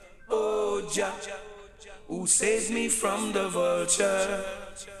Jah, who saved me from the vulture.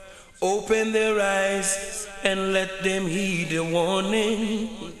 Open their eyes and let them heed the warning.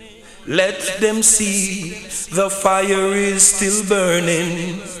 Let them see the fire is still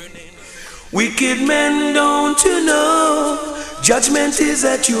burning. Wicked men, don't you know, judgment is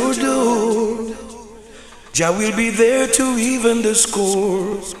at your door. Jah will be there to even the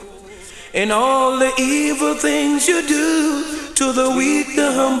score. And all the evil things you do to the weak,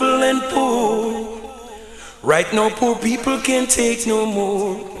 the humble and poor. Right now poor people can't take no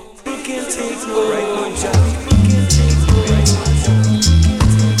more. People can't take no more. Right now Jah, people can't take no more.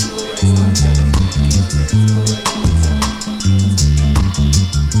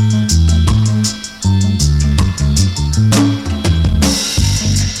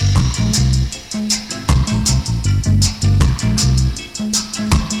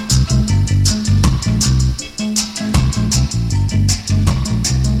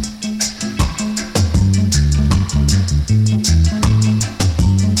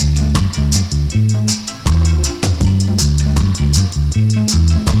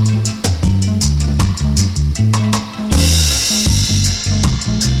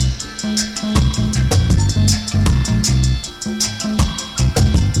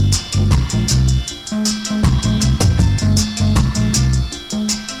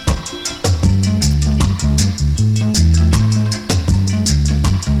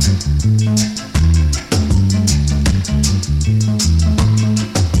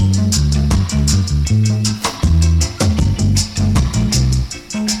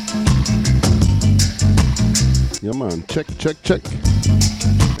 Check.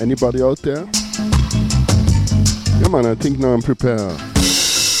 Anybody out there? Yeah man, I think now I'm prepared.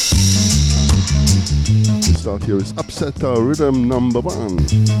 The start here is Upsetter Rhythm number 1.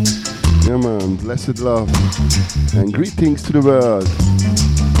 Yeah man, blessed love and greetings to the world.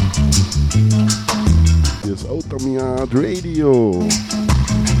 Here's Outta Radio.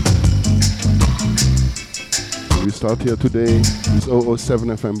 We start here today with 007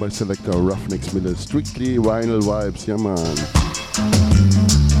 FM by selector Ruffneck-Smille. Strictly vinyl vibes, yeah man.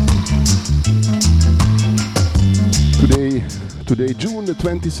 Today June the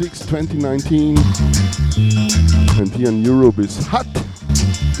 26th, 2019. And here in Europe is hot.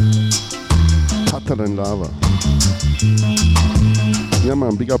 Hotter than lava. Yeah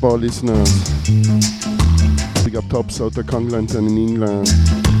man, big up our listeners. Big up Tops out of Congland and in England.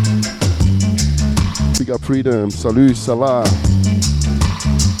 Big up Freedom, salut, ça va.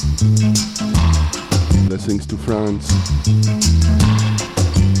 Blessings to France.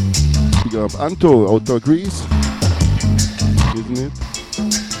 Big up Anto, out of Greece. Isn't it?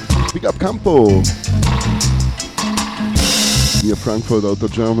 Big up Campo. Near Frankfurt, out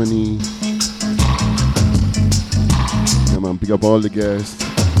of Germany. Yeah man, big up all the guests.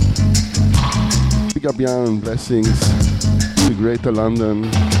 Big up Jan, blessings to Greater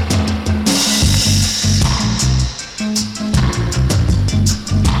London.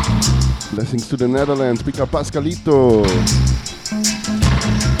 Blessings to the Netherlands, pick up Pascalito.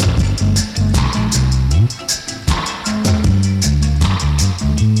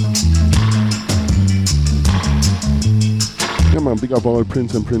 Yeah man, big up all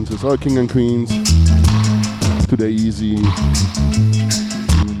prince and princess, all king and queens. Today easy.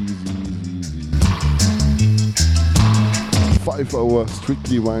 5 hours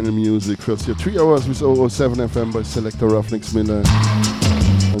strictly vinyl music. First here 3 hours with 007 FM by selector Ruffneck-Smille.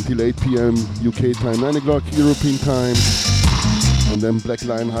 Until 8 p.m. UK time, 9 o'clock European time. And then Black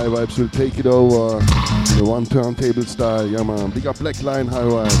Line High Vibes will take it over. The one turntable style, yeah man. Big up Black Line High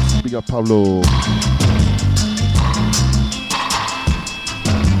Vibes. Big up Pablo.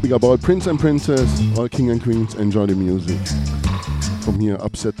 Big up all prince and princess, all king and queens. Enjoy the music. From here,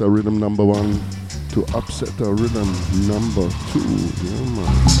 Upsetter Rhythm number 1 to Upsetter Rhythm number 2. Yeah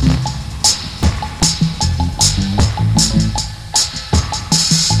man.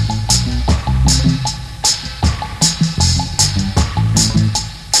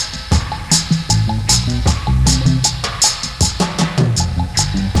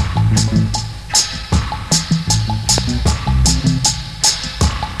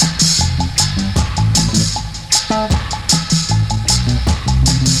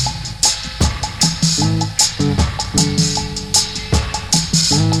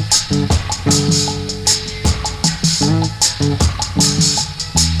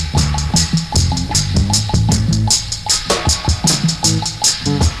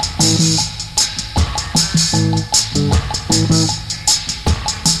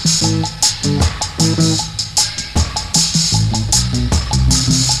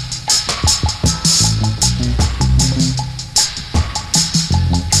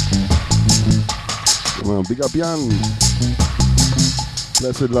 man, big up Jan.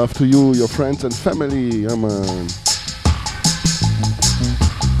 Blessed love to you, your friends and family. Yeah, man.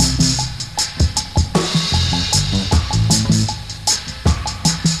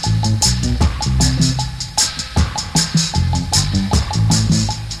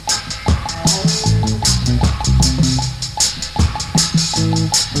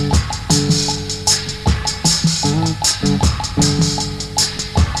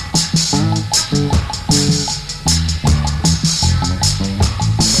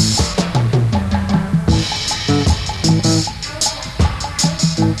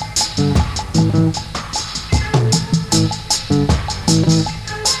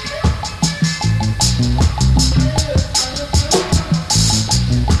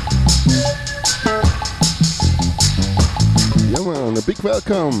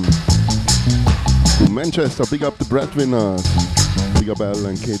 Welcome to Manchester. Big up the breadwinners. Big up Al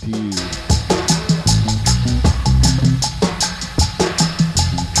and KT.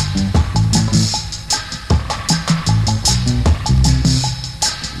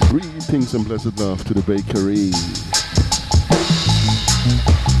 Greetings and blessed love to the bakery.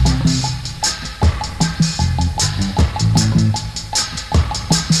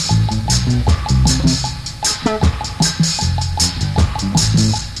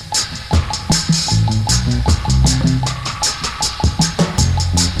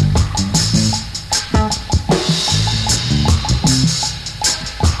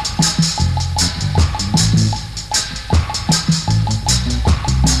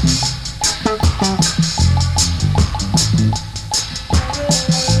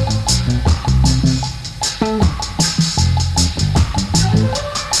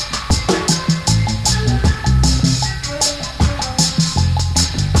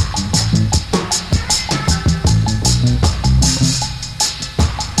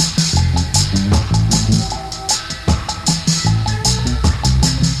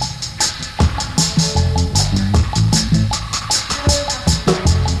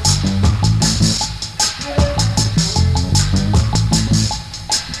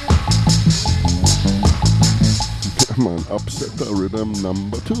 Rhythm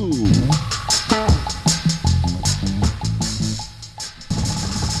number 2.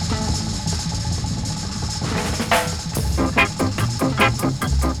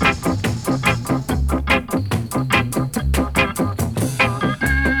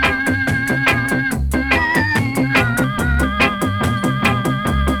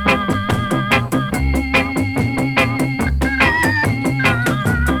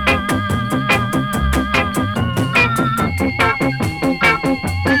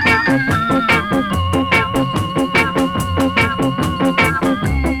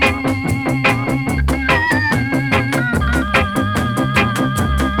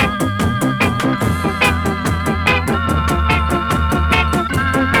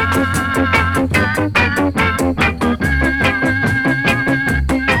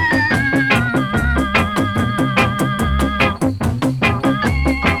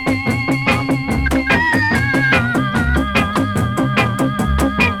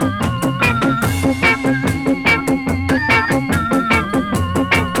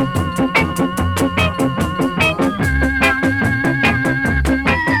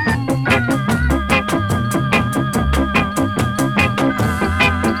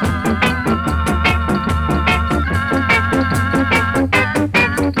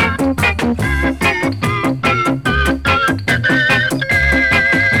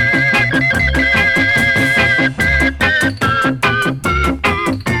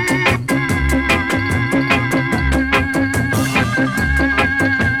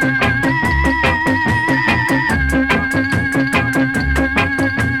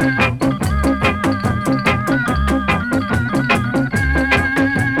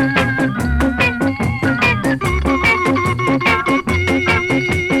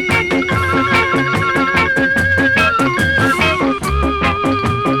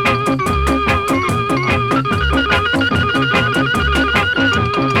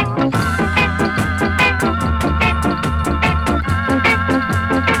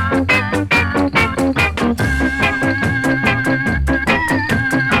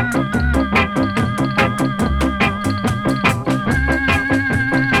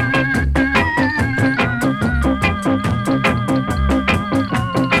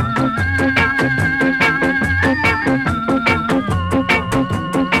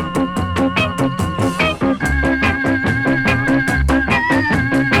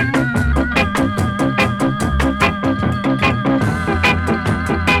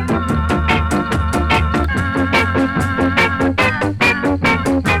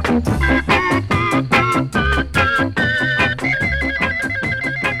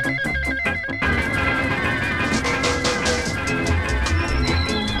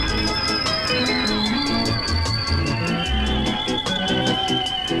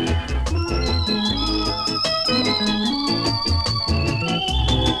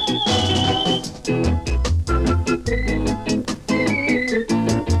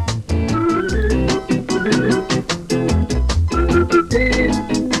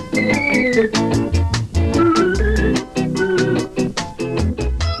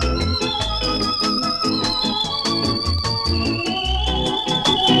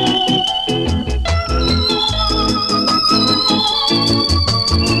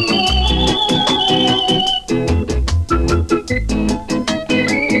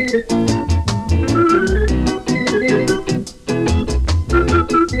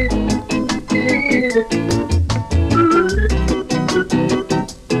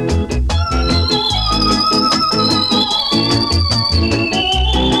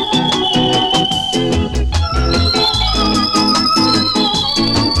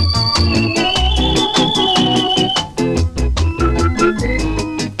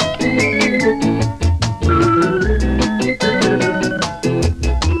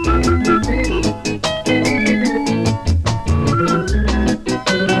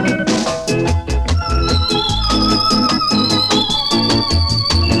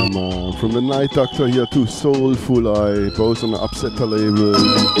 From the Night Doctor here to Soulful Eye, both on the Upsetter label.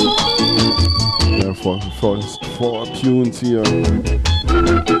 Yeah, for first 4 tunes here.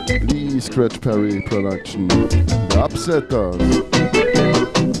 Lee Scratch Perry production. The Upsetters.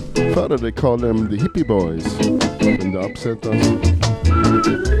 Further they call them the Hippie Boys. And the Upsetters.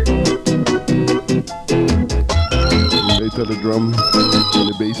 Later the drum and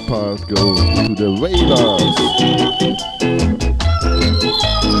the bass part go to the Wailers.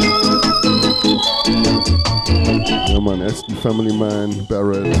 Yeah man, Aston Family Man,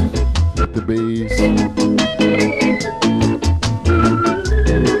 Barrett at the bass.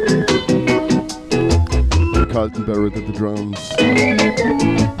 Carlton Barrett at the drums.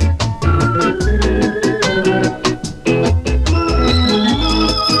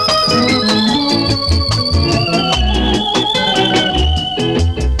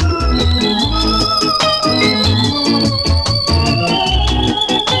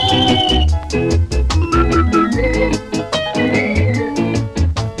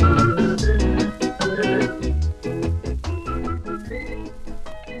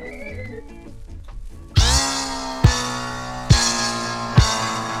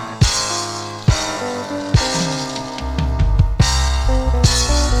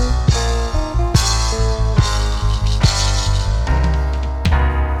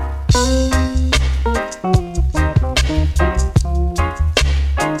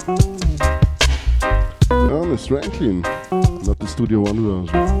 Franklin, not the Studio One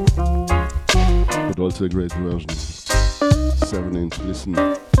version, but also a great version. 7-inch, listen.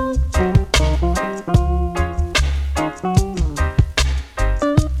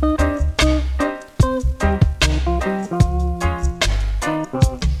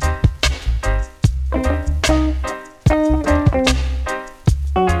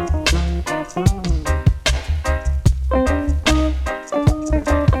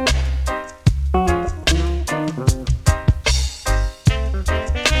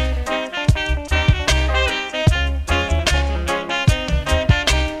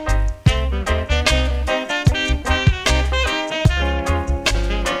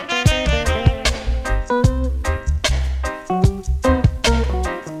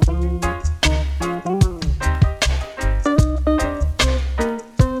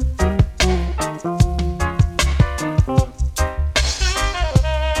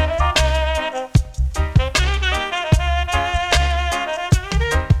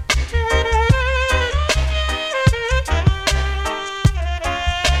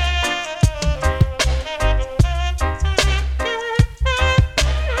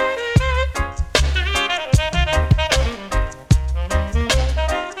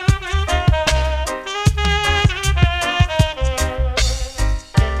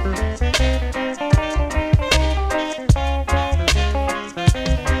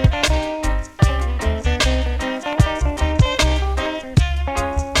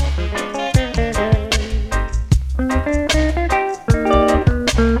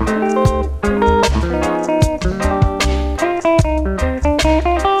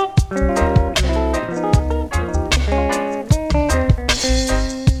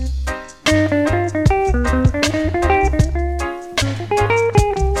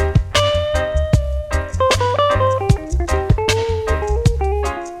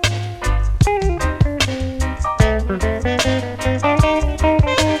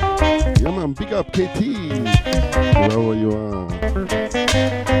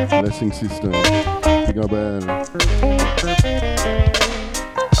 Sister, big up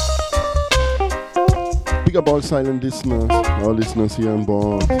big up all silent listeners, all listeners here on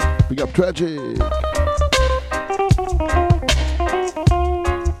board. Big up Tragic.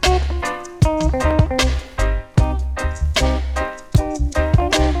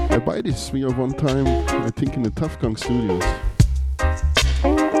 I buy this here one time, I think in the Tough Gang Studios.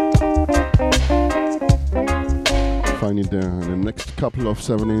 Find it there. The next couple of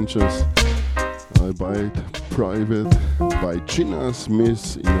 7 inches I buy it private by Gina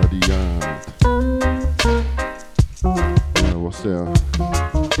Smith in the yard. I was there.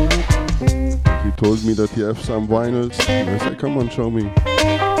 He told me that he have some vinyls and I said, come on, show me.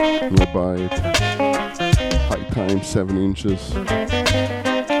 And I buy it. High time 7 inches.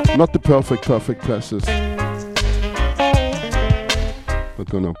 Not the perfect presses. But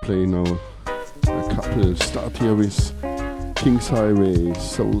gonna play now a couple. Start here with King's Highway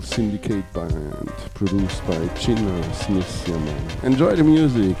Soul Syndicate Band, produced by Gina Smith. Yeah, man. Enjoy the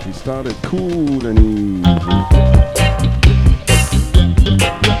music. He started cool and easy.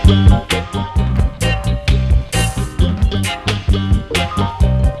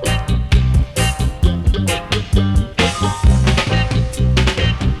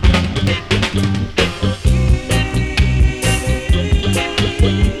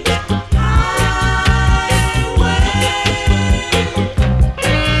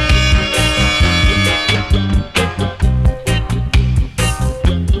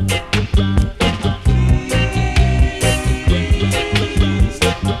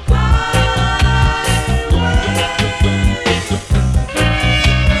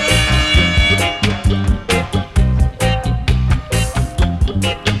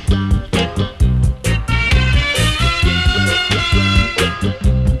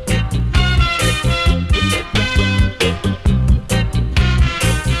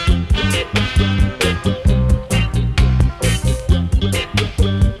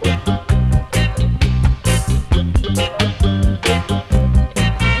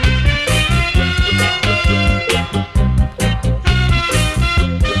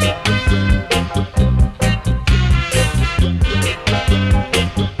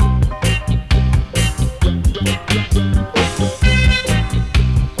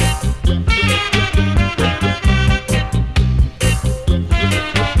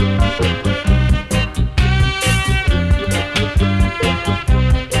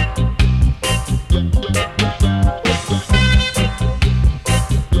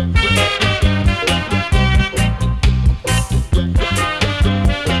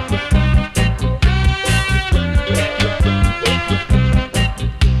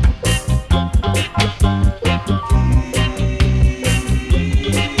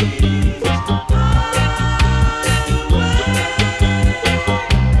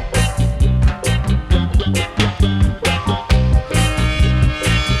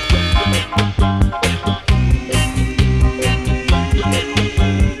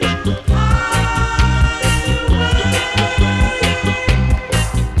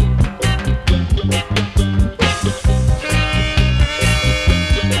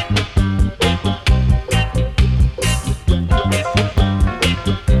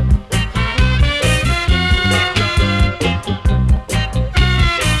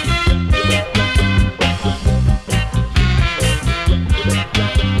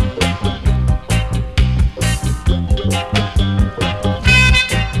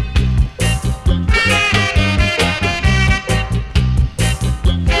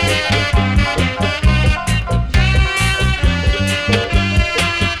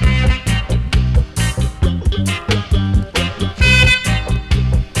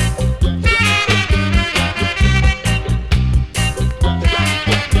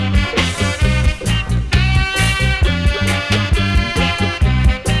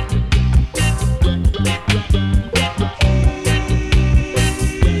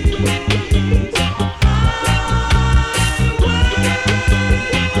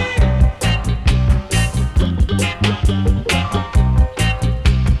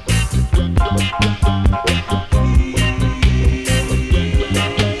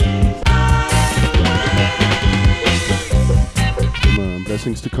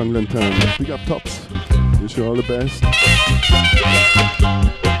 blessings to Conglanton. Big up tops. Wish you all the best.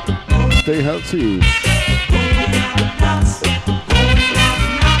 Stay healthy.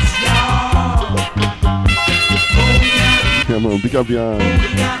 Yeah man, big up Jan.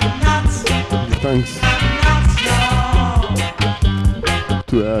 Thanks.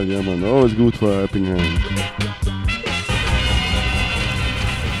 To Al, yeah man, always good for a helping hand.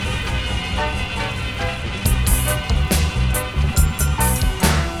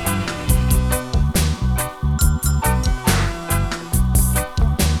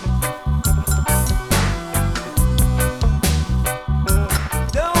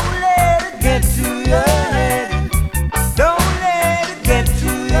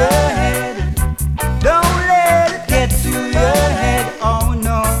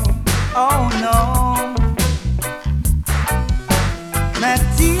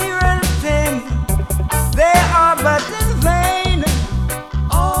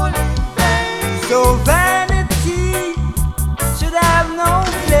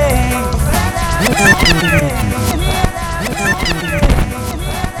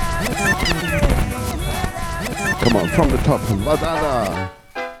 Come on, from the top, Vadada!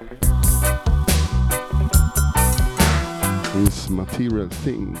 These material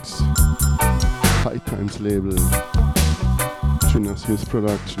things. High Times label. Trina Smith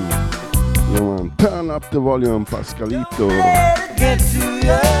production. Yeah man, turn up the volume, Pascalito. Don't let it get to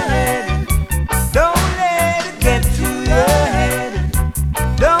your head. Don't let it get to your head.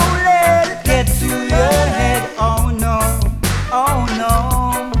 Don't let it get to your head. Oh no, oh no.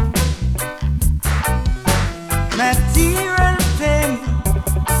 Material things,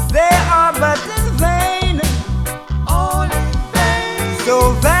 they are but in vain. All in vain.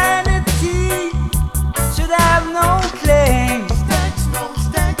 So vanity should have no claim. Stacks, no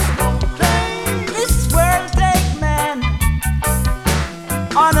claim. This world take man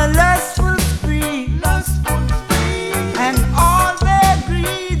on a lustful spree, and all their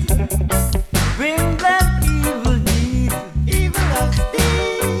greed bring them evil deeds,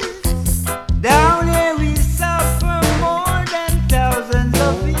 Down here we suffer more than thousands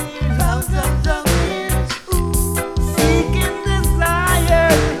of years, seeking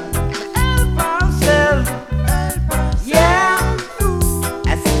desire, help ourselves, yeah,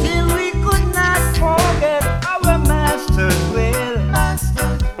 and still we could not forget our master's will.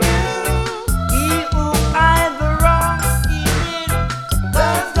 He who eyed the wrong, he did,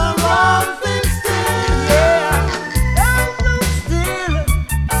 does the wrong thing still, yeah, does still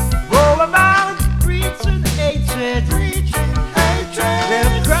go about preaching hatred.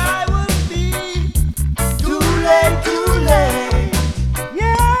 Their cry will be too late,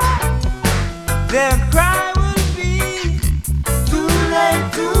 yeah. Their cry will be too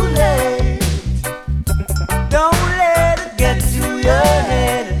late. Don't let it get to your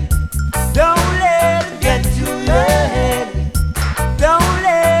head. Don't let it get to your head. Don't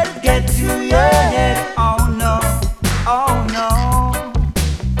let it get to your head. Oh no, oh no.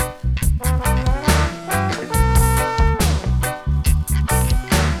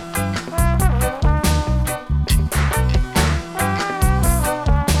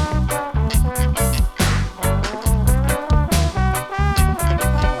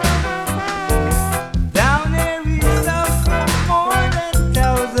 Down here we suffer more than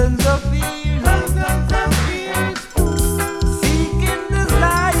thousands of years, seeking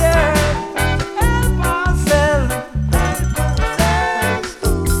desire, help ourselves,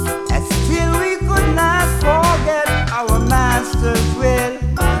 and still we could not forget our master's will.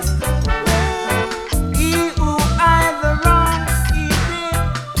 He who eyed the wrong, he did,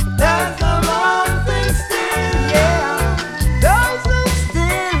 does the wrong thing still, yeah. Those who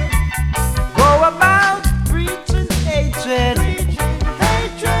still go about preaching hatred,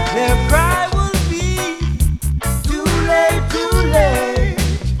 their cry will be too late,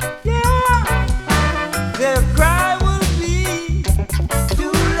 yeah. Their cry will be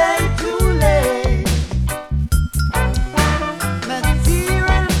too late.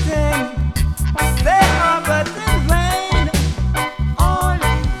 Material things, they are but in vain, all in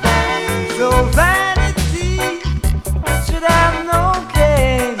vain. So vanity should have no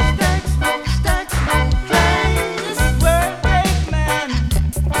claim. Stacks, no claim. This world take man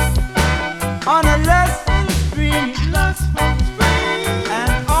on a lustful spree,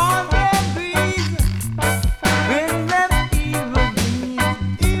 and all their greed bring them evil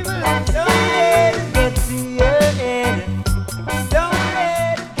deeds. Don't let it get to your head. Don't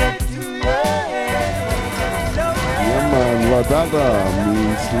let it get to your head. Yeah man, Vadada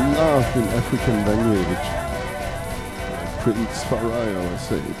means love in African language. Prince Farai, I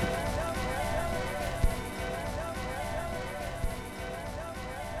say.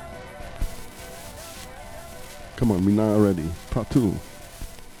 Come on, we're not ready. Part 2.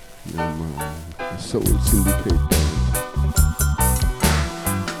 Yeah, man. The Soul Syndicate Band.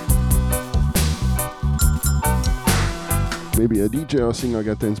 Maybe a DJ or singer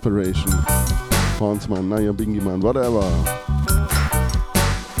get the inspiration. Hansman, Naya Bingy Man, whatever.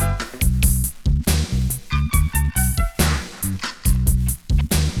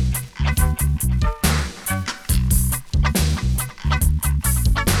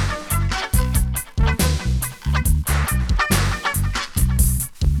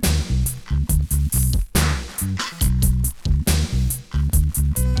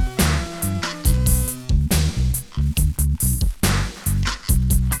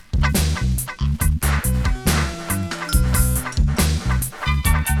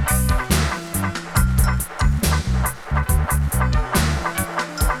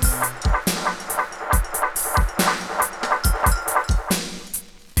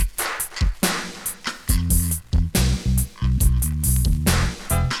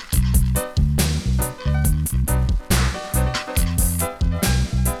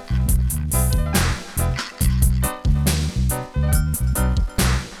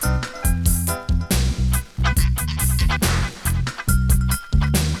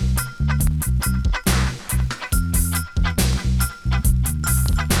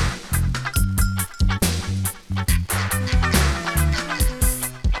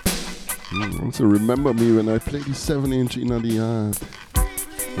 So remember me when I played the 7-inch in the yard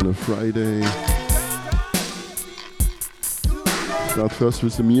on a Friday. Start first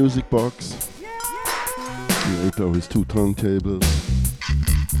with the music box, later with 2 turntables.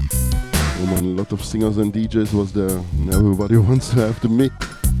 Oh man, a lot of singers and DJs was there, and everybody wants to have the mic.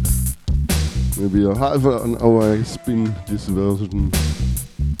 Maybe a half an hour I spin this version.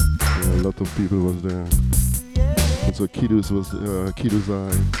 Yeah, a lot of people was there. Also Kidus was there,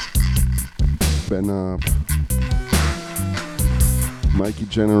 Kidusai. Ben Up, Mikey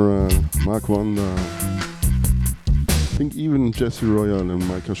General, Mark Wanda. I think even Jesse Royal and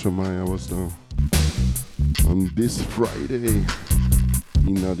Micah Shamaya was there on this Friday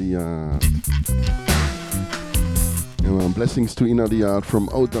in the yard. Yeah, man, blessings to Inna the Yard from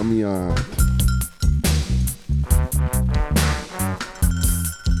Outta Yard.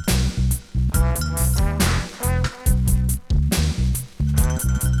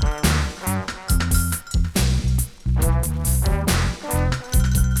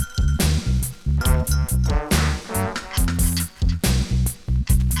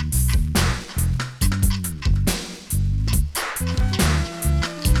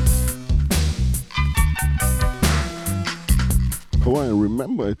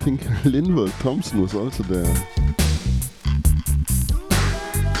 I think Linville Thompson was also there.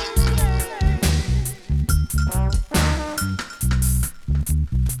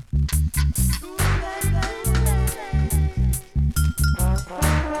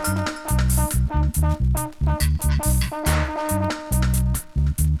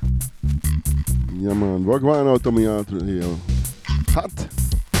 Ja man, waar gaan we nou Tommy uit hier? Hot?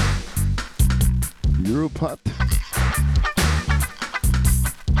 Europe hot?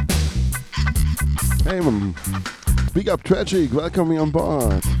 Hey man, big up Tragic, welcome me on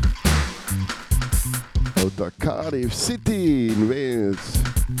board. Out of Cardiff City in Wales.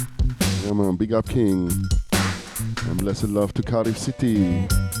 Yeah man, big up King. And blessed love to Cardiff City.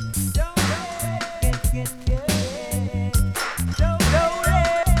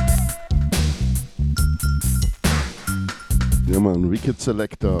 Yeah man, wicked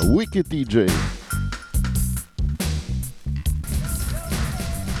selector, wicked DJ.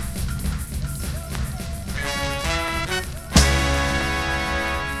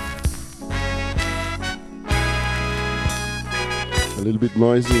 A little bit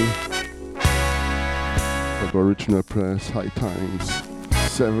noisy, but original press, High Times,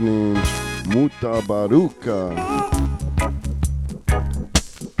 7-inch, Muta Baruka.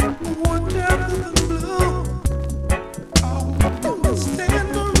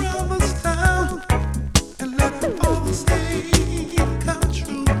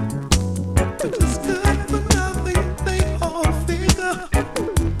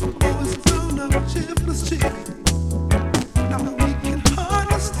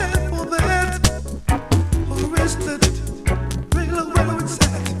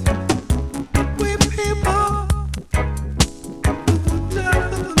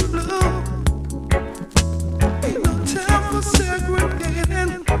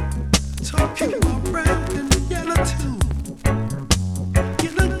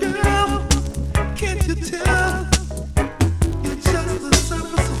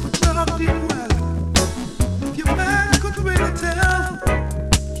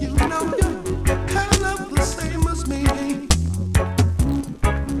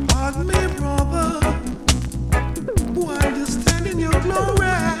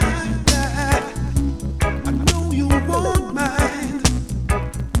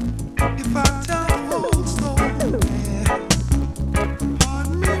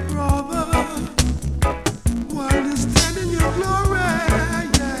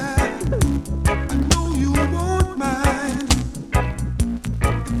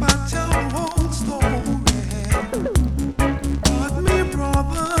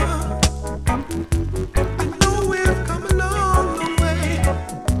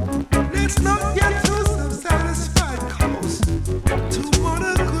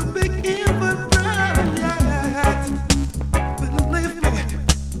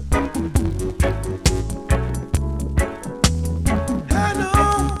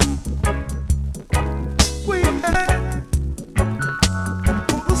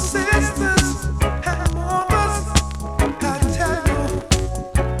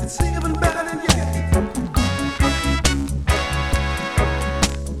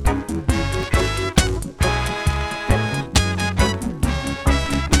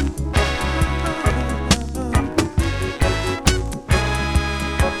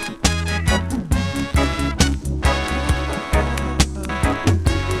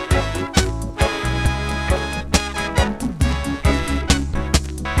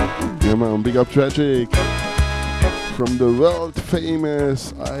 big up Tragic from the world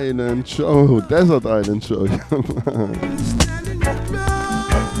famous island show, Desert Island show. Yeah,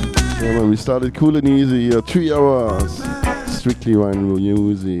 man, we started cool and easy here, 3 hours, strictly vinyl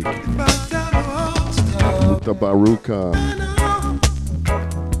music. Mutta Baruka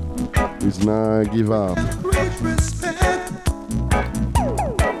is not give up.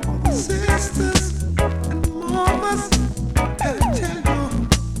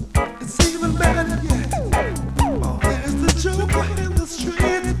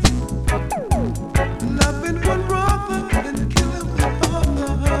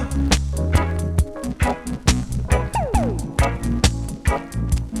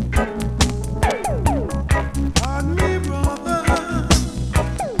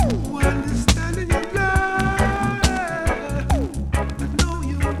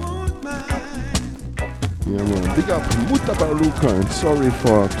 And sorry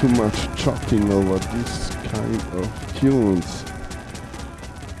for too much chopping over this kind of tunes.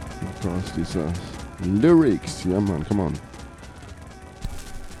 Because these are lyrics. Yeah, man, come on.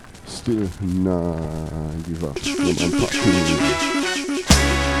 Still, nah, give up.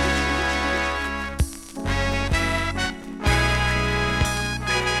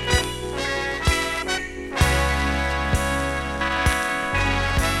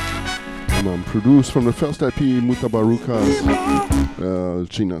 Produced from the first LP, Mutta Baruka's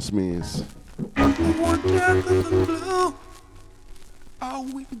Gina Smith. Are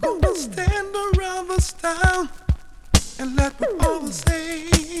we gonna stand around this town and let what all the say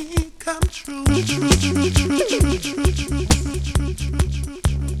come true?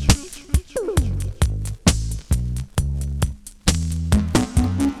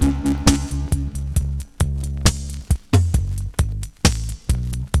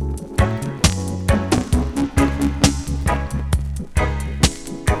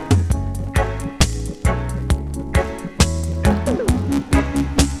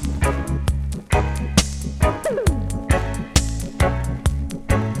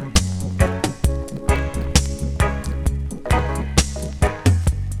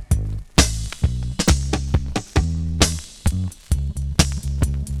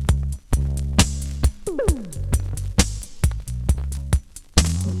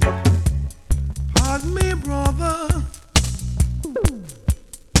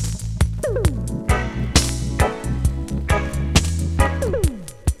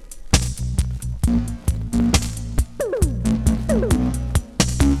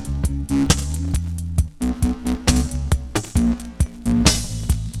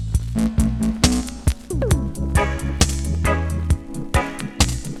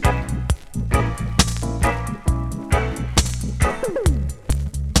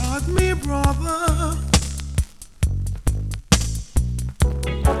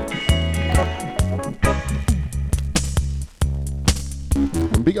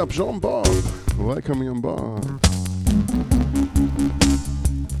 Big up Jean Bob, welcome on board.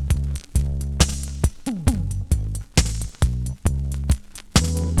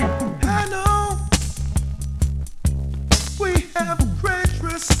 I know we have great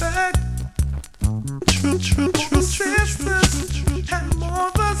respect. True sisters and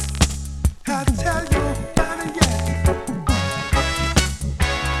mothers. I tell you, honey, yeah.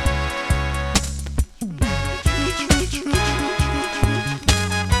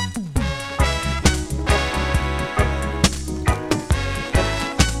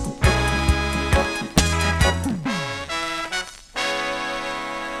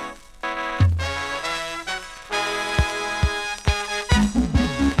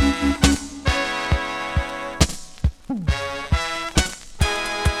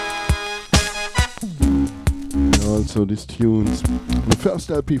 So these tunes, the first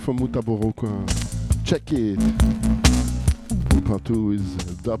LP from Mutta Baruka, check it. And part 2 is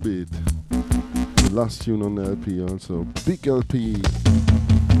Dub It. The last tune on the LP also, big LP.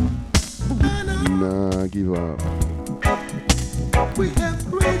 Nah, give up. We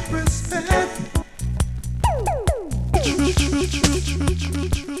have great respect.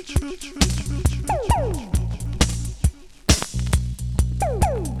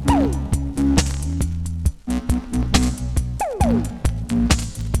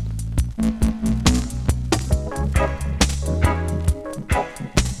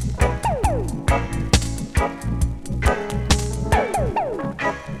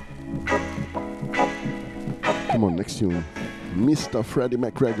 Mr. Freddie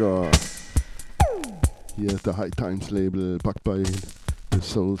McGregor. Here at the High Times label, backed by the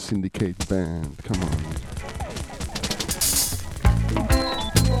Soul Syndicate band. Come on.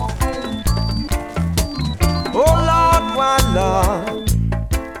 Oh Lord, why Lord,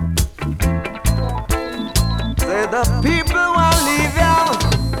 the people want leave ya.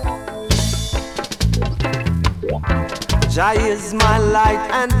 Jah is my light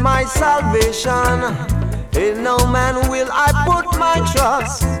and my salvation. In no man will I put my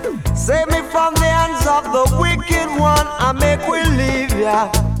trust. Save me from the hands of the wicked one, I make we leave ya.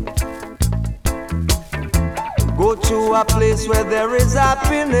 Go to a place where there is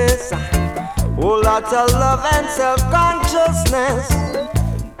happiness, whole lot of love and self-consciousness.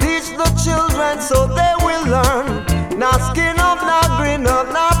 Teach the children so they will learn. Now skin up, now grin up,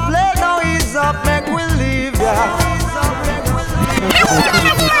 now play, now ease up, make we leave ya.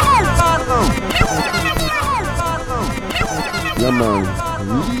 Yeah man,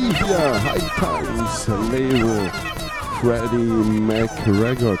 leave ya, High Times, label, Freddie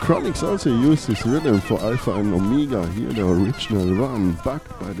McGregor. Chronics also used this rhythm for Alpha and Omega. Here the original one,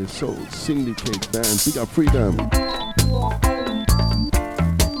 backed by the Soul Syndicate band. Big up Freedom.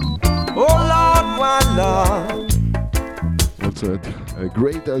 Oh Lord, my Lord. Also a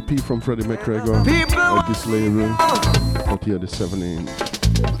great LP from Freddie McGregor at this label. Out here the 7-inch.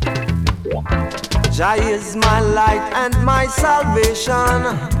 Jah is my light and my salvation.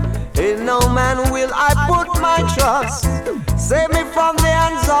 In no man will I put my trust. Save me from the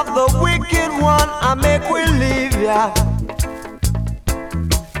hands of the wicked one, I make we leave ya.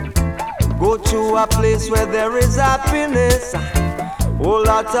 Go to a place where there is happiness, whole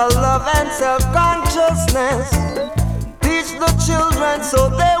lot of love and self-consciousness. Teach the children so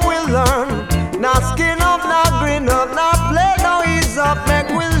they will learn. Now skin up, now grin up, now play, now ease up, make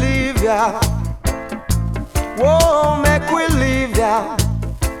we leave ya. Whoa, make we leave ya.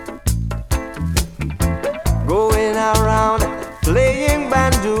 Going around playing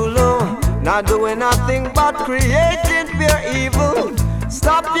bandulo, not doing nothing but creating pure evil.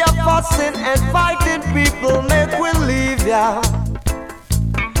 Stop your fussing and fighting people, make we leave ya.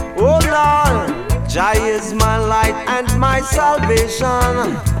 Oh Lord, Jah is my light and my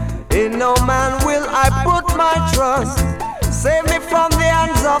salvation. In no man will I put my trust. Save me from the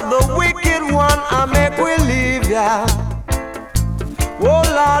hands of the wicked one, I make we leave ya. Oh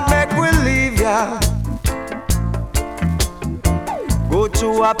Lord, make we leave ya. Go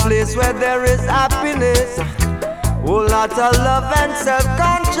to a place where there is happiness, whole lot of love and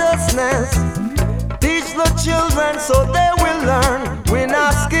self-consciousness. Teach the children so they will learn. We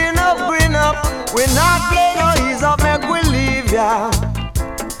not skin up, grin up, we not play no ease up, make we leave ya.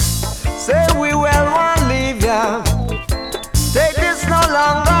 Say we well want leave ya. Take this no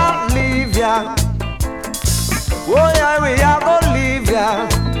longer, leave ya. Oh yeah, we are gonna leave ya.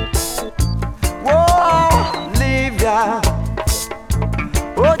 Whoa, leave ya.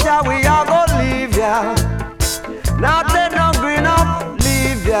 Oh yeah, we are gonna leave ya. Now they no green up,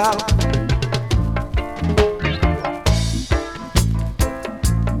 leave ya.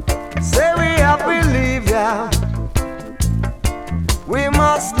 Say we have to leave ya. We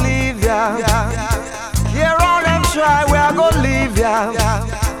must leave ya. Hear all them try, we are gonna leave ya.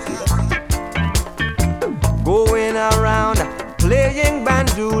 Going around playing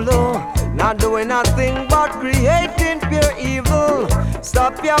bandulo, not doing nothing but creating pure evil.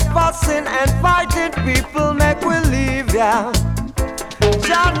 Stop your fussing and fighting people, make we leave ya.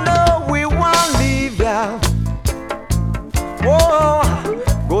 Jah know we want leave ya. Whoa,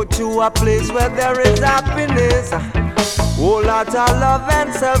 go to a place where there is happiness, whole lot of love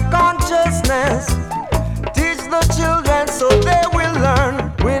and self-consciousness. Teach the children so they will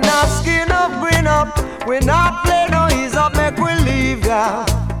learn. We not skin up, grin up, we not play no ease up, make we leave ya.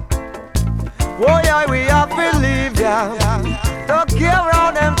 Oh yeah, we have to leave ya. Don't care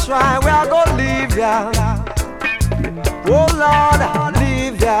how them try, we are gonna leave ya. Oh Lord,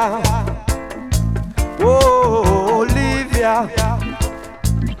 leave ya. Oh, leave ya.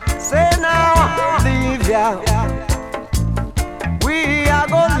 Say now, leave ya. We are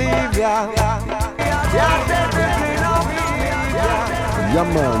gonna leave ya. Yeah, definitely no leave ya. Yeah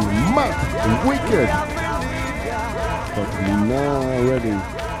man, mad, wicked. But we now ready.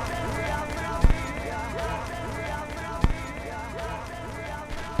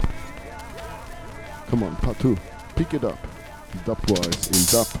 Come on, part 2. Pick it up. Dubwise in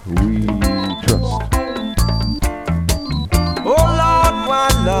Dub we trust. Oh Lord, my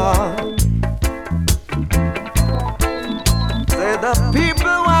Lord. Say the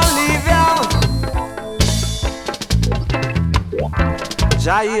people will leave ya.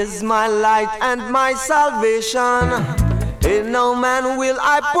 Jah is my light and my salvation. In no man will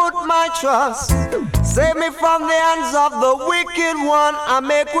I put my trust. Save me from the hands of the wicked one, I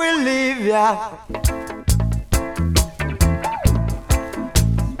make we leave ya.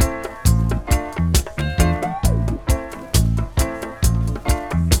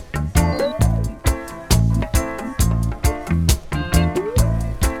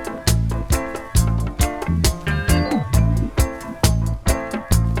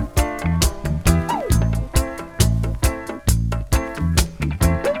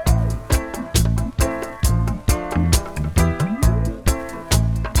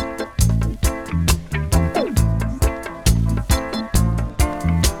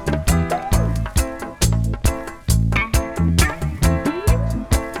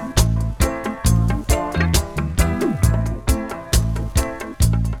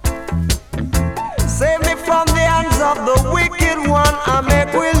 of the wicked one, I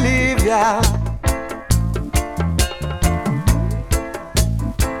make we leave ya.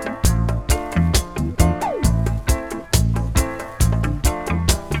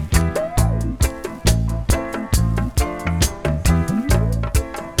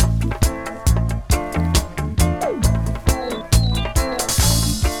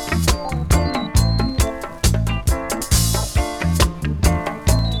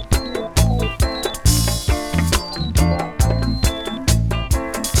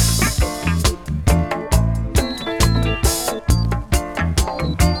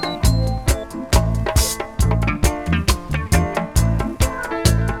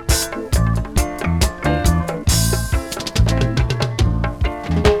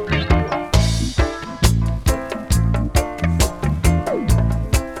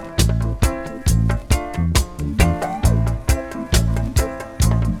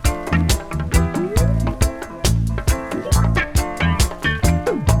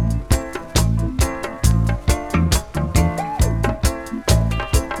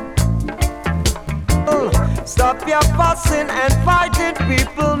 Stop your fussing and fighting,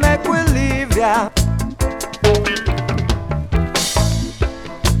 people, make we leave ya.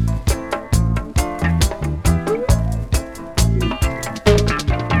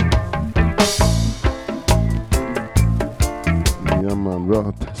 Yeah man,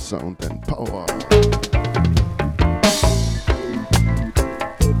 rot, sound and power.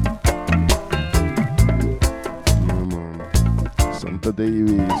 Yeah man, Santa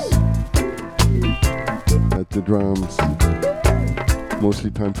Davies at the drums, mostly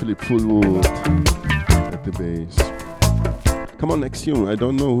time Philip Fullwood at the bass. Come on, next tune, I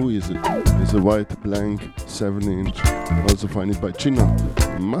don't know who is it. It's a white blank 7-inch, also find it by Chino.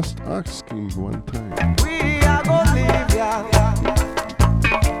 Must ask him one time. We are gonna leave ya.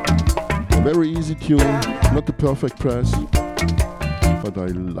 A very easy tune, not the perfect press, but I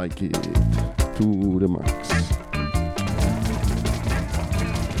like it to the max.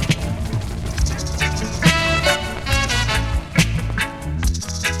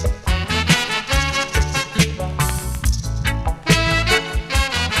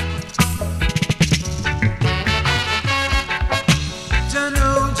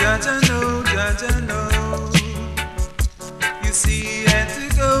 You see, he had to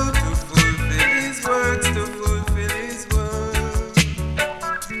go to fulfill his works, to fulfill his work.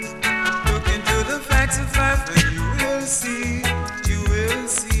 Look into the facts of life and you will see, you will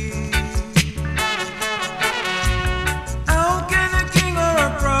see. How can a king or a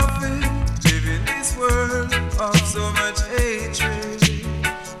prophet live in this world of so much hatred?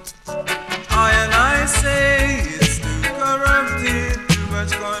 I say it's too corrupted, too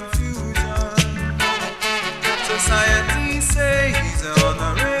much confusion. Society says on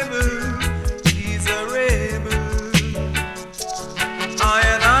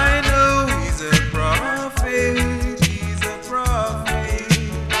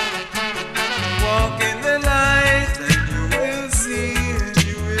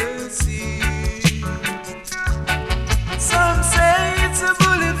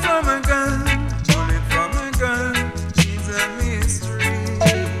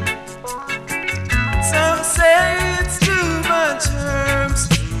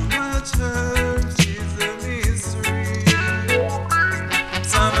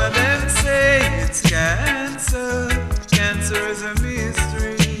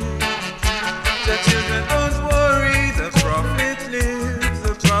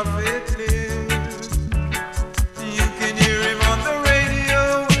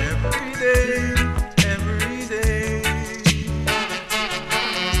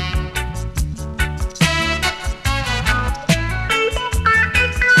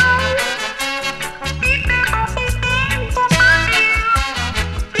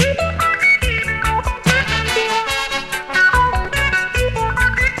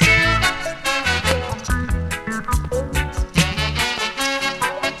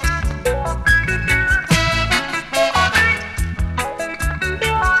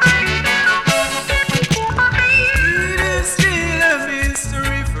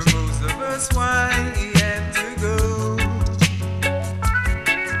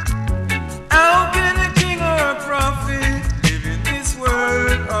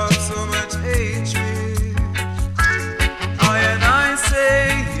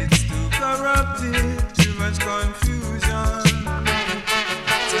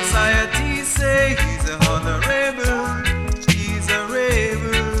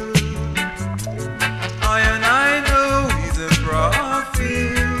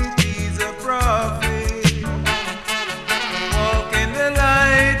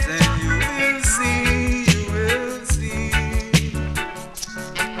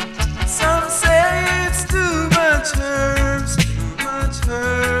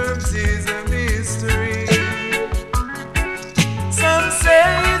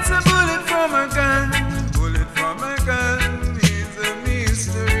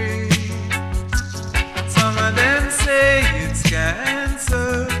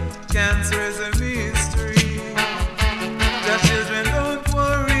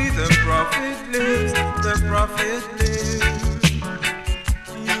prophet lives.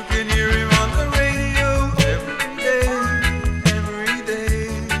 You can hear him on the radio every day, every day.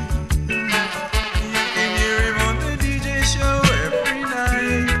 You can hear him on the DJ show every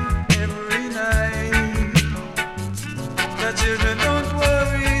night, every night. The children don't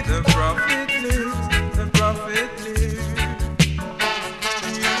worry, the prophet lives, the prophet lives.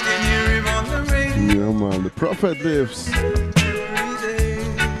 You can hear him on the radio. Yeah, man, the prophet lives. Every day.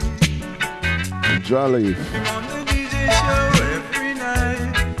 Jolly. On the DJ show every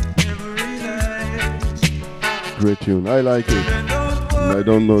night, every night. Great tune. I like it. And I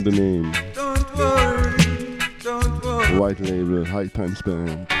don't know the name. Don't worry, don't worry. White label, High Times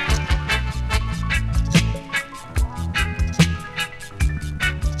Band.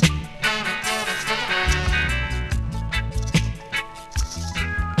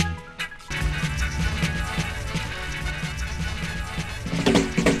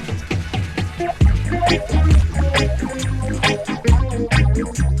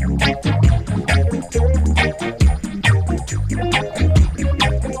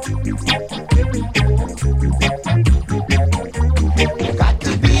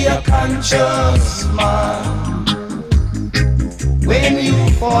 Conscious man, when you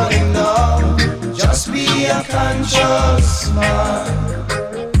fall in love, just be a conscious man.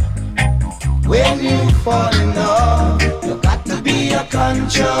 When you fall in love, you got to be a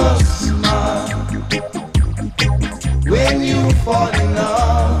conscious man. When you fall in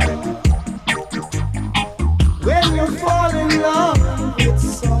love, when you fall in love with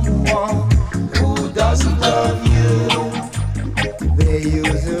someone who doesn't love you, they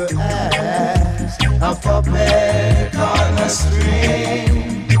use you as a puppet on a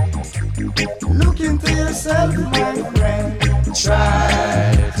string. Look into yourself, my friend.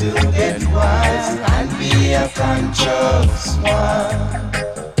 Try to get wise and be a conscious one.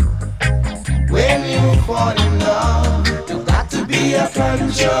 When you fall in love, you got to be a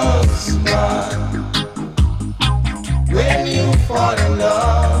conscious one. When you fall in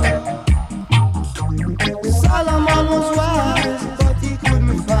love, Solomon was wise, but he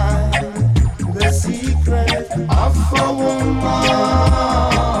couldn't find the secret of a woman.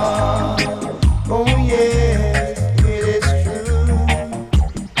 Oh yes, it is true.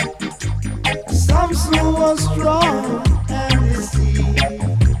 Samson was strong and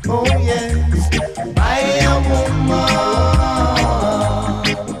deceived. Oh yes, by a woman.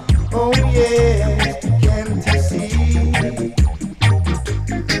 Oh yes, can't you see?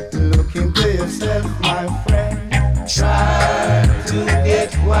 Look into yourself, my friend. Try to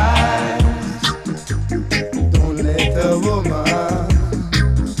get wise. Don't let a woman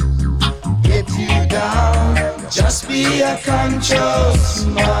get you down. Just be a conscious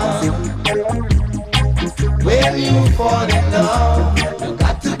man. When you fall in love, you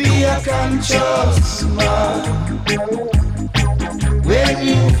got to be a conscious man. When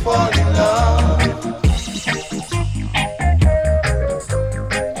you fall in love,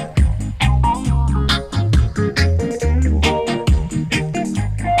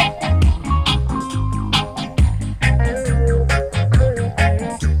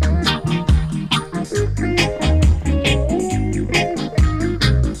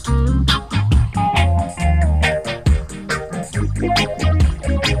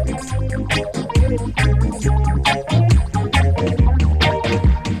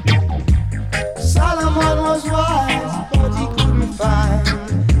 Solomon was wise, but he couldn't find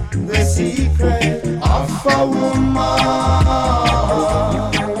the secret of a woman.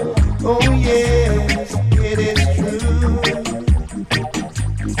 Oh yes, it is true.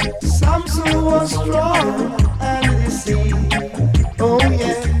 Samson was strong and deceived. Oh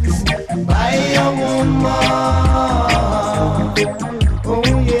yes, by a woman. Oh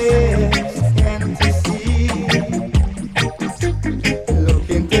yes, can't you see? Look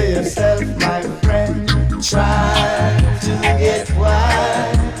into yourself, my friend. Try to get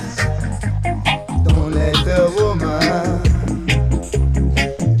wise. Don't let the woman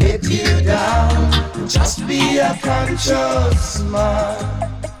get you down. Just be a conscious man.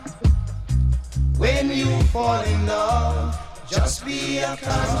 When you fall in love, just be a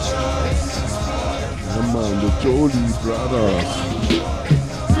conscious man. Come on, the Jolie Brothers.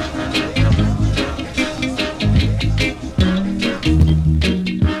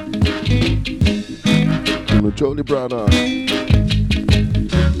 From the Jolie Brothers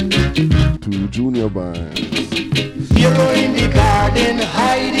to Junior Bands. You're in the garden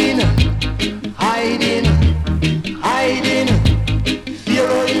hiding, hiding, hiding.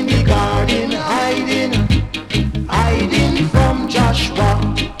 You're in the garden hiding, hiding from Joshua.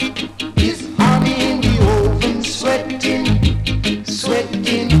 His honey in the oven sweating,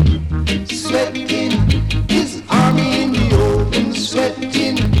 sweating, sweating. His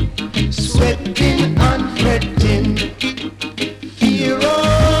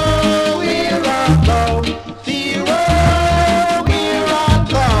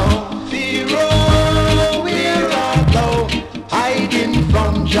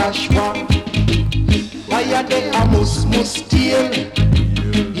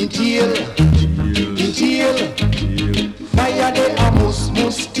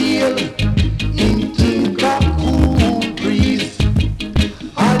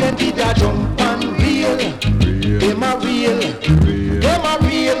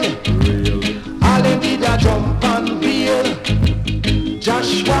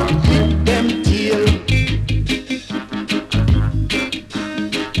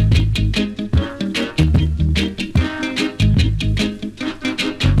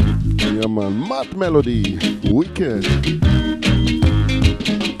melody. Wicked.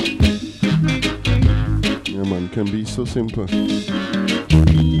 Yeah, man, can be so simple.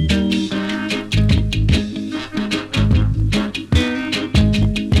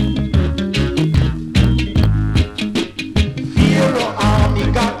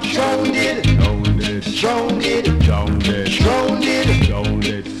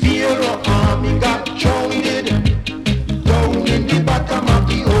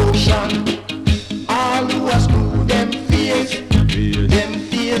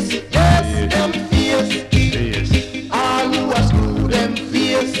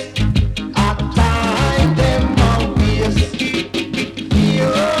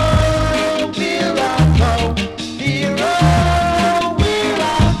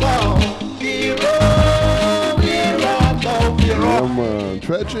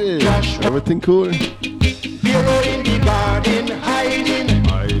 Everything cool? Hero in the garden hiding, in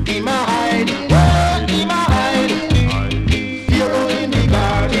my hiding, in my hiding. Hero in the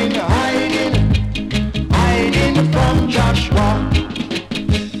garden hiding, hiding from Joshua.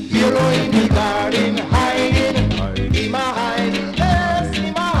 Hero in the garden hiding, in my hiding, yes,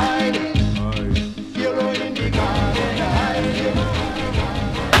 in my hiding. Hero in the garden hiding.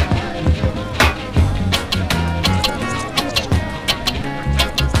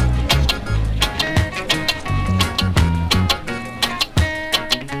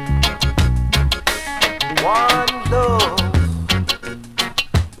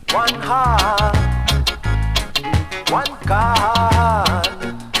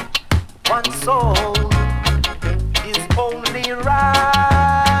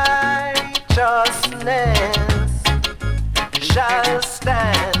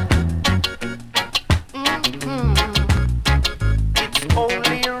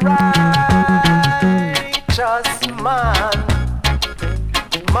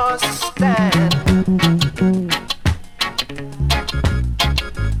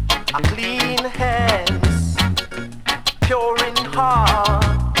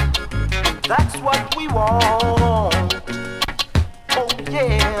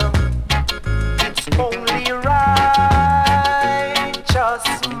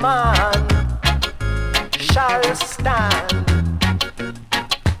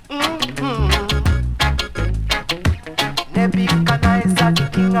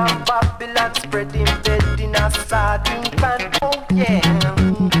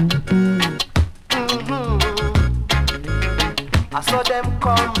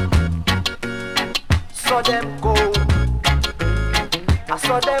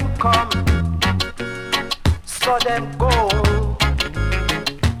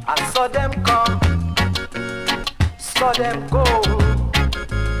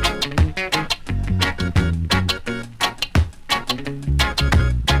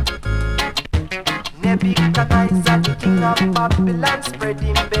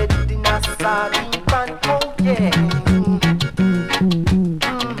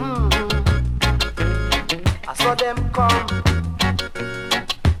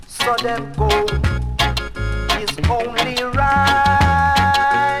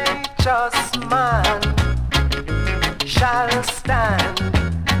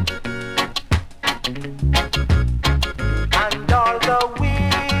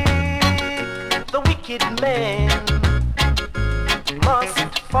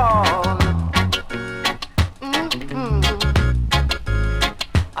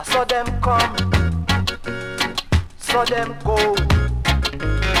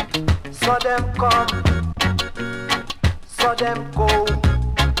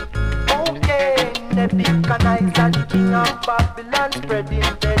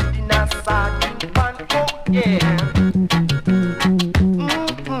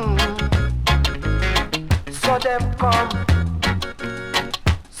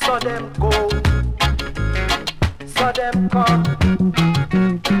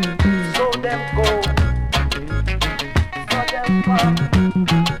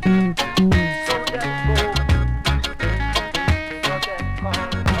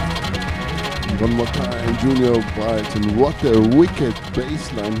 One more time, Junior White, and what a wicked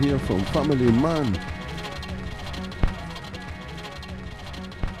bass line here from Family Man.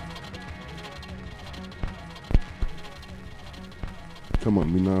 Come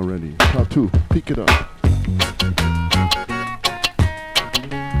on, we're now ready. Part 2, pick it up.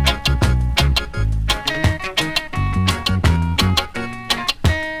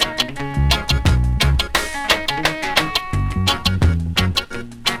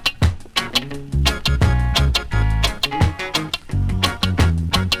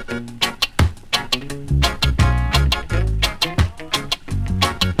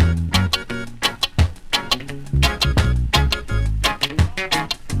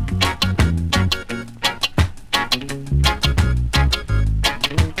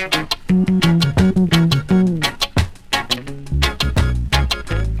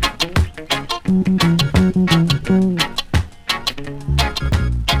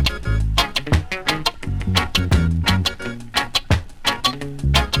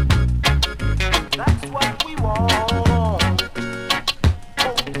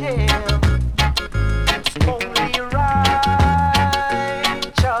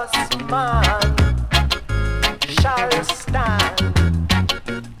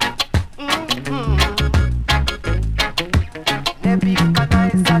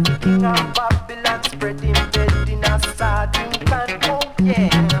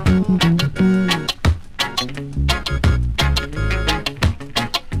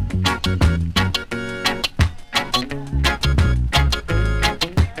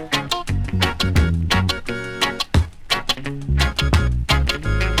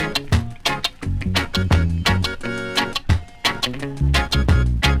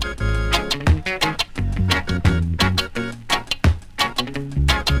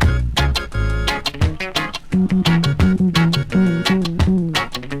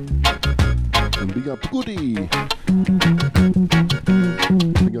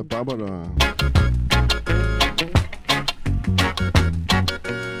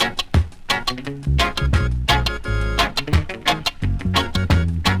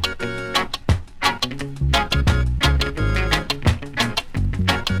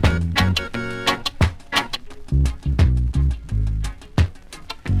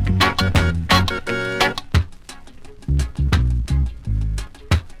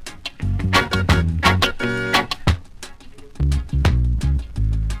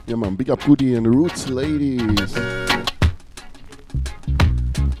 Big up Goody and the Roots ladies.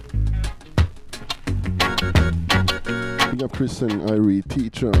 Big up Chris and Irie,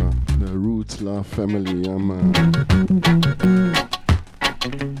 teacher, the Roots Love family, yeah man.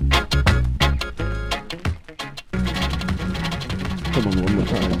 Come on, one more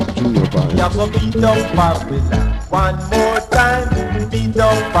time, Junior Vibes. Yeah, go beat down Babylon. One more time, beat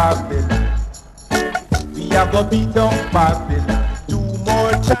down Babylon. We have go beat down Babylon.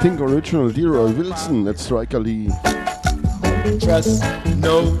 I think original Leroy Wilson at Striker Lee. Trust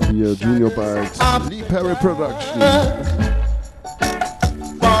no. Here, Junior Bites, Lee Perry Production.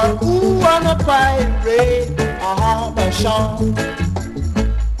 For who wanna pirate a harbor song?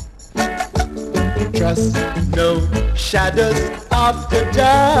 Trust no shadows of the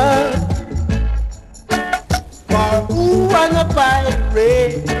dark. For who wanna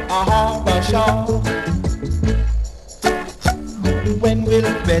pirate a harbor song? When will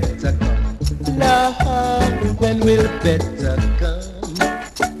better come? Love, when will better come?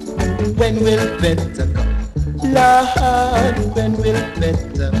 When will better come? Lord, when will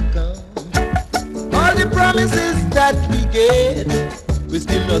better come? All the promises that we get, we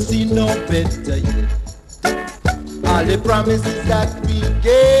still not see no better yet. All the promises that we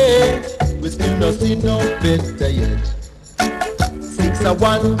get, we still not see no better yet. 6 of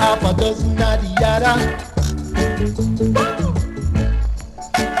one, half a dozen of the other.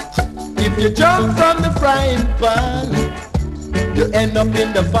 If you jump from the frying pan, you end up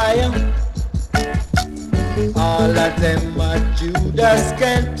in the fire. All of them are Judas,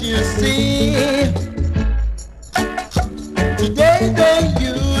 can't you see? Today they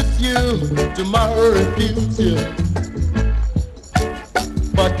use you, tomorrow refuse you.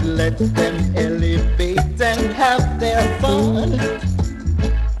 But let them elevate and have their fun.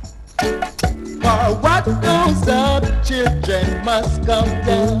 For what goes up, children must come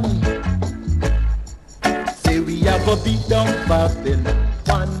down. We have a beat down Babylon.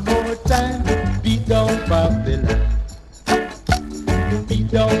 One more time, beat down Babylon. Beat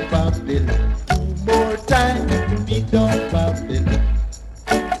down Babylon. 2 more time, beat down Babylon.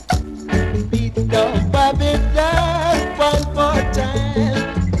 Beat down Babylon. 1 more time.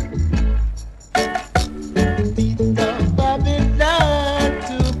 Beat down Babylon.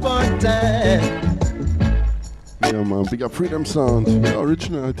 2 more time. Yeah man, big up Freedom Sound. The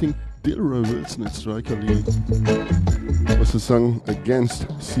original, I think, Dilroy Wilson at Striker Lee was a song against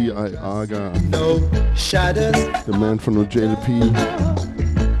C.I. Aga, no shadows. The man from the JLP.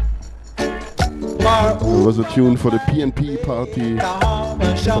 It was a tune for the PNP party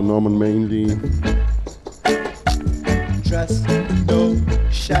for Norman Mainley. Trust no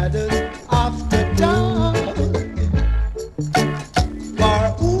shadows after dark. For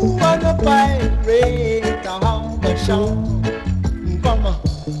who wanna pirate a harbor shore?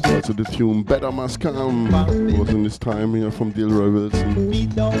 Also the tune Better Must Come was in this time here from Dilroy Wilson.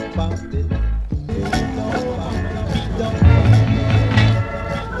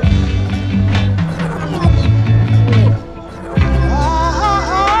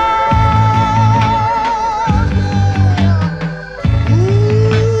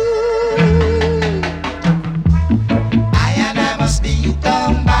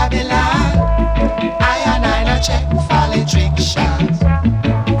 down Babylon. I and I no check for restrictions.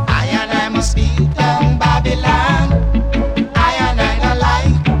 I and I must be down Babylon. I and I no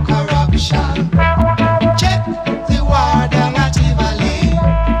like corruption. Check the war down at Tivoli.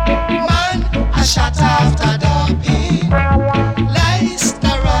 Man, a shot after Dopey. Lies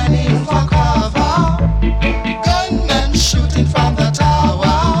the running for cover. Gunmen shooting from the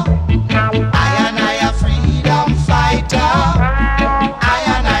tower. I and I a freedom fighter. I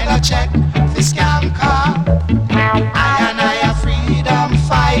and I no check the scam car. I and I a freedom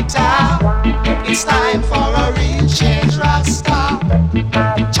fighter. It's time for a real change, Rasta.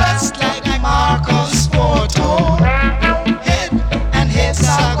 Just like Marcos photo. Head and heads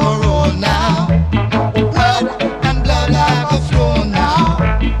are go roll now. Blood and blood are go flow now.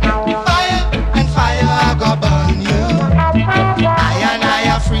 Fire and fire are go burn you. I and I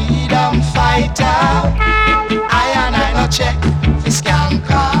a freedom fighter. I and I no check the scam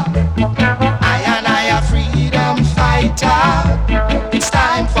car. I and I a freedom fighter. It's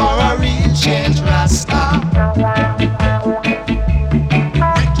time for a real change, Rasta.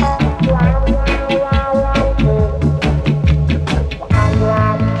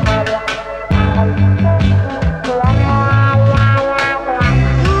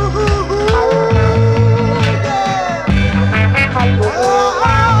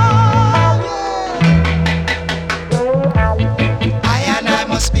 I and I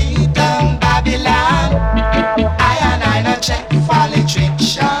must be down Babylon. I and I no check for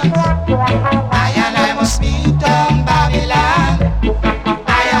restrictions. I and I must be down Babylon.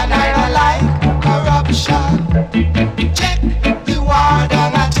 I and I no like corruption. Check the war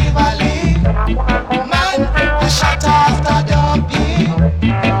down at Tivoli. Man, a shot after Dopey.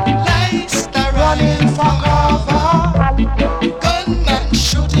 Lies the running for cover. Gunmen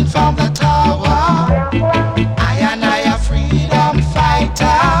shooting from the tower. I and I a freedom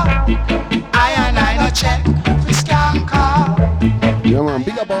fighter. I and I no check the scam car. Yeah, man,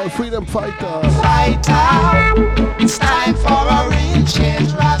 big up all freedom fighters. Fighter, it's time for a real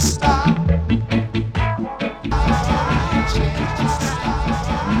change, Rasta.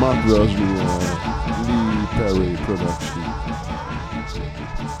 Mark Rosby, Lee Perry production.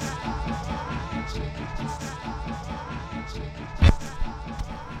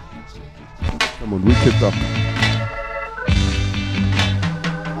 Come on, wicked up.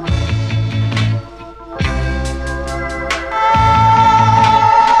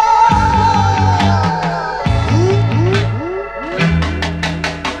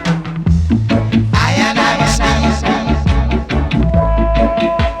 I and I must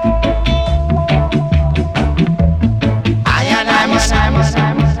I and I must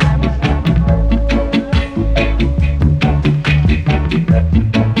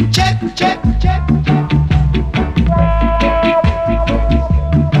check, check, check, check.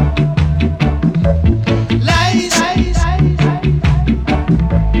 Lies, lies,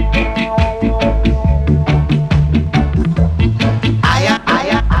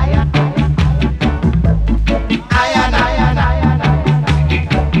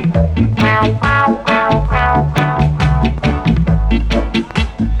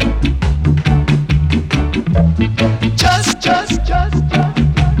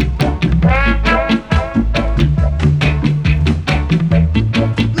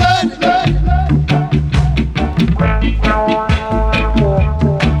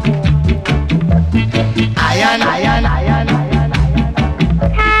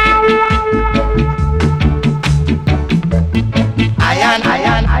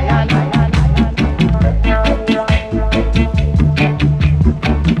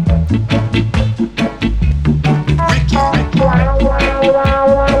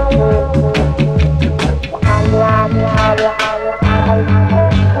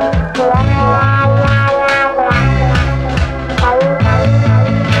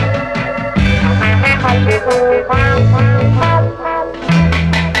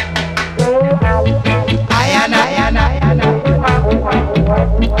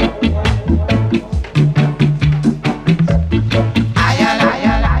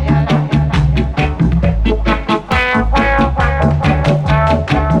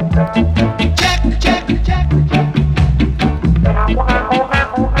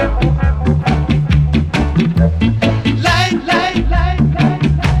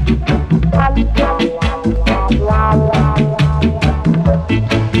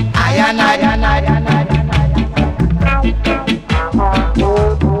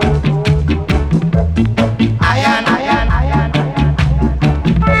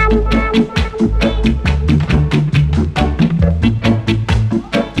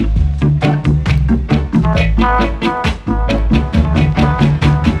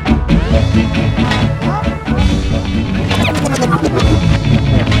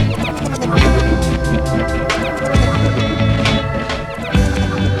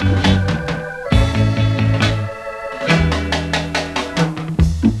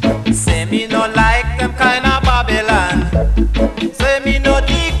 them kind of Babylon. Say me no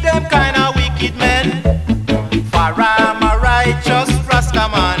dig them kind of wicked men. For I'm a righteous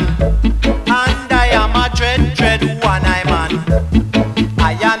Rastaman, and I am a dread one-eye man.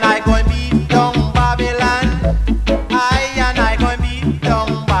 I and I going beat down Babylon. I and I going beat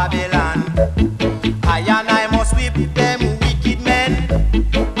down Babylon. I and I must whip them wicked men.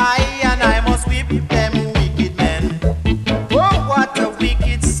 I and I must whip them wicked men. Oh, what a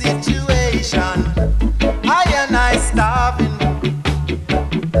wicked situation. I and I starving.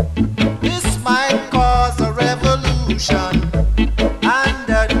 This might cause a revolution and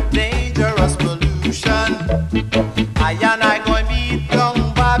a dangerous pollution. I and I going beat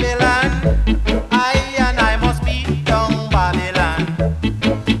down Babylon. I and I must beat down Babylon.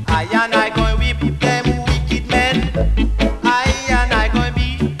 I and I going whip them wicked men. I and I going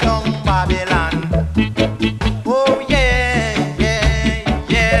beat down Babylon. Oh yeah, yeah,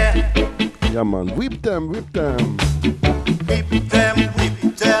 yeah. Yeah, man, whip them, whip them. Whip them, whip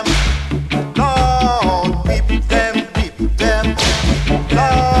them. Lord, whip them, whip them.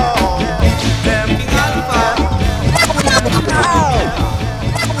 Lord, whip them, whip them.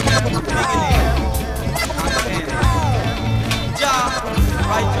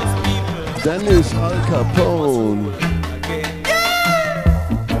 Righteous people. Dennis Al Capone.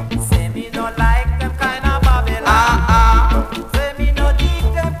 Say me no like them kind of Babylon. Say me no dig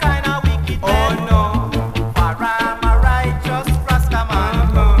them kind of wicked men. Oh no. For I'm a righteous Rastaman.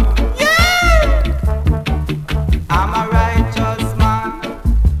 I'm a righteous man,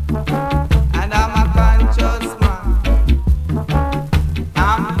 and I'm a conscious man.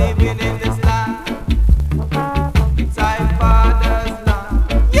 I'm living in this land. It's our father's land.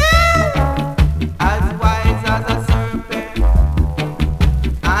 As wise as a serpent,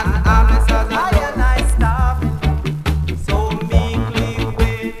 and honest as a I dove. and I starving. So meekly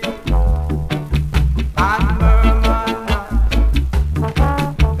wait and murmur not,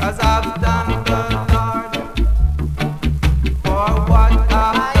 'cause I've done the Lord for what I've I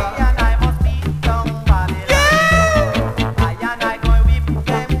done. and I must beat down Babylon. I and I going whip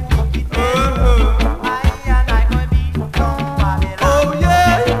them wicked men. I and I going beat down Babylon. Oh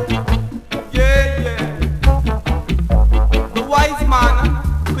yeah, yeah, yeah. The wise man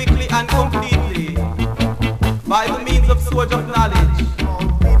quickly and completely, by the means of sword of knowledge.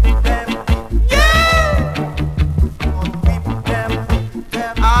 Whip them, Yeah. whip them, whip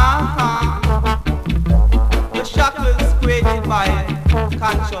them. The shackles created by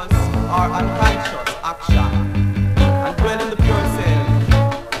conscious or unconscious action and dwell in the pure self.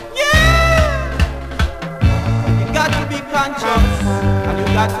 Yeah! You got to be conscious and you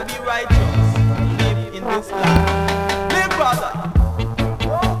got to be righteous to live in this land. Live, brother!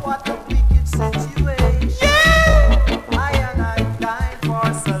 Oh, what a wicked situation. Yeah! I and I died for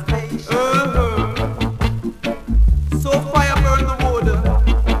salvation. So fire burn the wood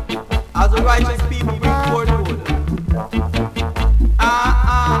as the righteous people bring forth wood.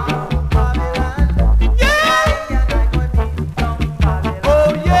 Babylon. Yeah! I and I going beat down Babylon. Oh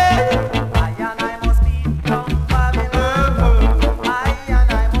yeah! I and I must beat down Babylon. I and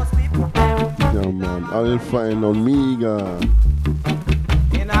I must whip them. Yeah, man, Alpha and Omega.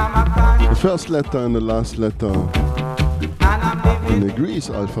 In my country, The first letter and the last letter and I'm living in the Greece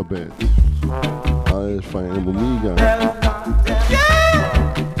alphabet. Alpha and Omega.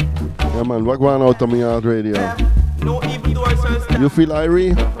 Yeah, man, what going out on my yard radio? no evil doors shall stand, You feel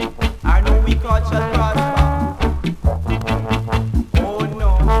irie? and no wicked shall prosper. Oh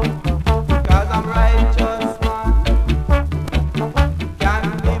no, 'cause I'm righteous man, can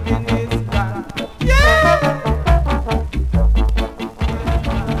live in this land.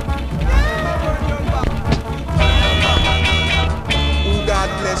 Who God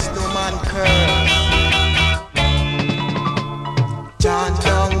bless, no man curse. Chant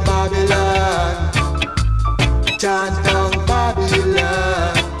down Babylon. Chant down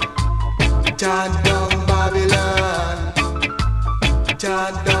Babylon. Chant down Babylon.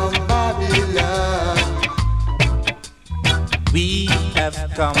 Chant down Babylon. We have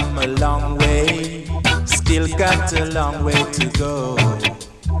come a long way, still got a long way to go.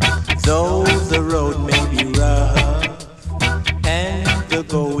 Though the road may be rough and the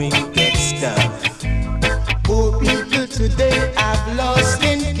going gets tough. Poor people today have lost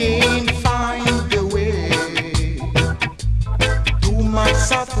and can't find the way. Too much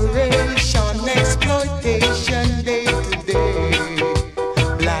separation, exploitation day to day.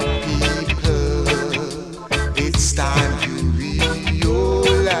 Black people, it's time you realize.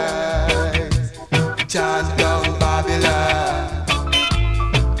 Chant down Babylon.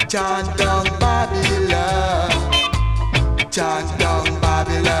 Chant down Babylon. Chant down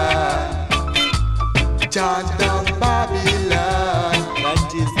Babylon. chant down Babylon.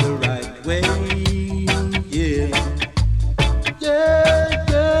 That is the right way. Yeah. Yeah,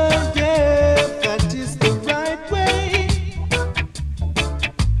 yeah, yeah. That is the right way.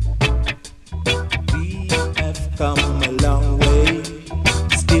 We have come a long way.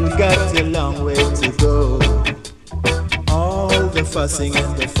 Still got a long way to go. All the fussing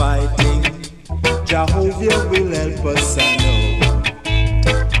and the fighting, Jehovah will help us, I know.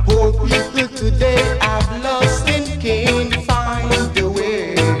 Poor people today have lost and can't find the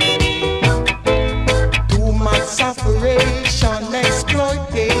way. Too much separation,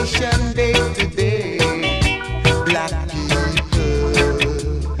 exploitation day to day. Black people,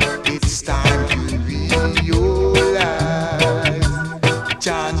 it's time to realize.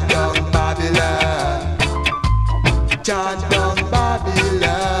 Chant down Babylon, chant down Babylon.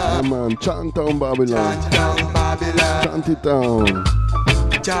 Yeah, man, chant down Babylon. Chant down Babylon. Chant it down.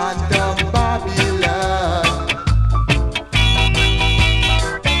 Chant down Babylon.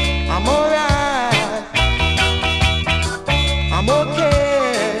 I'm alright. I'm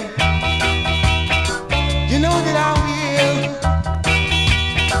okay. You know that I will.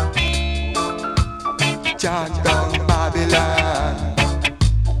 Chant down Babylon.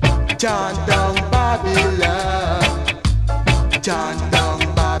 Chant down Babylon. Chant down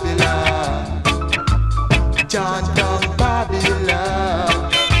Babylon. Chant down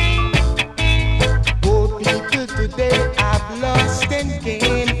Babylon. Poor people today have lost and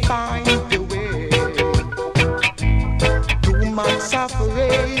can't find the way. Too much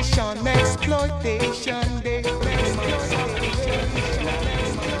separation, exploitation,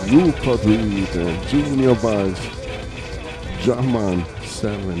 Rupert Reed and Junior Bass. German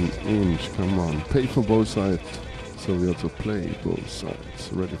 7-inch. Come on. Pay for both sides. So we have to play both sides.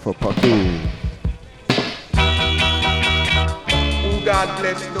 Ready for parking. Who God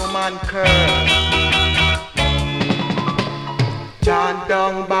bless no man curse. Chant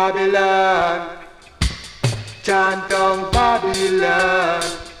down Babylon. Chant down Babylon.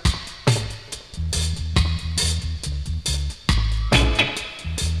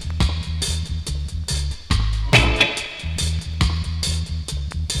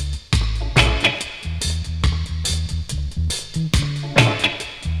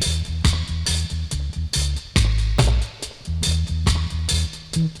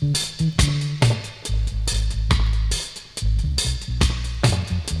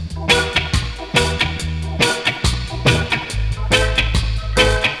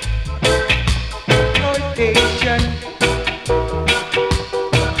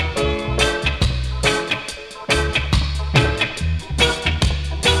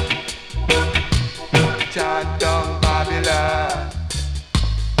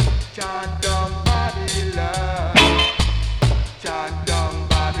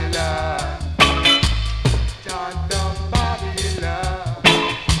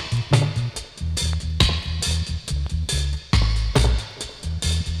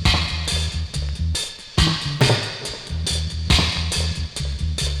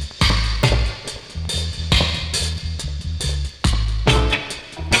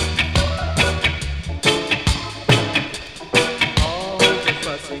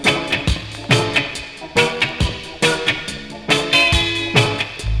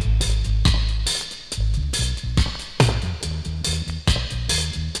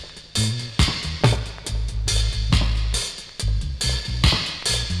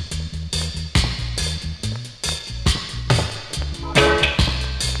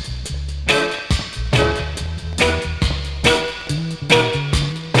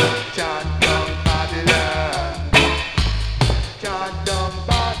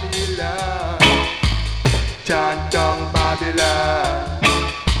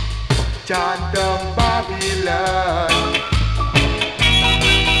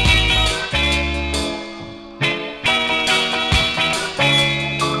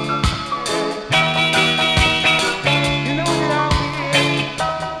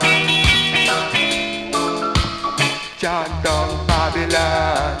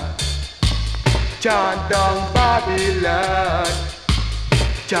 Chant down Babylon.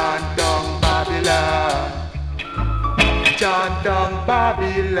 Chant down Babylon. Chant down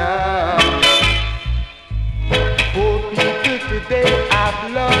Babylon. Poor people today have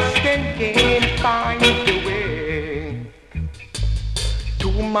lost and can't find the way.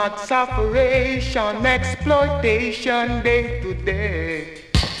 Too much separation, exploitation day to day.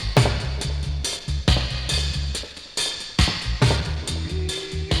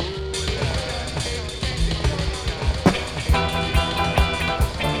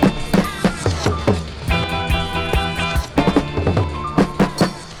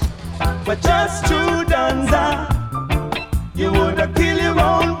 For just 2 danza, you woulda kill your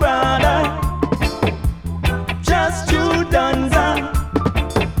own brother. Just 2 danza,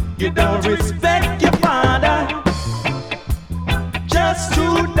 you don't respect your father. Just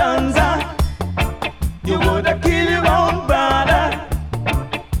 2 danza, you woulda kill your own brother.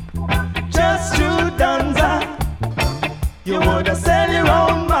 Just 2 danza, you woulda sell your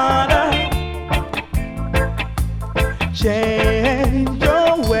own mother. Change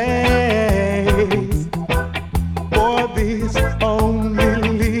your ways, for this only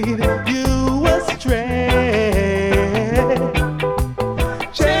lead you astray.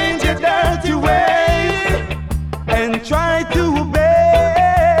 Change your dirty ways and try to obey.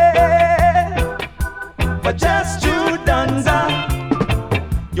 For just 2 danza,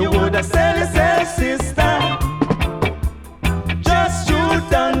 you woulda sell yourself, sister. Just 2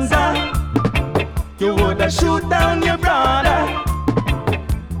 danza, you woulda shoot down your brother.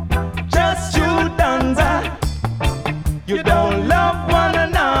 Just 2 danza, you don't love one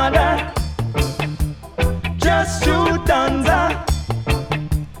another. Just 2 danza,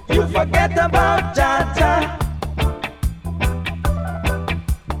 you forget about Jaja.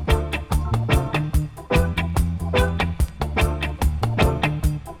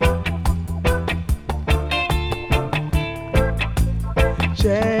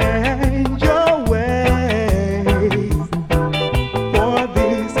 Change your ways, for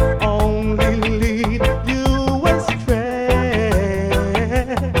this only lead you astray.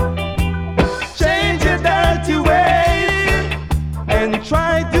 Change your dirty ways and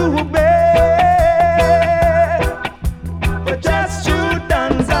try to obey. For just 2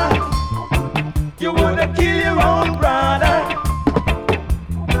 danza, you woulda kill your own brother.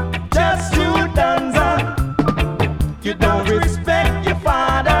 Just 2 danza, you don't respect your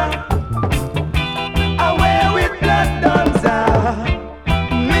father. Away with blood danza,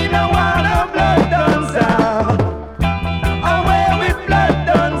 me no want a blood danza. Away with blood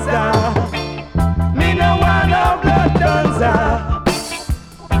danza, me no want a blood danza.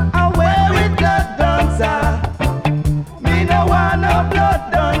 Away with blood danza, me no want a blood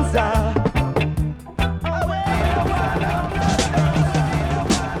danza. Away, no want a blood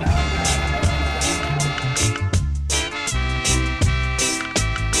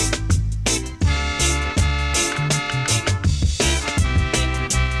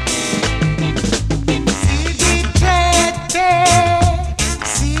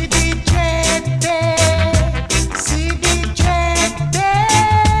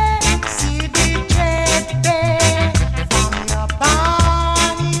From your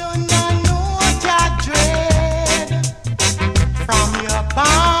barn, you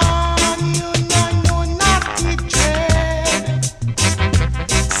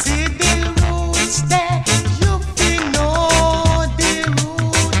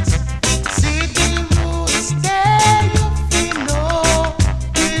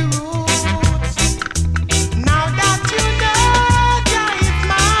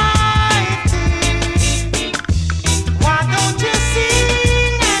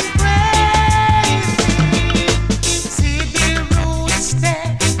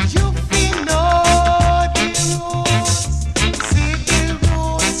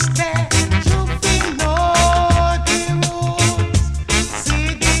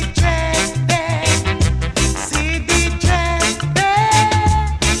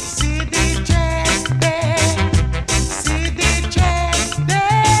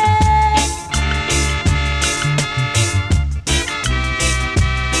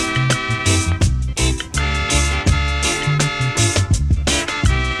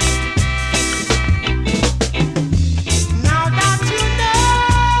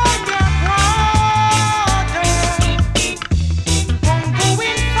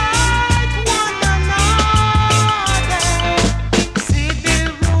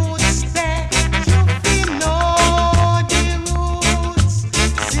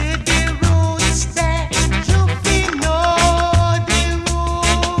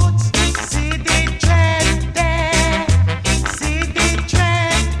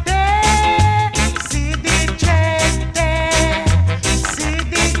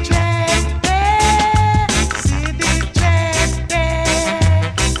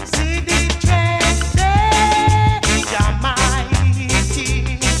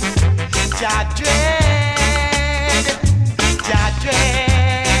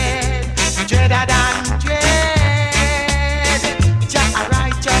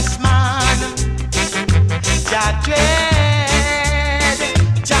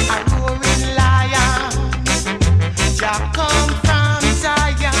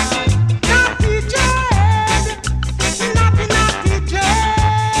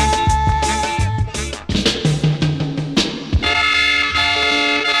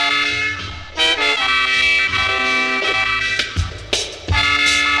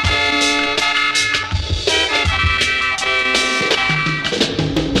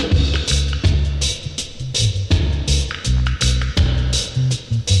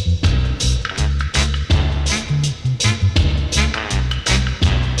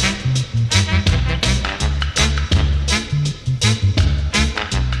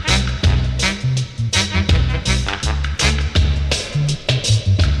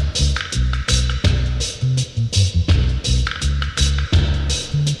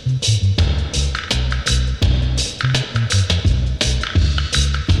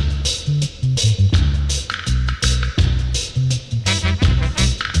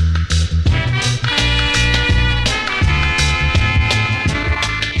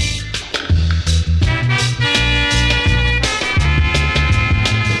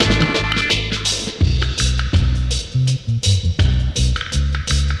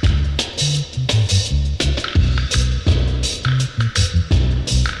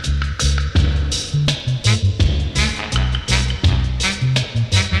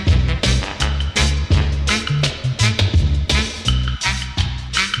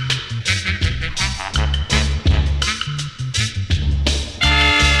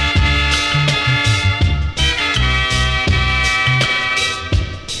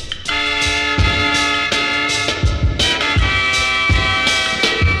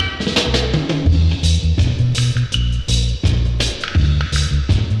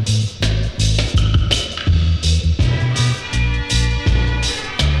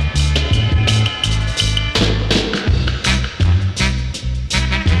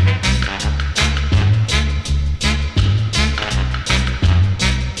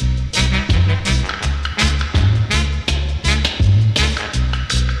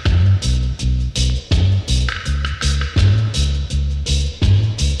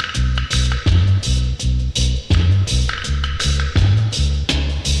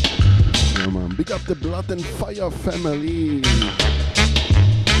Blood and Fire family.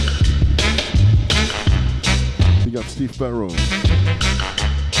 Big up Steve Barrow.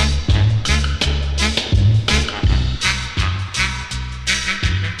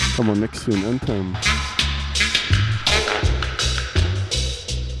 Come on, next tune, Anthem.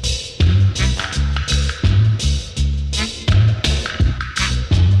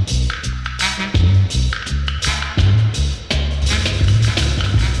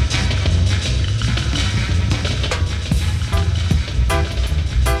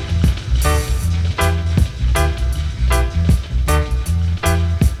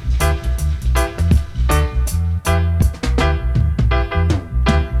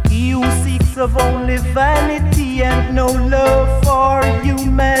 Of only vanity and no love for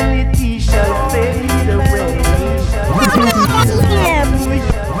humanity shall fade away.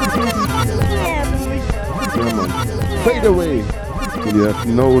 Fade away when you have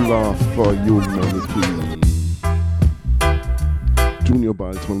no love for humanity. Junior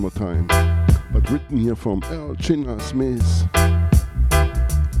Biles one more time, but written here from L. Chinna Smith,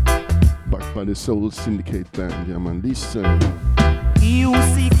 backed by the Soul Syndicate band. Yeah man, listen. He who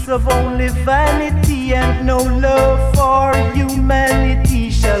seeks of only vanity and no love for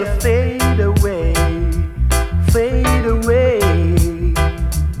humanity shall fade away, fade away.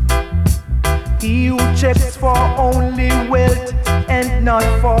 He who checks for only wealth and not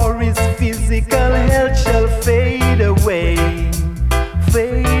for his physical health shall fade away,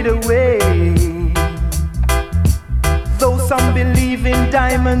 fade away. Though some believe in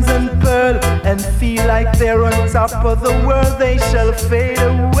diamonds and pearl and feel like they're on top of the world, they shall fade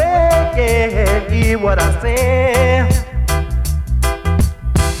away. Hear what I say.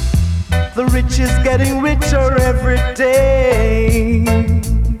 The rich is getting richer every day,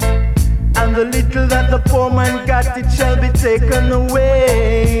 and the little that the poor man got, it shall be taken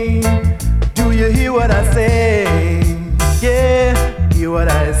away. Do you hear what I say? Yeah, hear what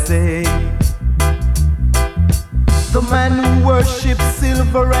I say. The man who worships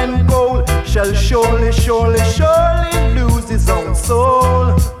silver and gold shall surely, surely, surely lose his own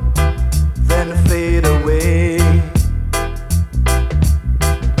soul, then fade away.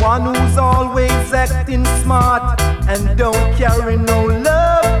 One who's always acting smart and don't carry no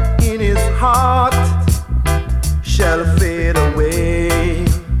love in his heart shall fade away.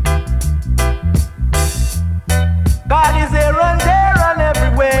 God is here and there and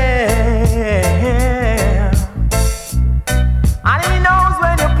everywhere, and he knows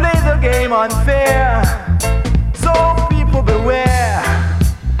when you play the game unfair. So people beware,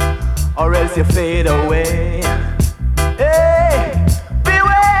 or else you fade away. Hey,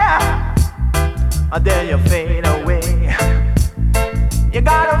 beware, and then you fade away. You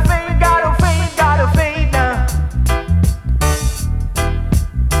gotta fade, gotta fade, gotta fade now.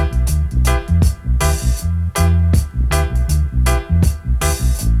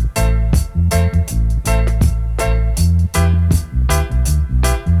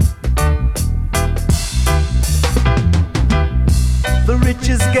 The rich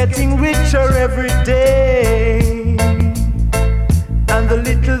is getting richer every day, and the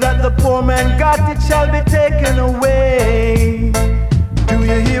little that the poor man got, it shall be taken away. Do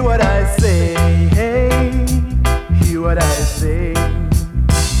you hear what I say? Hey, hear what I say.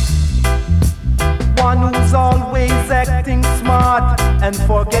 One who's always acting smart and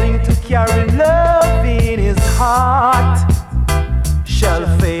forgetting to carry love in his heart shall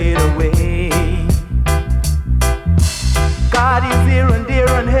fade away. God is here and there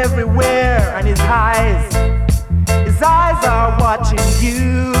and everywhere, and his eyes are watching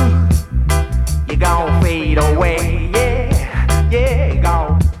you. You gon' fade away, yeah, yeah, you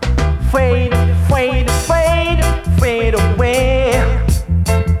gon' fade, fade, fade, fade away,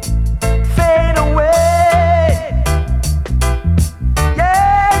 fade away,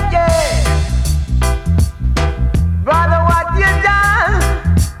 yeah, yeah. Brother, what you done?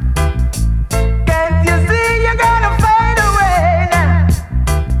 Can't you see you're gonna fade away now?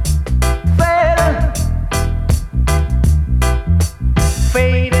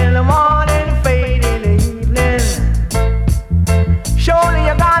 Fade in the morning, fade in the evening. Surely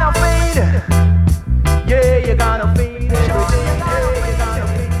you're gonna fade. Yeah, you're gonna fade.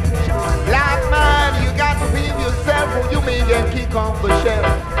 Black man, you got to feel yourself or you may get kicked off the shelf.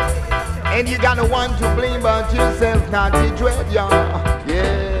 And you got no one to blame but yourself, not the dread, yeah.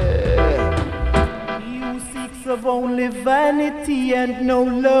 You seeks of only vanity and no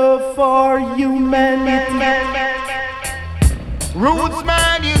love for humanity. Roots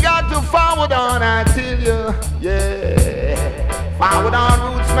man, you got to forward on, I tell you, yeah. Forward on,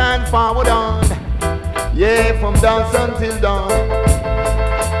 roots man, forward on. Yeah, from dusk until dawn.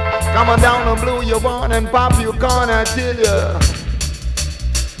 Come on down and blow your horn and pop your corn, I tell you.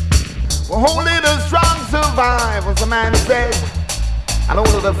 Well, only the strong survive, as the man said. And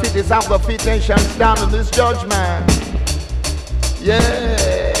only the fittest of the fittest shall stand in this judgment.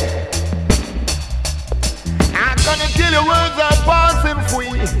 Yeah. I'm gonna tell you words are passing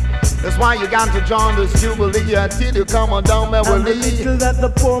free. That's why you got to join this jubilee until you come on down, Beverly. And the little that the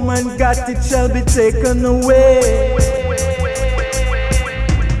poor man got, it shall be taken away.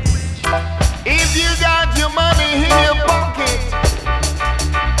 If you got your money in your pocket,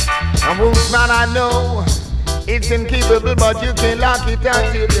 and Wolf's man, I know it's incapable, but you can lock it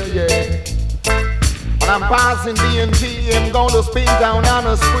out till you, yeah. When I'm passing D&G, I'm gonna spin down on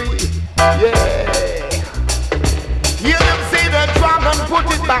a spree, yeah. You them say the dragon put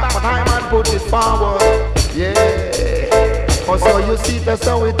it back, but I might put it forward, yeah. Oh, so you see that's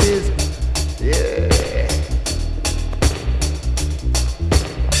how it is, yeah.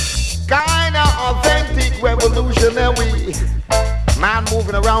 Kinda authentic revolutionary, man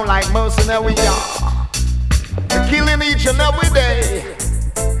moving around like mercenary, yeah. Killing each and every day.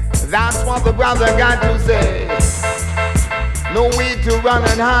 That's what the brother got to say. No way to run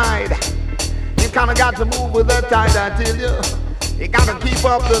and hide. You kinda got to move with the tide, I tell you. You gotta keep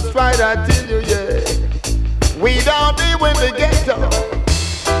up the stride, I tell you, yeah. We don't live in the ghetto.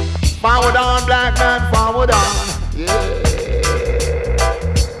 Forward on, black man, forward on, yeah.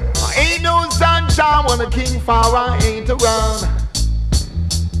 Ain't no sunshine when the king Farah ain't around.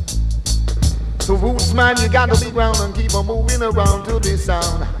 So roots man, you gotta be ground and keep on moving around to this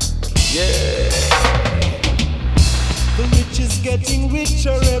sound. Yeah. The rich is getting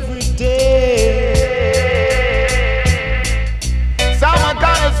richer every day. Some are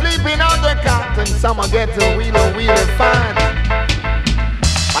kinda sleeping on the cot and some are getting really fine.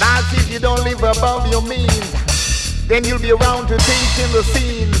 But I see if you don't live above your means, then you'll be around to take in the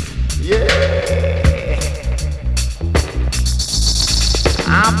scenes. Yeah.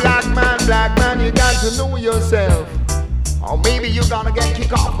 I'm black man, you got to know yourself. Or maybe you're gonna get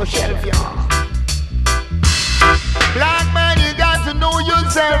kicked off the shelf, y'all. Black man, you got to know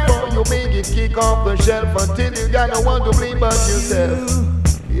yourself, or you may get kicked off the shelf until you got no one to blame but yourself.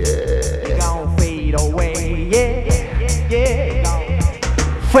 Yeah. It gon' fade away, yeah, yeah.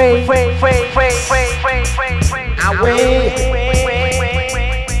 Fade away.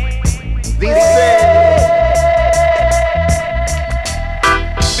 This is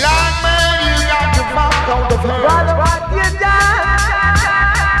black man, you got to fuck out the hurt. What you done?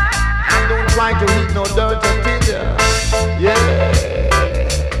 And don't try to eat no dirt until you, yeah.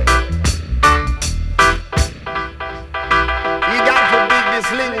 You got to beat this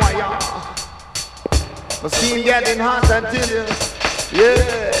lingua, y'all. The scene getting hot until you,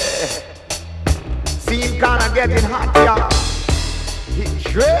 yeah. Scene kinda getting hot, y'all. Hit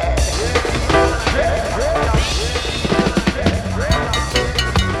shred.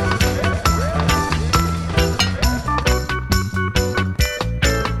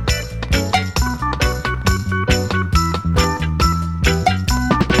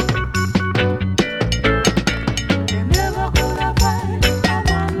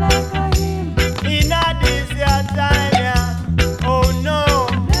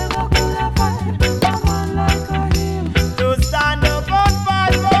 To stand up and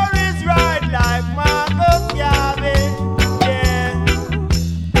fight for his right, like Marcus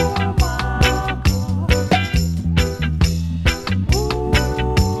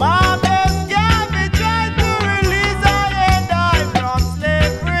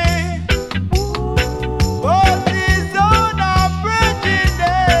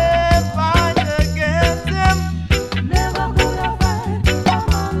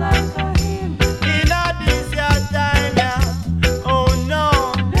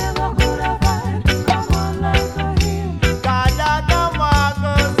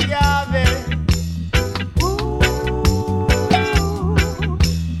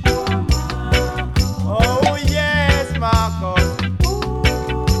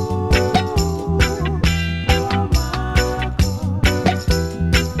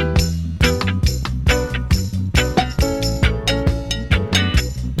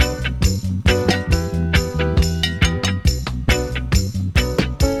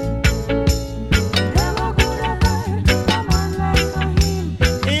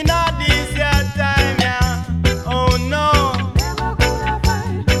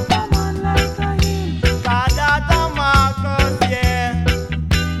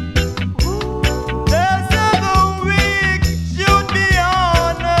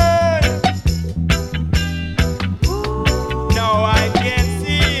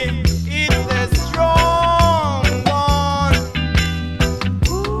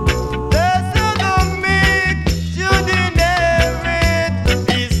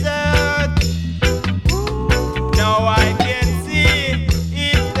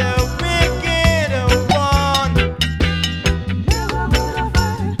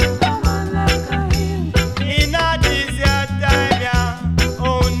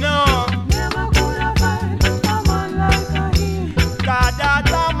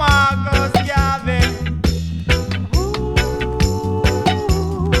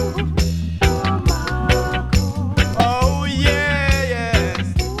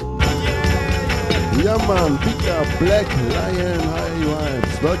Yeah man, big up Black Lion High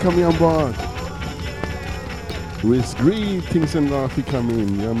Vibes. Welcome you on board. With greetings and Rafi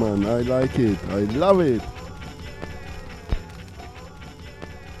coming. Yeah man, I like it. I love it.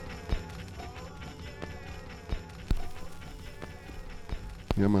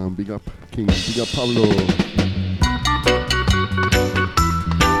 Yeah man, big up King, big up Pablo.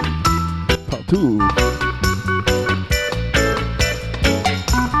 Part 2.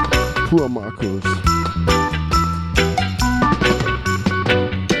 Poor Marcus.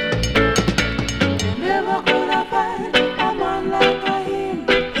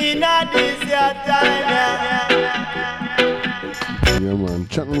 Yeah man,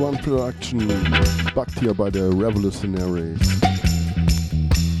 Channel 1 production, backed here by the Revolutionaries.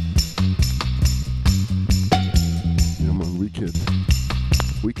 Yeah man,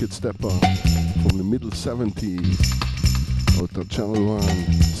 wicked stepper from the middle 70s. Out of Channel 1,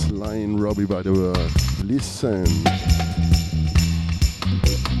 Sly and Robbie by the word. Listen.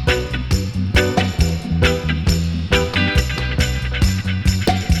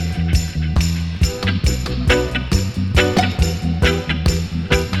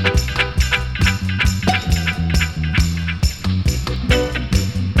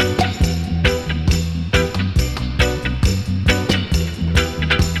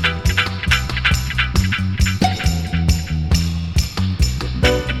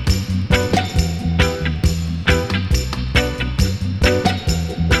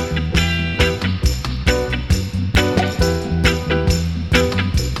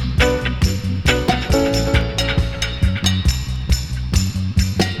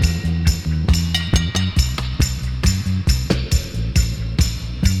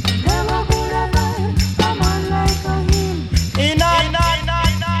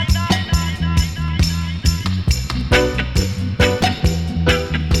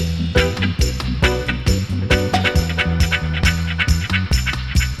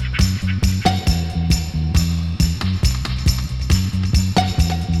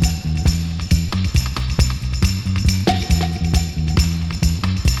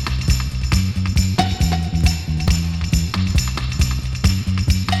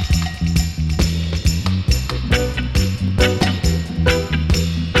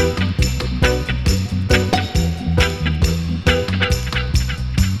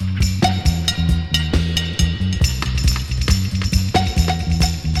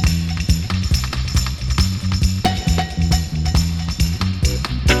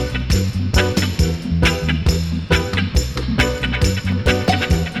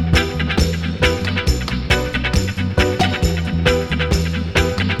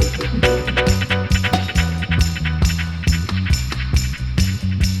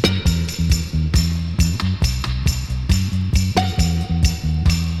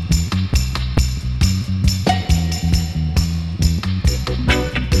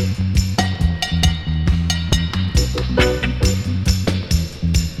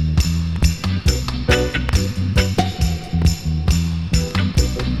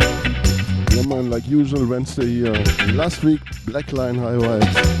 Like usual, Wednesday here. Last week, Black Line High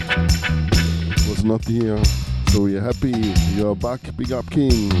Vibes was not here, so we're happy you're back. Big up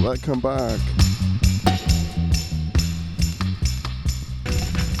King, welcome back.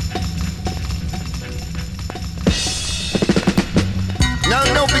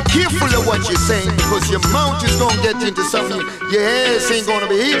 Now be careful of what you're saying, because your mouth is gonna get into something your ass ain't gonna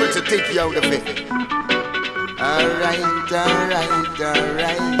be able to take you out of it. Alright.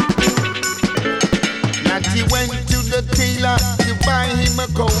 He went to the tailor to buy him a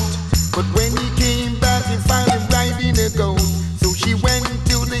coat, but when he came back he found him riding a goat. So she went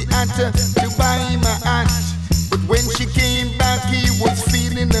to the hatter to buy him a hat, but when she came back he was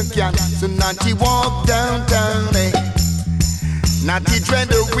feeling a cat. So Natty walked downtown, Natty tread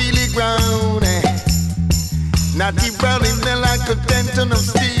the wheelie ground, Natty rolling there like a 10 ton of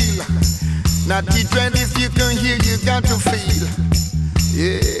steel. Natty dread, if you can hear you got to feel.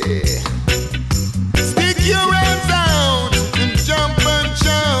 Yeah. Your hands out and jump and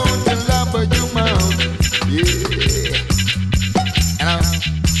shout and laugh at your mouth. Yeah.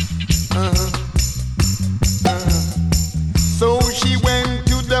 So she went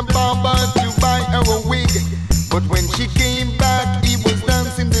to the barber to buy her a wig, but when she came back, he was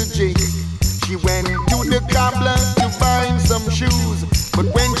dancing the jig. She went to the cobbler to buy him some shoes, but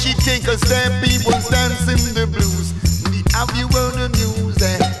when she take a step, he was dancing the blues. Have you heard the news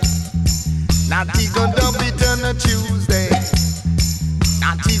there? Natty gon' dump it on a Tuesday.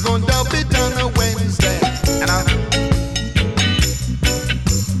 Natty gon' dump it on a Wednesday.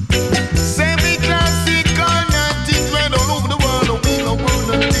 Semi-classical Natty dread all over the world. We don't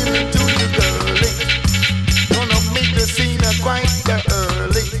wanna deal it to you, girl.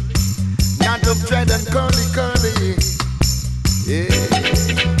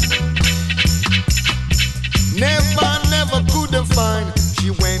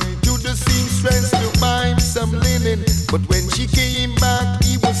 But when she came back,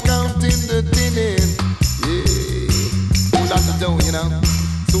 he was counting the linen. Yeah, all out the dough, you know.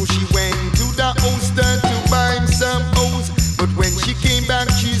 So she went to the Oster to buy him some O's. But when she came back,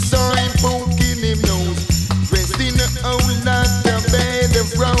 she saw him poking him nose. Dressed in a old like a bed of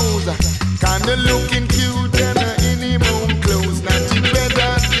rose. Kinda looking cute and in him own clothes. Not it red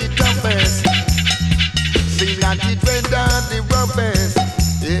and the toughest. See, not it red and the roughest.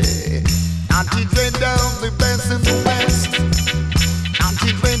 Yeah. Not it red and the best and the best. Not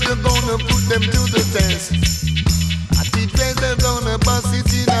it red, they're gonna put them to the test. Not it red, they're gonna bust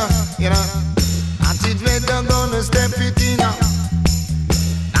it in, you know. Not it red, they're gonna step it in. Not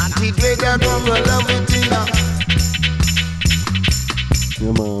it red, they're gonna love it in.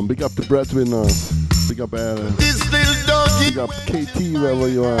 Yeah, man. Big up the breadwinners. Big up Aaron. This little doggy. Big up KT wherever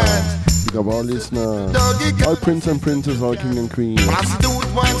you are. Big up all listeners. All prince and princess, all king and queen.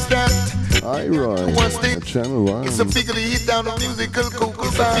 Prostitute wants that. I ride at Channel 1. It's a bigger hit down the musical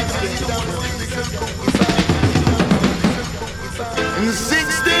cocoa bar. In the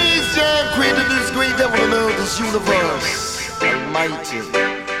 60s, John created this great devil of this universe. Almighty.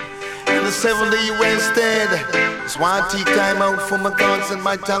 In the 70s, you instead. It's why I take time out for my thoughts and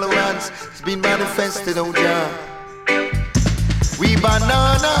my tolerance. It's been manifested, oh John. We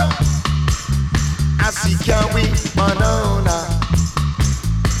banana. I see carry banana.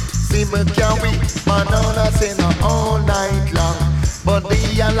 See me carry banana say no all night long. But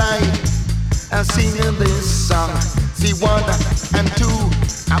they are like I'm singing this song. See 1 and 2,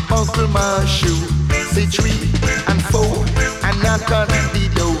 I buckle my shoe. See 3 and 4, I knock on the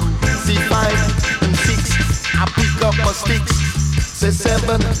door. See 5 and 6, I pick up my sticks. Say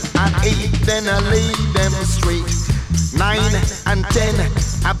 7 and 8, then I lay them straight. 9 and 10,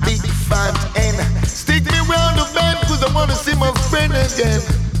 a big fat N. Stick me round the bend, cause I wanna see my friend again.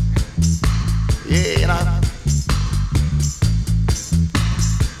 Yeah, you know.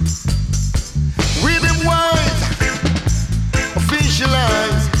 Rhythm wise,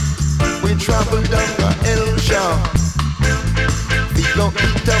 officialize. We travel down the L shore. We go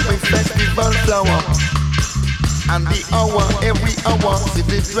eat up a festival flower. And the hour, every hour, see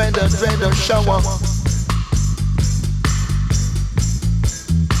the dreader shower.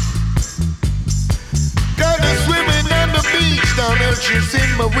 Gonna swimming on the beach, down there she's in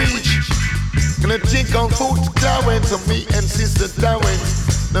my reach. Gonna drink on food Clarence of me and Sister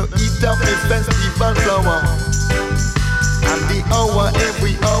Clarence. Now eat up a festival flower. And the hour,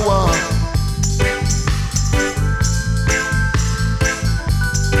 every hour.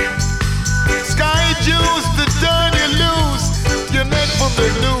 Sky juice to turn you loose. Your neck from the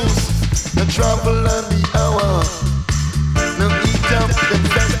news. Now travel on the hour. Now eat up the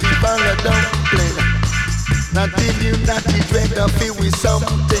festival of dumpling. Now till you not eat red or feel with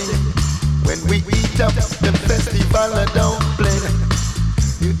something. When we eat up the festival of dumpling,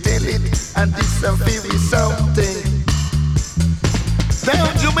 you tell it and this a feel with something.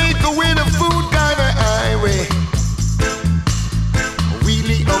 Down Jamaica with a food kind of highway.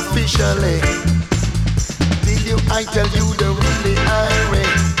 Really officially. Till you I tell you the really highway.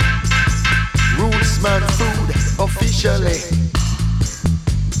 Rootsman food officially.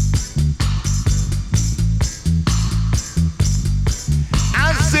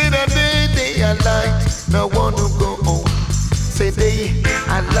 Say that they are light, I wanna go home. Say they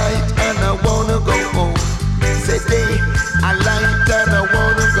are light and I wanna go home. Say they are light and I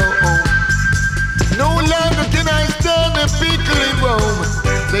wanna go home. No longer can I stand a pickle in Rome.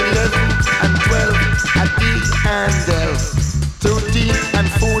 Say 11 and 12 at the handle. 13 and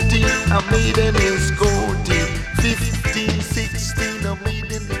 14 I made in his coating. 15, 16 I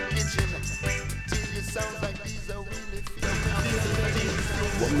made in the kitchen. Till it sounds like these are really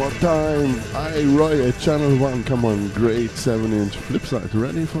One more time, I Roy at Channel 1, come on, great 7-inch flip side,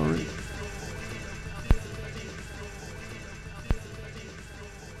 ready for it?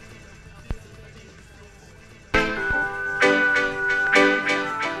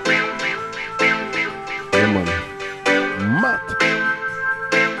 Come on, Matt!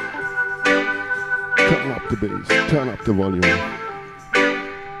 Turn up the bass, turn up the volume.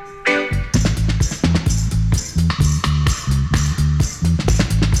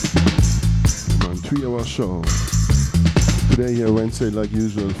 3-hour show. Today here Wednesday like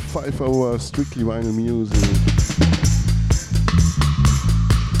usual, 5 hours strictly vinyl music.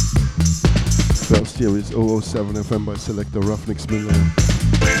 First here is 007 FM by selector Ruffneck-Smille.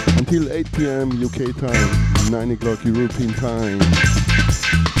 Until 8 p.m. UK time, 9 o'clock European time.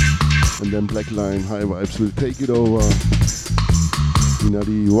 And then Blackline High Vibes will take it over. You know,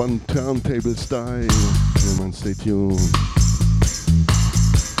 the one turntable style. Yeah, man, stay tuned.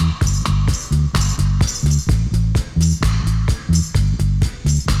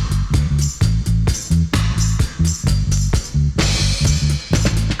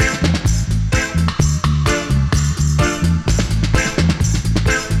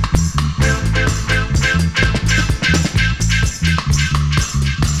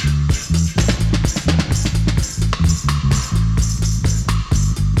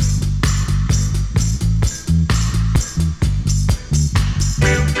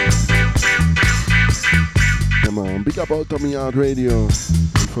 Big up Outta Radio.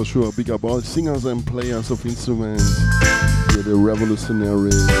 And for sure, big up all singers and players of instruments. Here the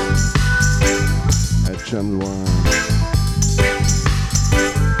revolutionaries at Channel 1.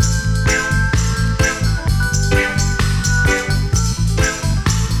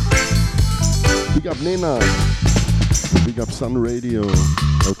 Big up Nena. Big up Sun Radio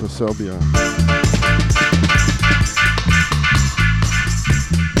out of Serbia.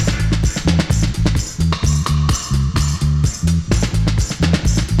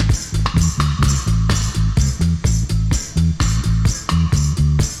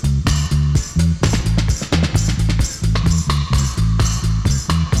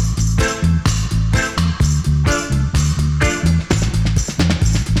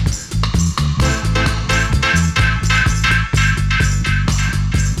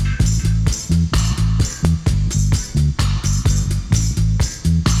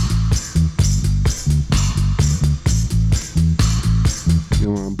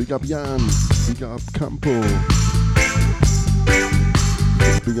 Big up Jan, big up Campo,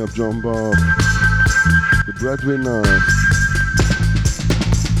 big up John Bob, the breadwinners,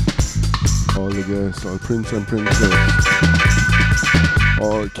 all the guests, all prince and princess,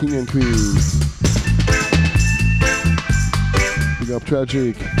 all king and queens. Big up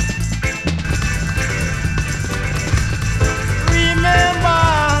Tragic.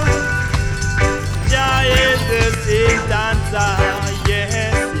 Remember, Jah is the same dancer, yes.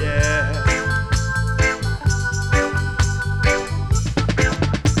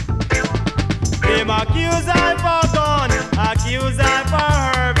 Them accuse I for gun, accuse I for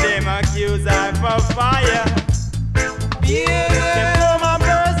herb, them accuse I for fire. Yeah. Them come and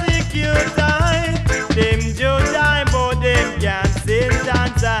persecute I, them judge I, but them can't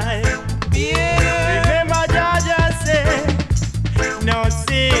sentence I. Yeah. Remember Georgia say, no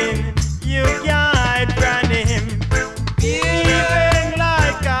sin you can't hide from him. Even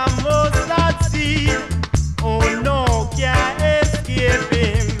like a mustard seed, oh no, can't escape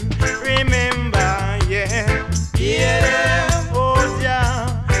him. Remember. Yeah, oh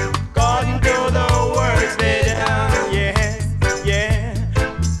yeah, according to the words they done, yes, yeah.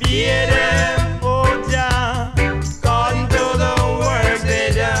 Yeah, them, oh yeah, according to the words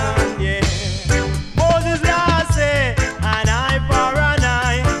they done, yeah. Moses last say, an eye for an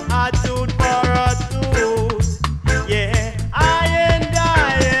eye, a tooth for a tooth.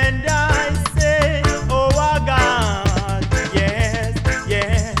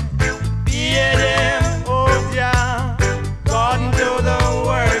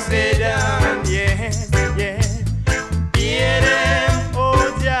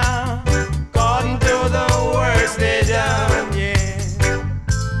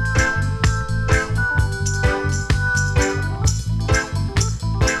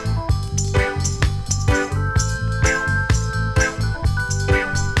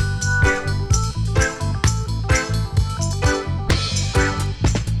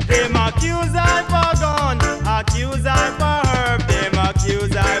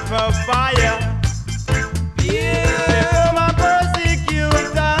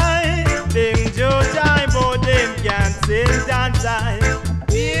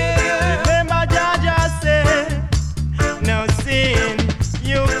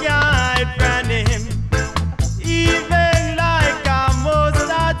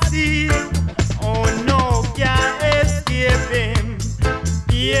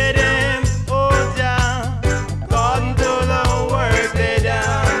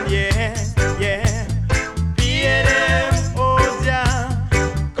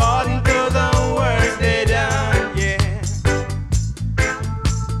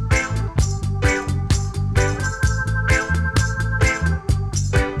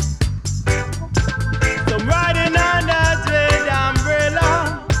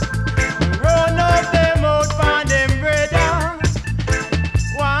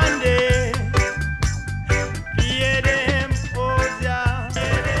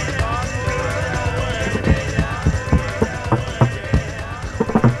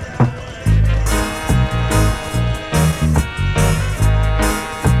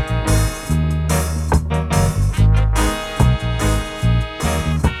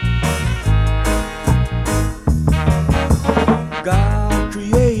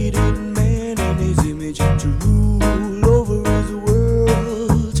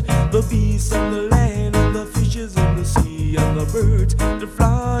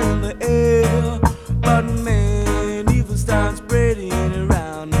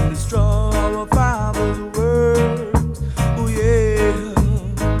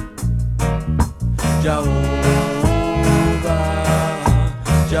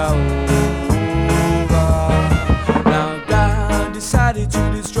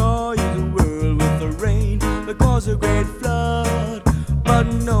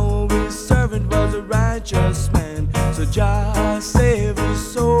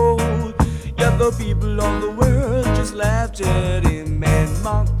 the people of the world just laughed at him and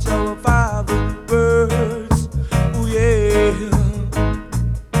mocked our father's words. Oh yeah,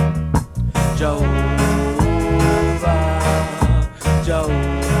 Jehovah,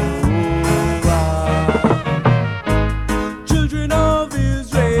 Jehovah. Children of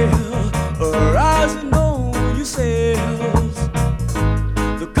Israel, arise and know yourselves.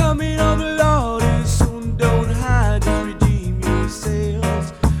 The coming of the Lord is soon. Don't hide, just redeem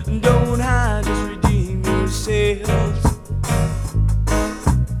yourselves. Don't hide, just redeem yourselves.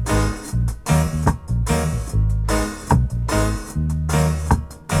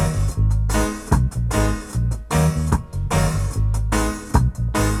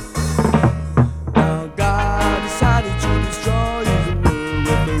 Now God decided to destroy the world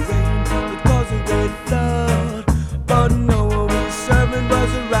with the rain that caused a great flood. But Noah, his servant,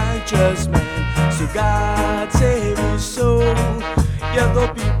 was a righteous man, so God saved his soul. Yet the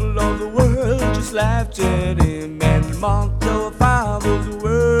people of the world just laughed at him and mocked our father's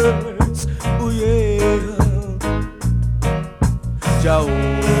words. Oh yeah,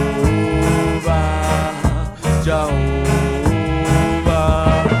 Jehovah, Jehovah.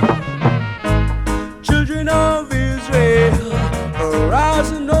 Children of Israel,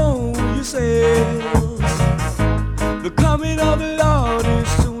 arise and know yourselves. The coming of the Lord is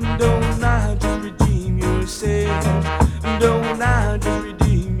soon. Don't now just redeem yourselves. Don't I just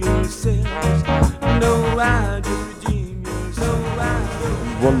redeem yourselves? No, I just redeem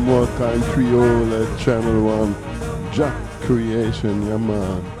yourselves. One more time, trio at Channel 1. Jack Creation, yeah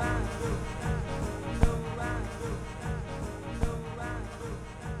man.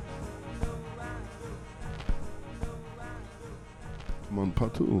 Come on,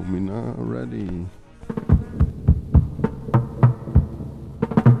 Patu, me not ready.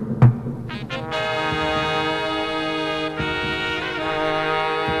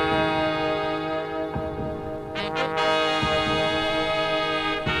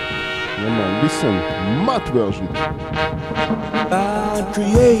 Listen, Matt version. God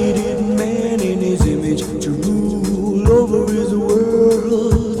created man in his image to rule over his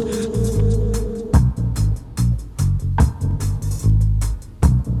world.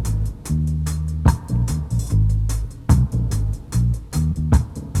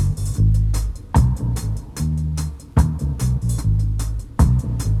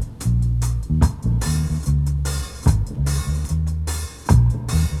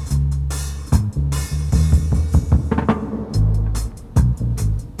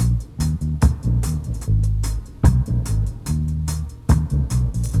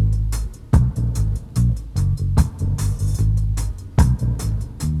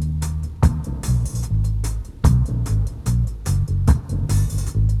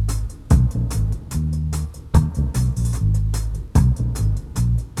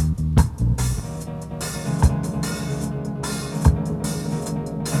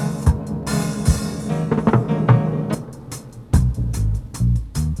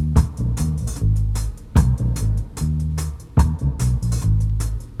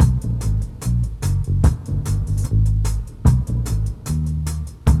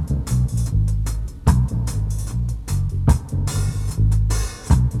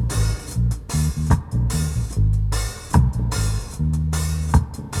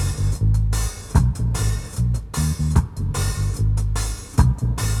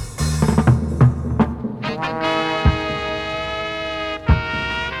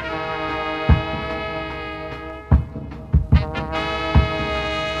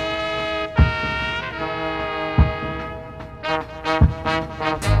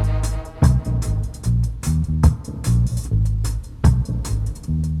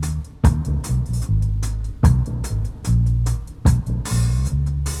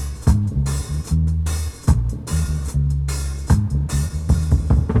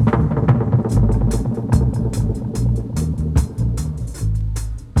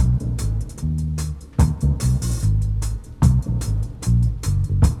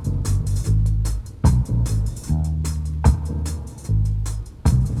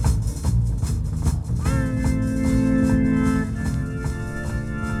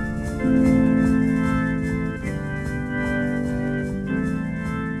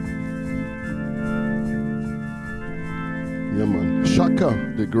 Yeah, man. Shaka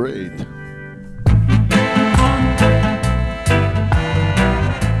the Great.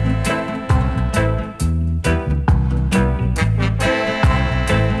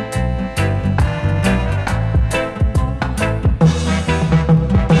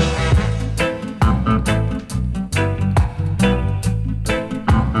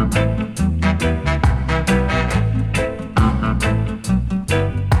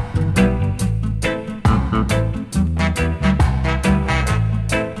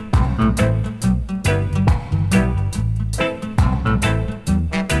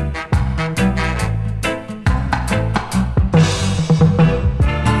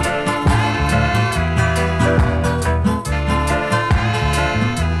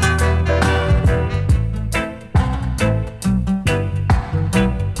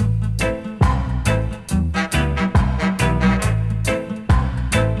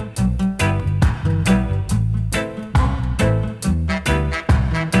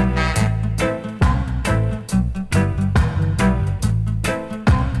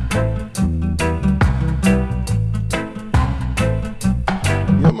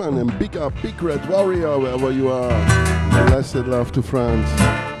 Yeah, man, and big up Big Red Warrior wherever you are. Blessed love to France.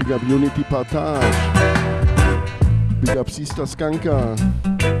 Big up Unity Partage. Big up Sister Skanka.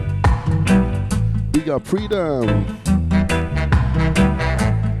 Big up Freedom.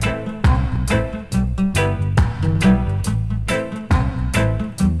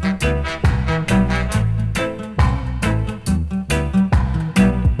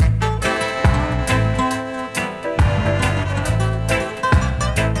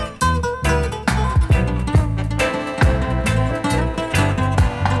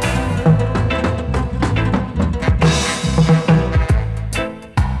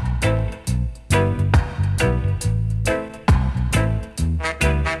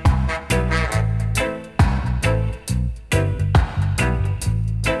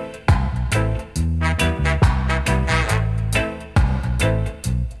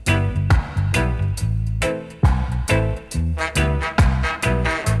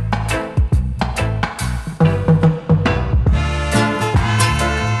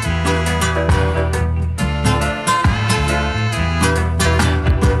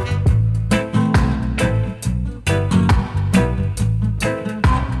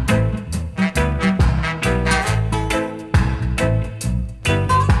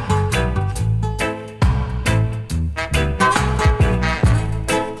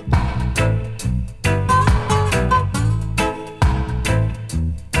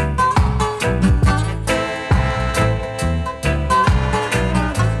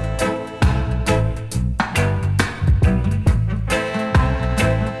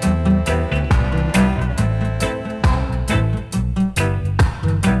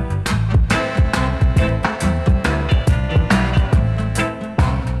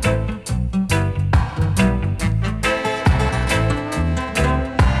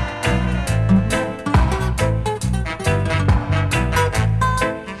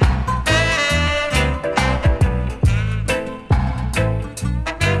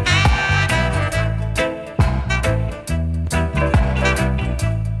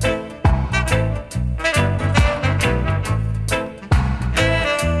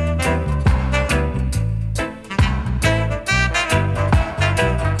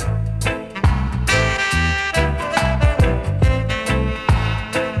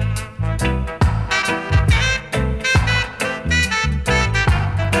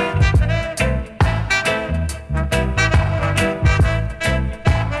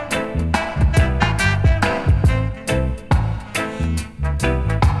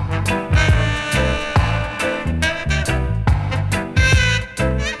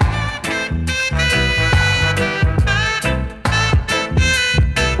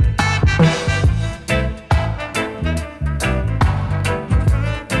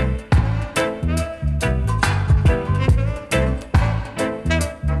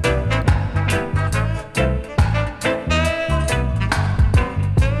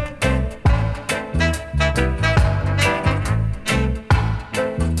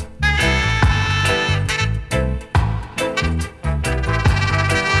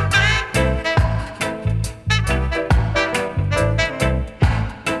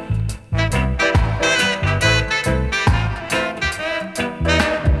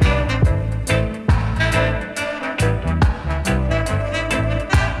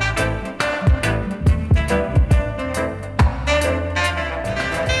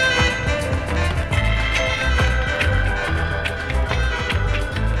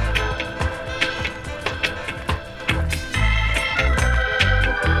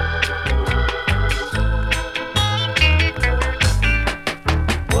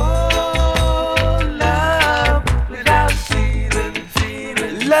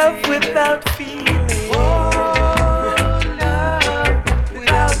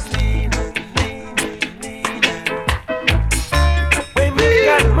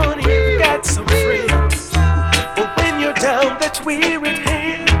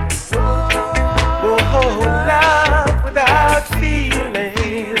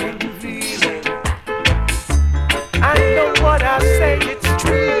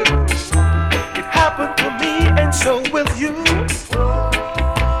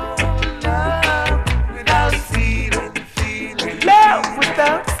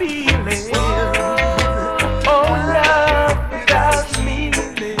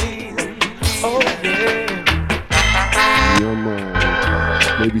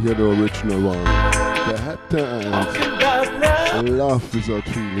 Love without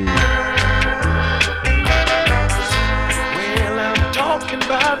feeling. Well, I'm talking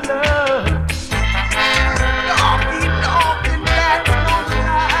about love. Talking, that's no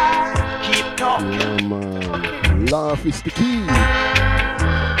lie. Keep talking. Yeah, man. Love is the key.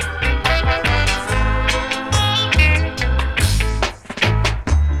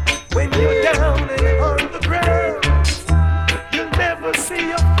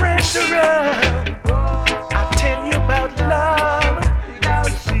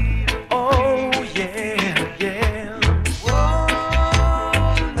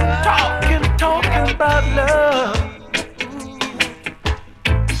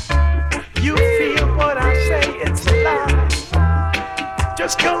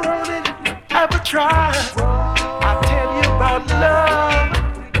 Go on and have a try. I'll tell you about love.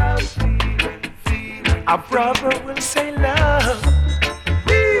 Our brother will say love.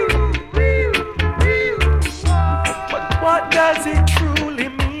 But what does it truly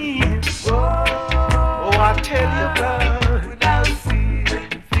mean? Oh, I'll tell you about it.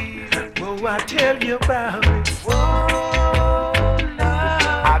 Oh, I'll tell you about it.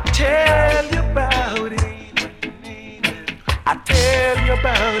 I'll tell you about it. I'll tell you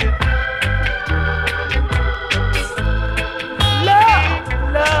about it. Love,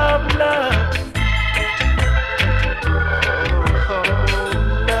 love, love.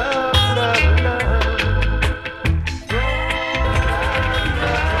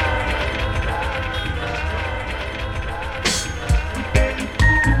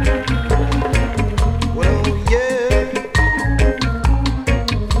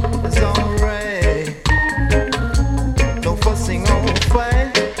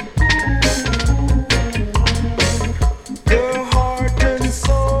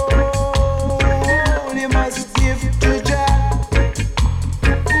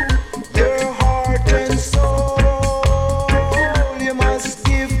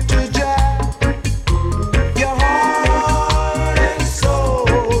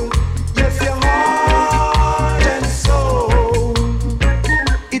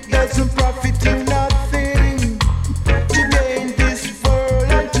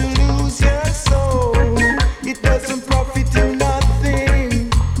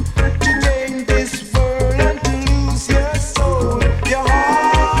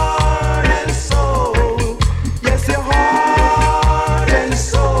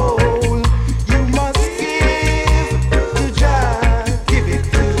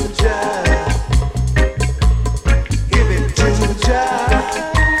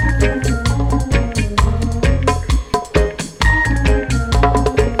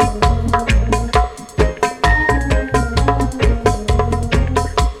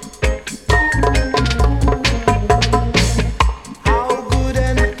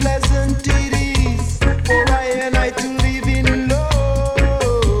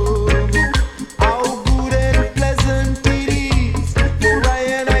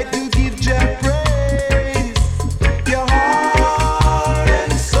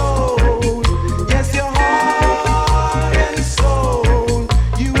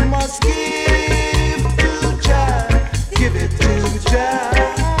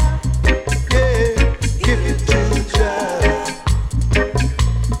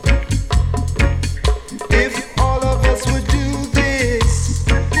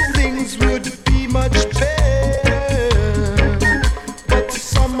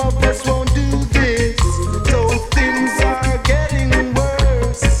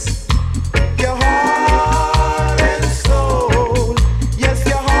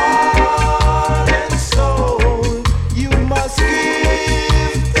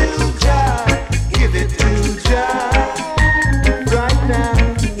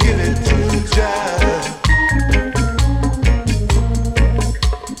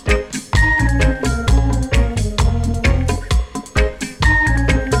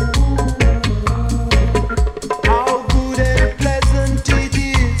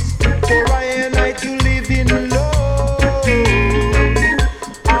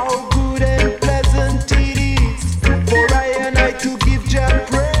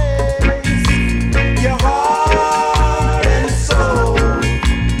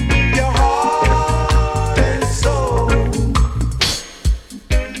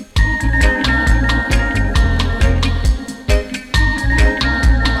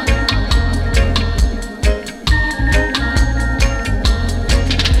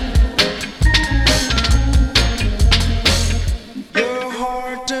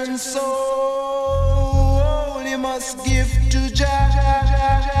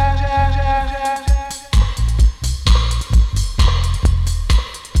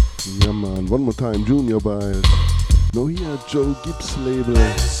 One more time, Junior Biles. No, here, Joe Gibbs label.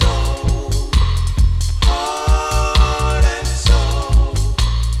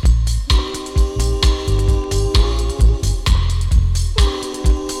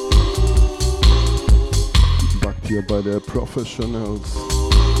 Backed here by the professionals.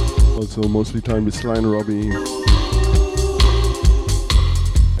 Also, mostly time with Sly and Robbie.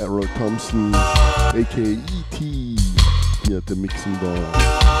 Errol Thompson, aka E.T. here at the mixing bar.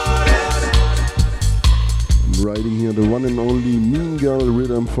 Riding here the one and only Mean Girl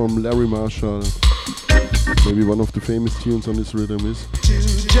rhythm from Larry Marshall. Maybe one of the famous tunes on this rhythm is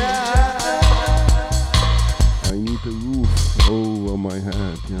I Need a Roof Over My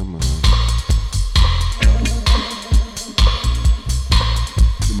Head. Yeah, man.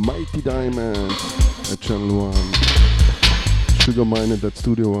 Mighty Diamonds at Channel 1. Sugar Mine at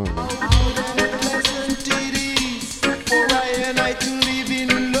Studio 1.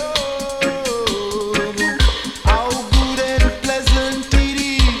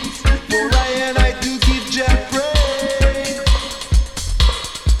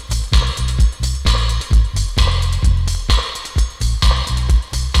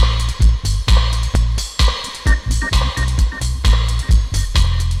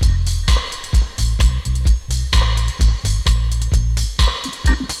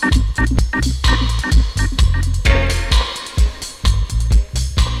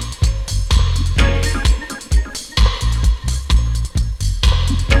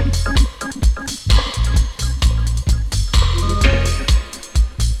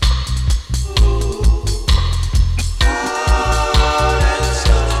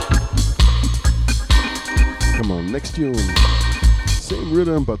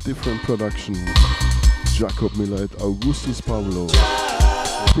 But different production. Jacob Miller at Augustus Pablo.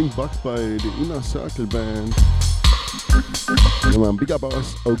 I think backed by the Inner Circle band. Yeah, man, big up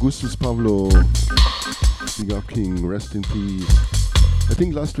us, Augustus Pablo. Big up King, rest in peace. I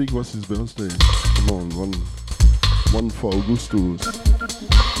think last week was his birthday. Come on, one for Augustus.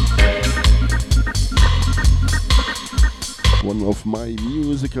 One of my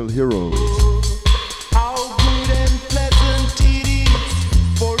musical heroes.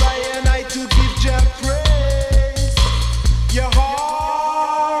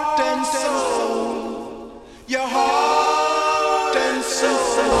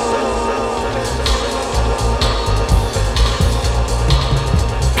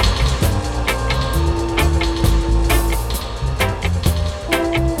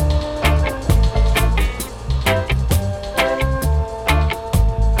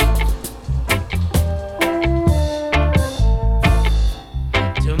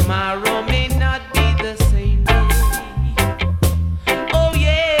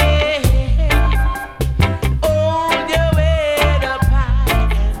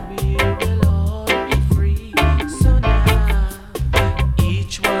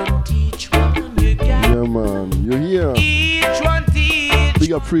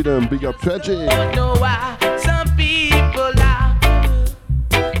 Big up Freedom, big up Tragic. Some people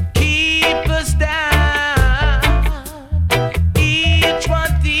keep us down. Each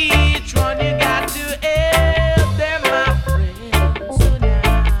one, you got to help them, my friend. So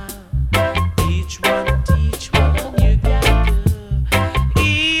now, each one, you got to.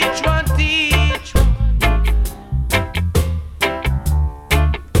 Each one.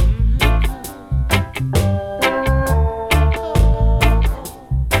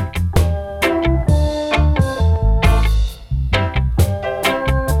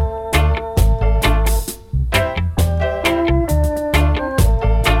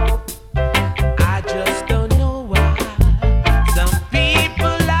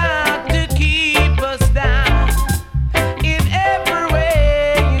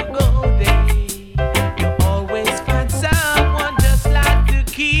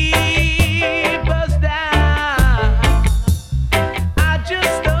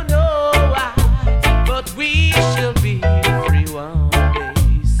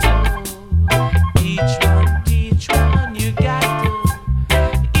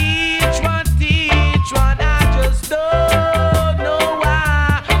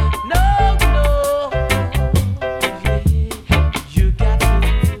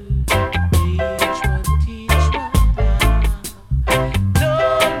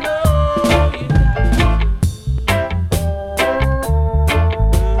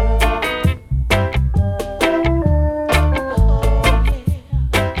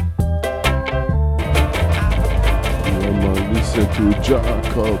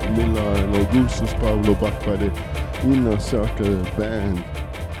 Jacob Miller and Augustus Pablo backed by the Inner Circle band.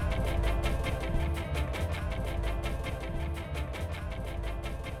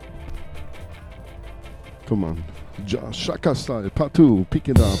 Come on, Shaka style, part 2, pick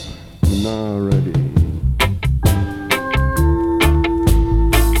it up, now ready.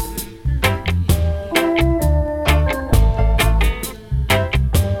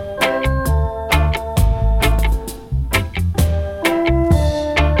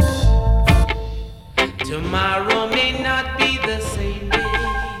 Tomorrow may not be the same day.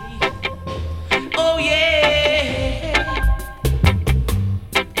 Oh yeah.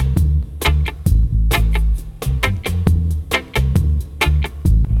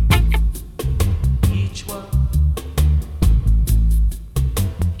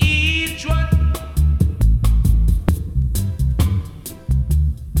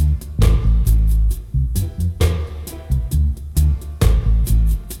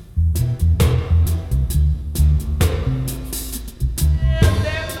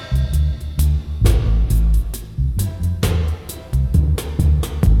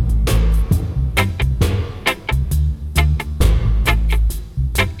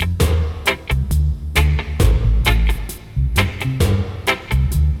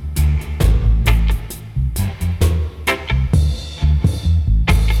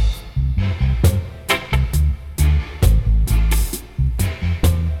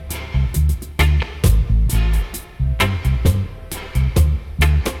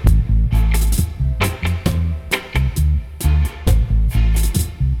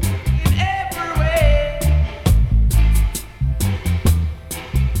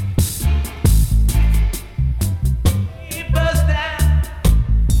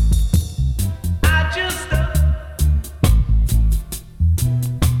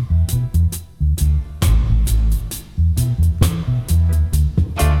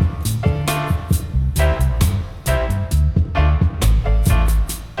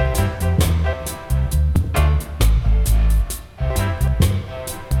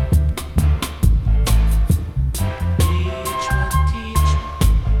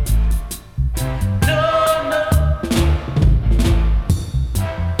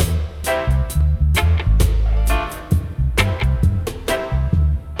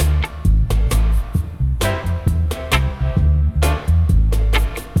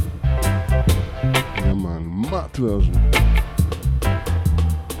 hot version.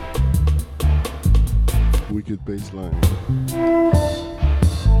 Wicked bass line.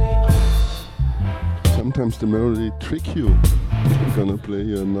 Sometimes the melody trick you. I'm gonna play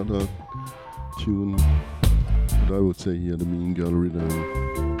another tune, but I would say here the Mean Girl rhythm.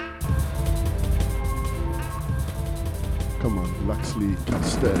 Come on, Luxley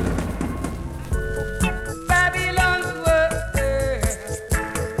Castell. Babylon's world,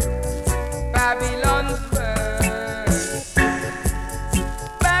 Babylon's world,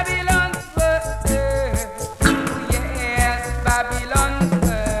 Babylon's world, yes, Babylon's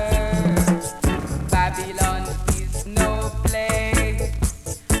world. Babylon is no place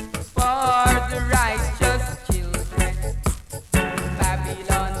for the righteous children.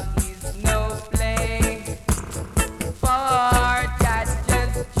 Babylon is no place for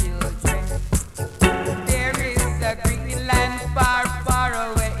judges' children. There is a green land far, far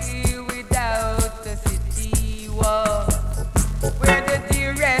away without the city wall, where the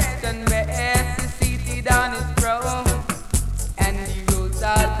dearest and best is seated on his throne, and he rules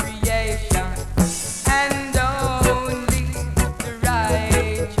all creation, and only the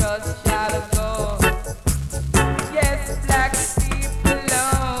righteous shall go. Yes, black people,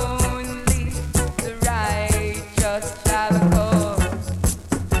 only the righteous shall go.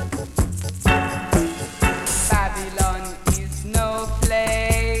 Babylon is no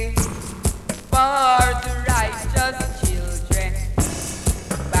place for the righteous children.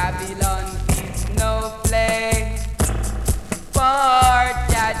 Babylon is no place for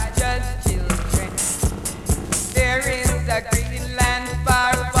judges' children. There is a green land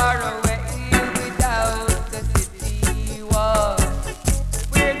far, far away without the city wall,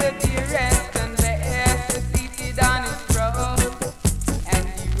 where the dearest and best is seated on his throne, and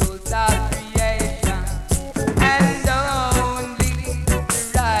he rules all creation, and only the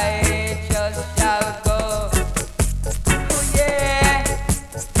righteous shall go. Oh yeah,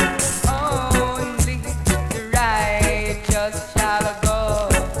 only the righteous shall go.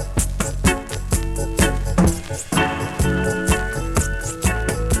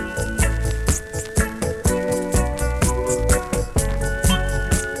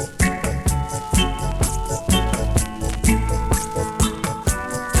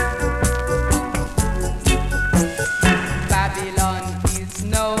 Babylon is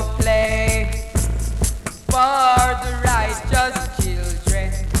no place for the righteous children.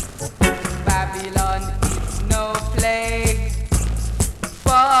 Babylon is no place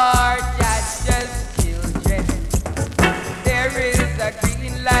for judges' children. There is a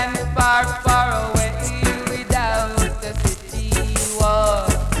green land far, far away without the city wall,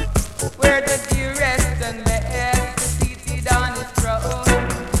 where the dearest and best is seated on his throne,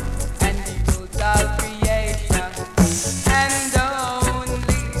 and he rules all creation, and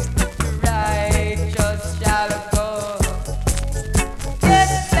only the righteous shall go.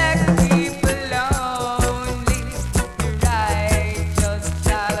 Yes, black people, only the righteous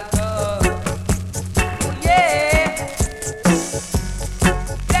shall go. Yeah,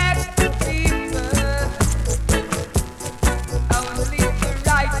 black people, only the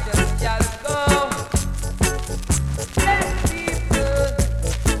righteous shall go. Black people,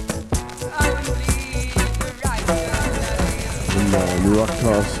 only the righteous. Come on,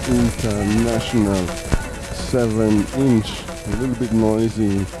 Rockhouse International 7-inch. A little bit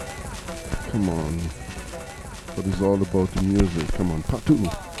noisy. Come on. But it's all about the music. Come on, part 2.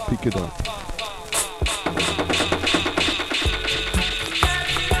 Pick it up.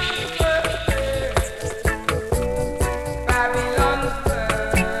 Babylon's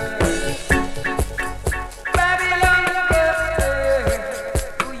world, Babylon's world,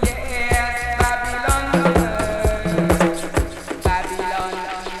 oh yes, Babylon's world. Babylon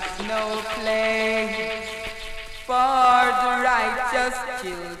is no place for the righteous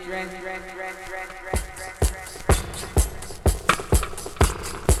children.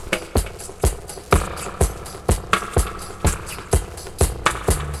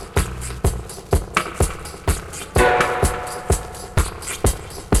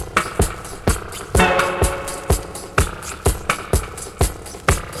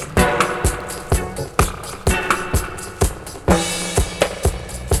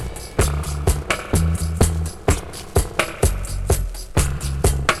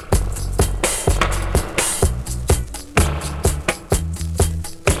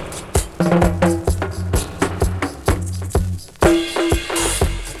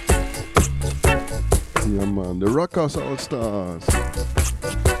 Yeah, man, the Rockhouse All Stars.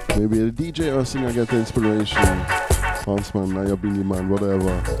 Maybe a DJ or singer get the inspiration. Huntsman, Naya Bingy Man,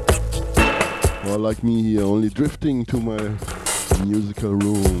 whatever. Or like me here, only drifting to my musical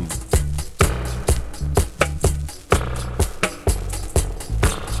room.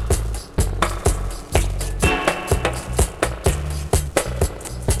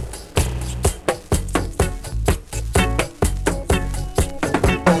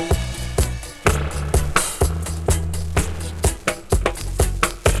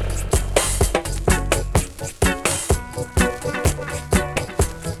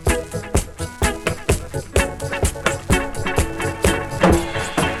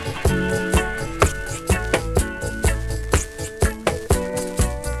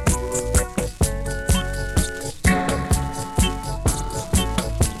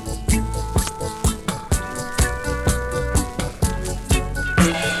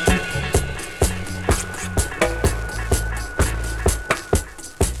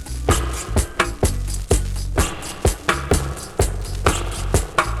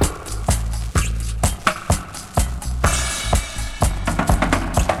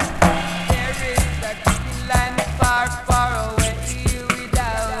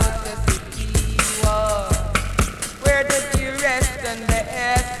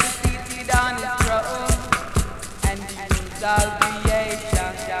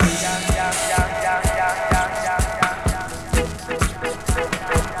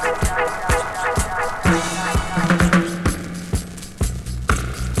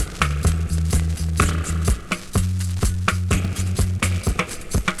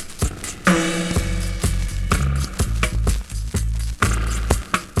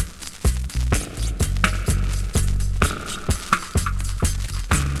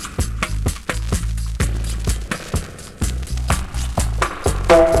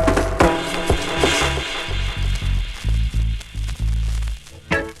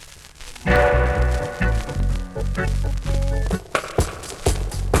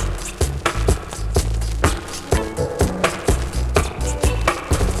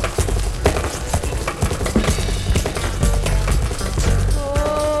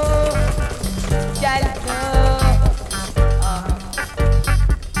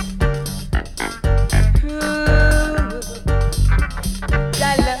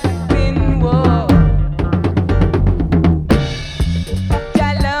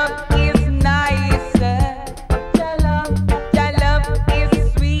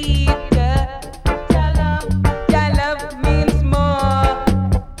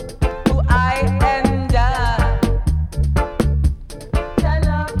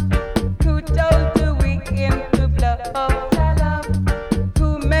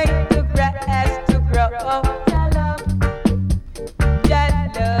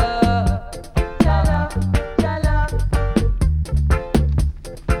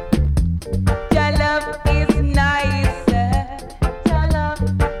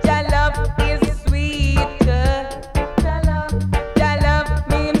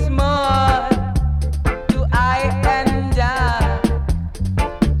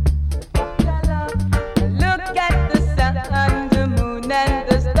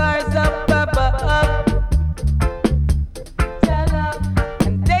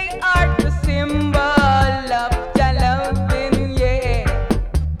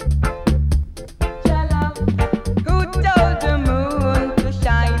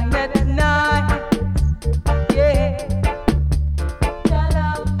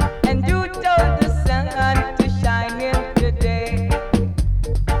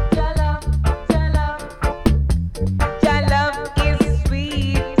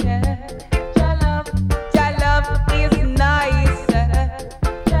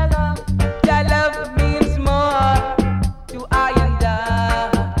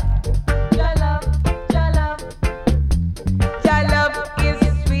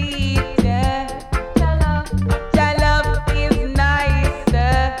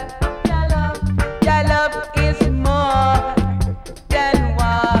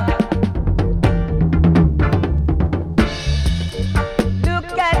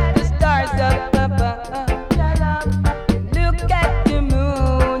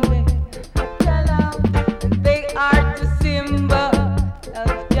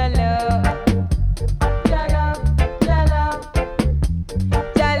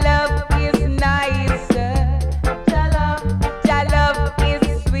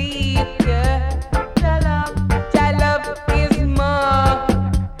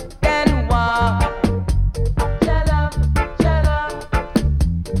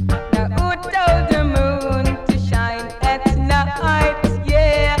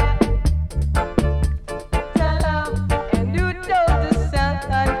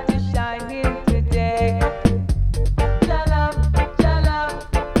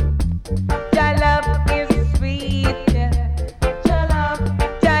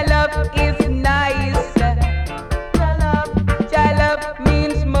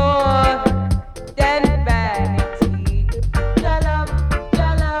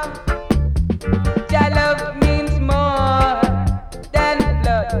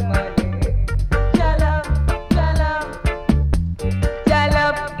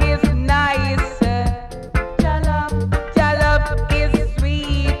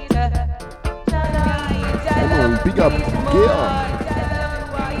 Big up Georg.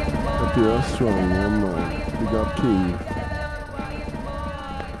 Up here strong, yeah man. Big up King.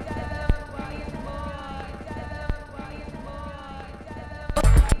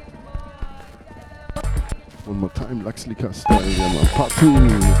 One more time, Laxlika style, yeah man. Part 2.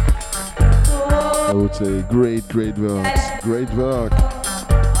 I would say great works. Great work.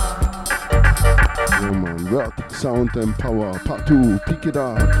 Yeah man, work, sound and power. Part 2, pick it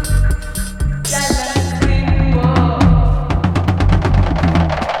up.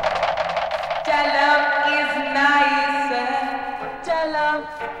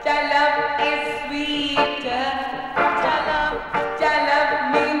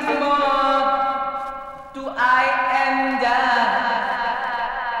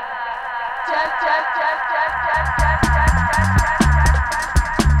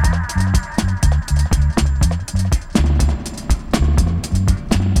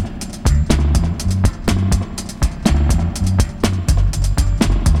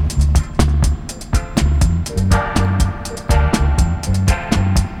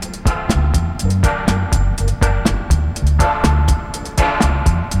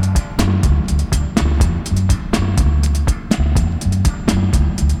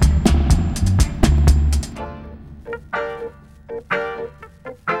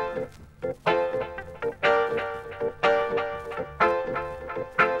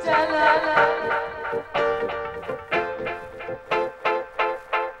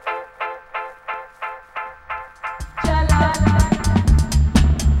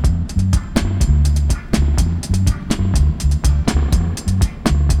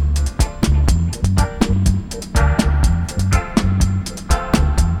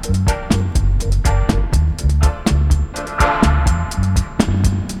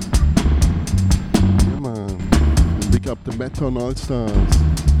 Meton All Stars.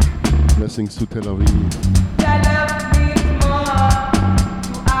 Blessings to Tel Aviv.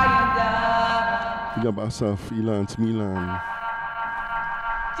 Big up Asaf, Ilan, Milan.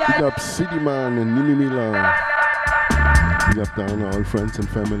 Big up Cityman and Nimi Mila. Big up Dana, all friends and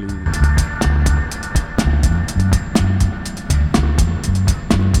family.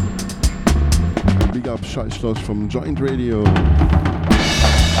 Big up Scheißschloss from Joint Radio.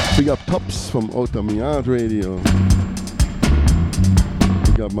 Big up Tops from Outta Radio.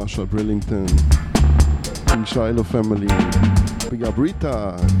 Big up Marshall Brillington, King Shiloh family. Big up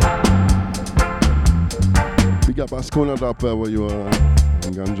Rita. Big up Ascona Dap wherever you are,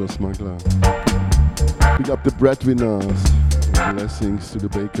 and Ganja Smuggler. Big up the breadwinners. Blessings to the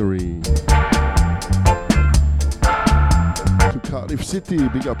bakery. To Cardiff City,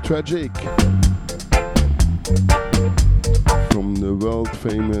 big up Tragic. From the world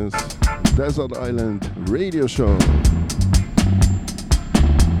famous Desert Island radio show.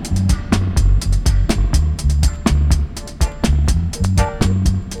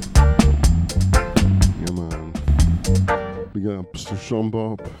 Big up to Sean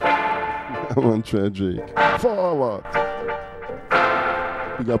Bob. I'm on Tragic. Forward.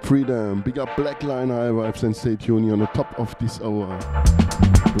 Big up Freedom. Big up Black Line High Vibes and stay tuned on the top of this hour.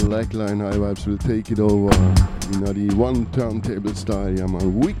 Black Line High Vibes will take it over. In the one turntable style. Yeah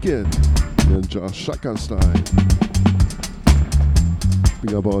man, wicked. The Josh Shaka style.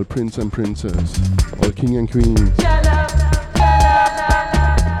 Big up all prince and princess. All king and queens.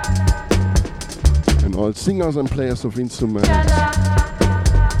 And all singers and players of instruments,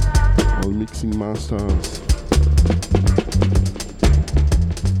 all mixing masters,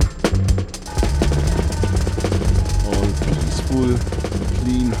 all peaceful,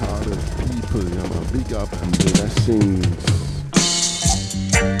 clean-hearted people, yeah man, big up and blessings.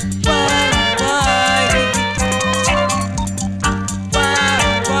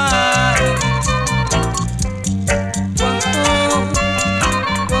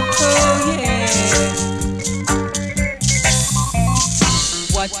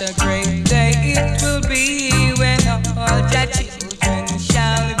 What a great day it will be when all your children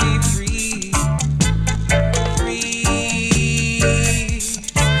shall be free. Free,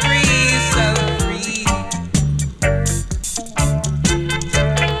 free, so free.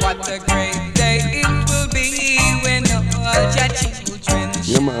 What a great day it will be when all your children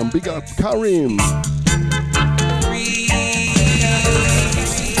shall Yeah man, big up Karim. Free.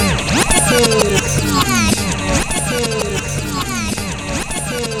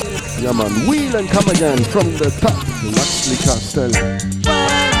 Yeah man, wheel and come again from the top, Laxley Castle.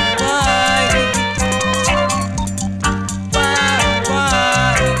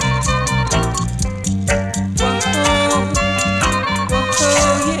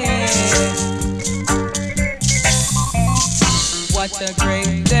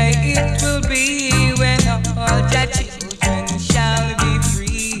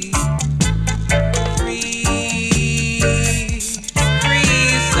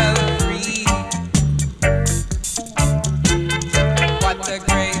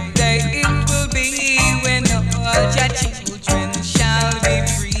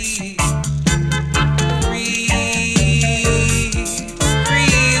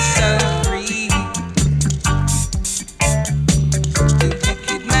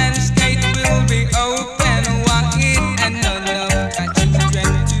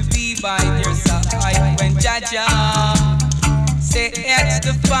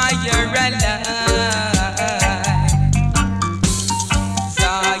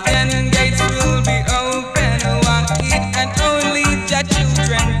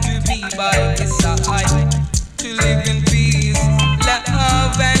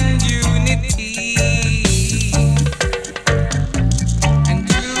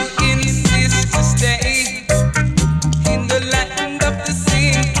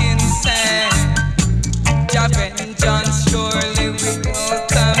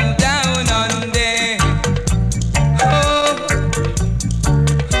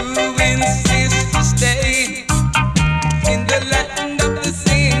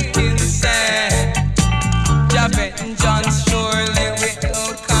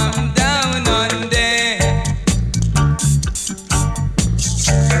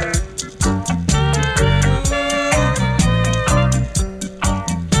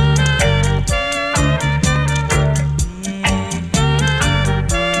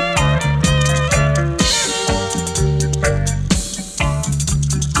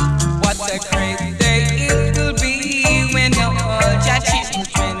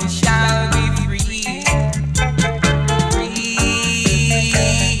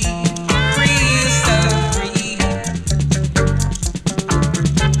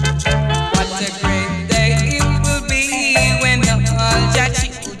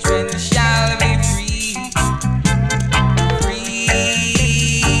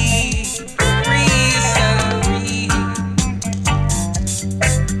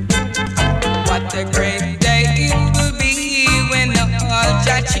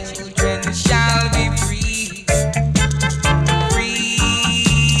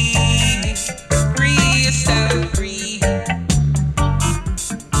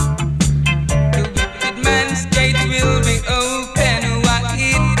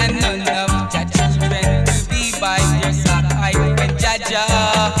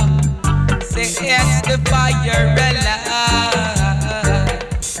 you're alive.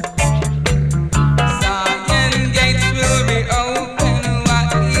 Zion gates will be open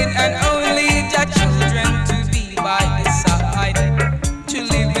wide, and only the children to be by his side, to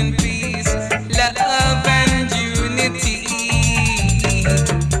live in peace, love and unity.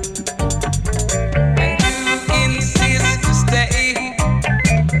 And to insist to stay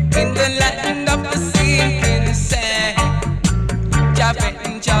in the land of the sinking sand. Jah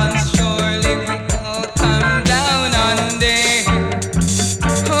vengeance surely will come down on them.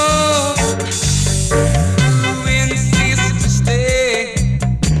 Oh, who insist to stay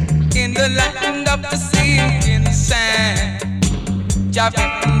in the land of the sinking sand. Jah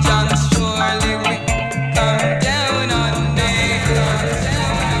vengeance surely will come down on them.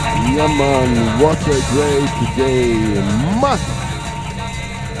 Yeah, man, what a great day. Man.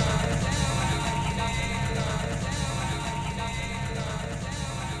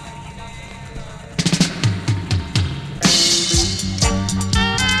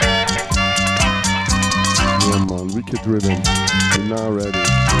 Yeah, man, wicked rhythm. We're now ready.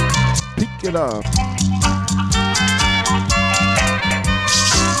 Pick it up.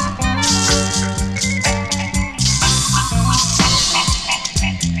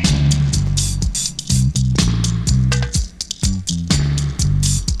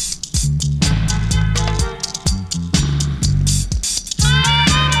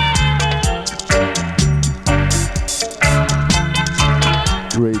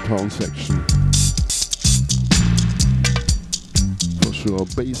 Great horn section. For sure,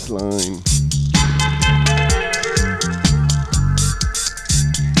 bass line.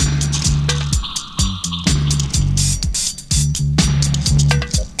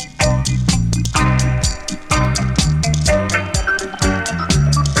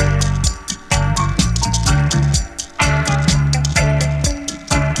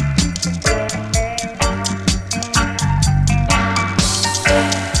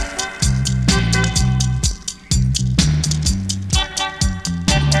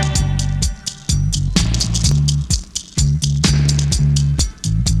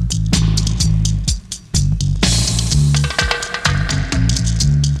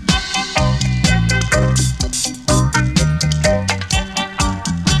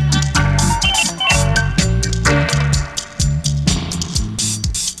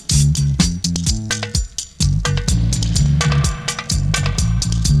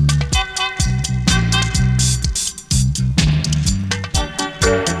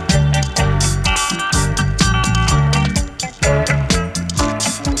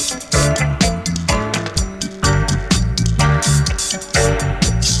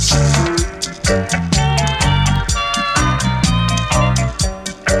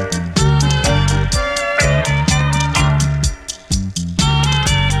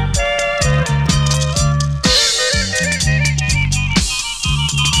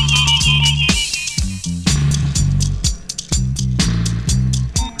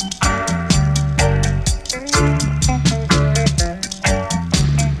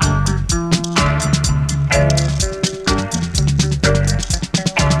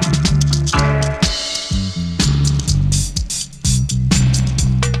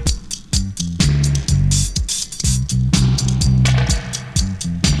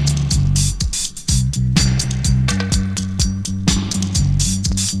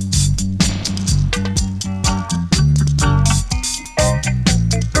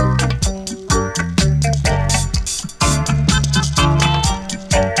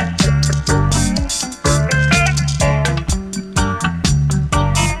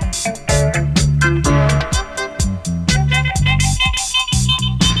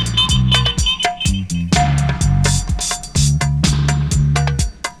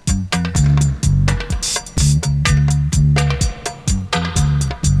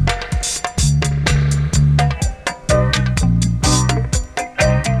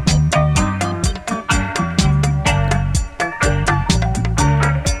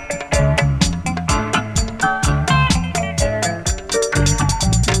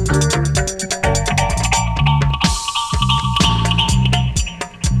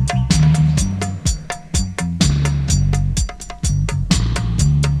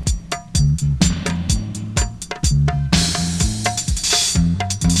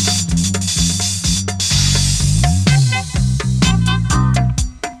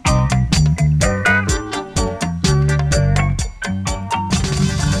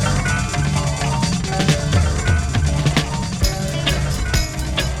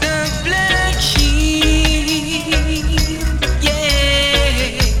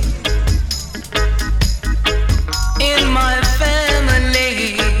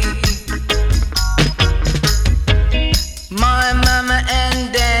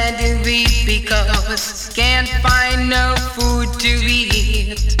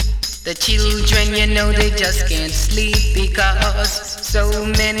 The children, you know, they just can't sleep because so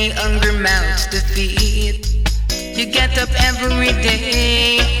many hungry mouths to feed. You get up every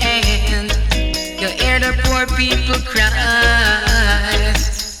day and you hear the poor people cry.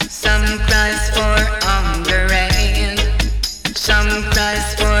 Some cries for hunger and some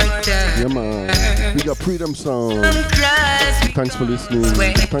cries for thirst. Yeah, man. Big up Freedom Sound. Thanks for listening.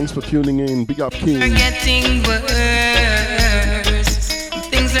 Thanks for tuning in. Big up King. Things are getting worse.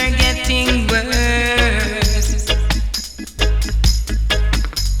 Things are getting worse.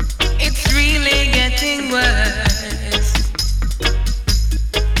 It's really getting worse.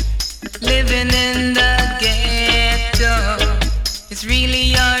 Living in the ghetto, it's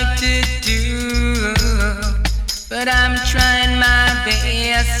really hard to do, but I'm trying my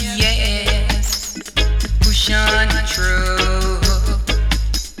best, yes. Push on through,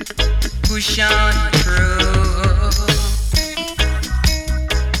 push on through.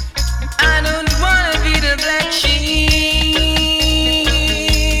 I don't wanna be the black sheep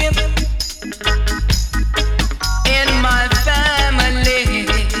in my family.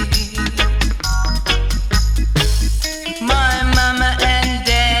 My mama and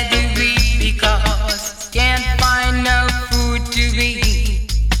daddy weep because can't find no food to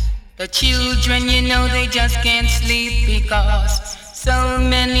eat. The children, you know, they just can't sleep because so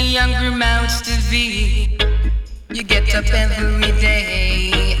many hungry mouths to feed. You get up every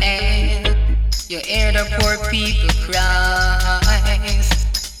day and you hear the poor people cry.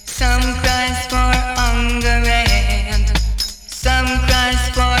 Some cries for hunger and some cries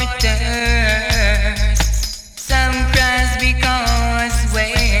for thirst. Some cries because,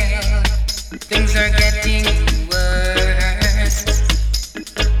 well, things are getting worse.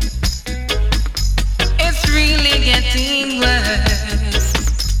 It's really getting worse.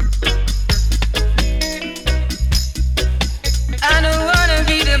 I don't wanna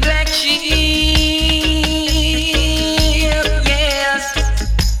be the black sheep, yes,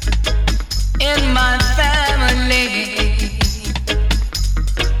 in my family.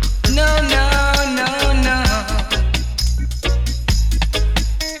 No, no, no, no.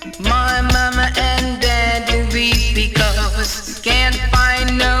 My mama and daddy weep because can't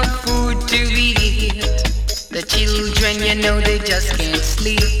find no food to eat. The children, you know, they just can't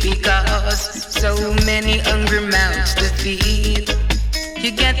sleep because so many hungry mouths to feed.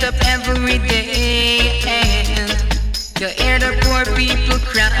 You get up every day and you hear the poor people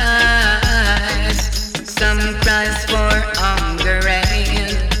cry. Some cries for hunger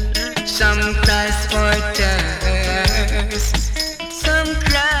and some cries for thirst. Some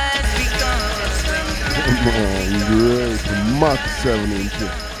cries because. Great. Mark 7 inch.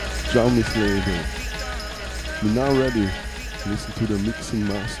 Johnny Slater. We're now ready to listen to the mixing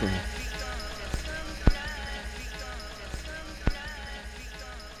master.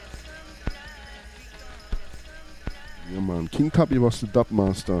 Yeah, man. King Tubby was the dub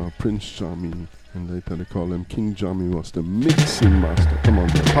master, Prince Jammy, and later they call him King Jammy was the mixing master. Come on,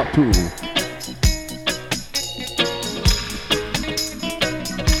 man. Part 2.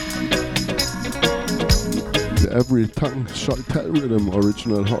 The Every Tongue Shall Tell Rhythm,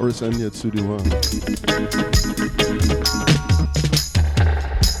 original Horace Elliott Studio 1.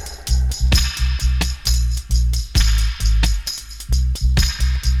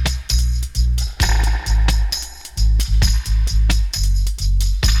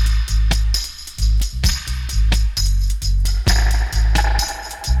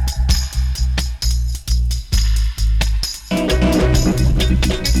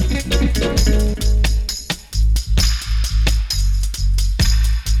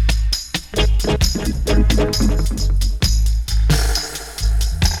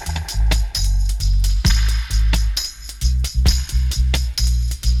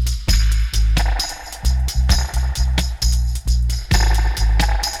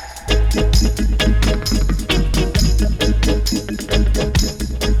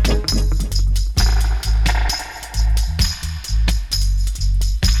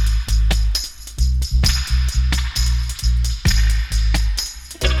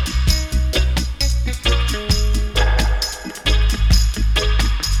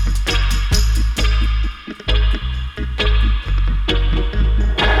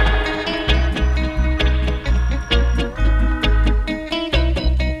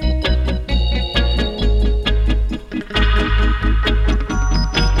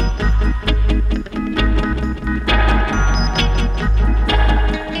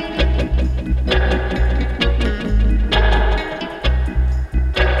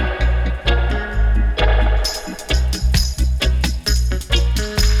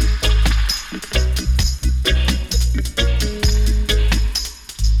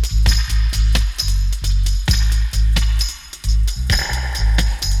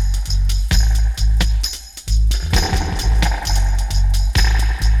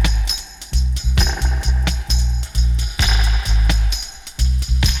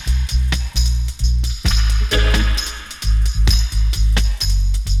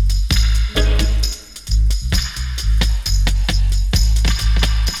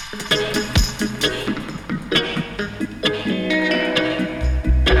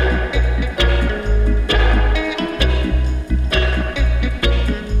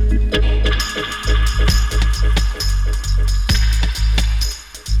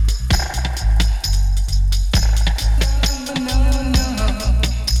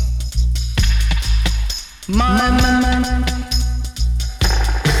 Man.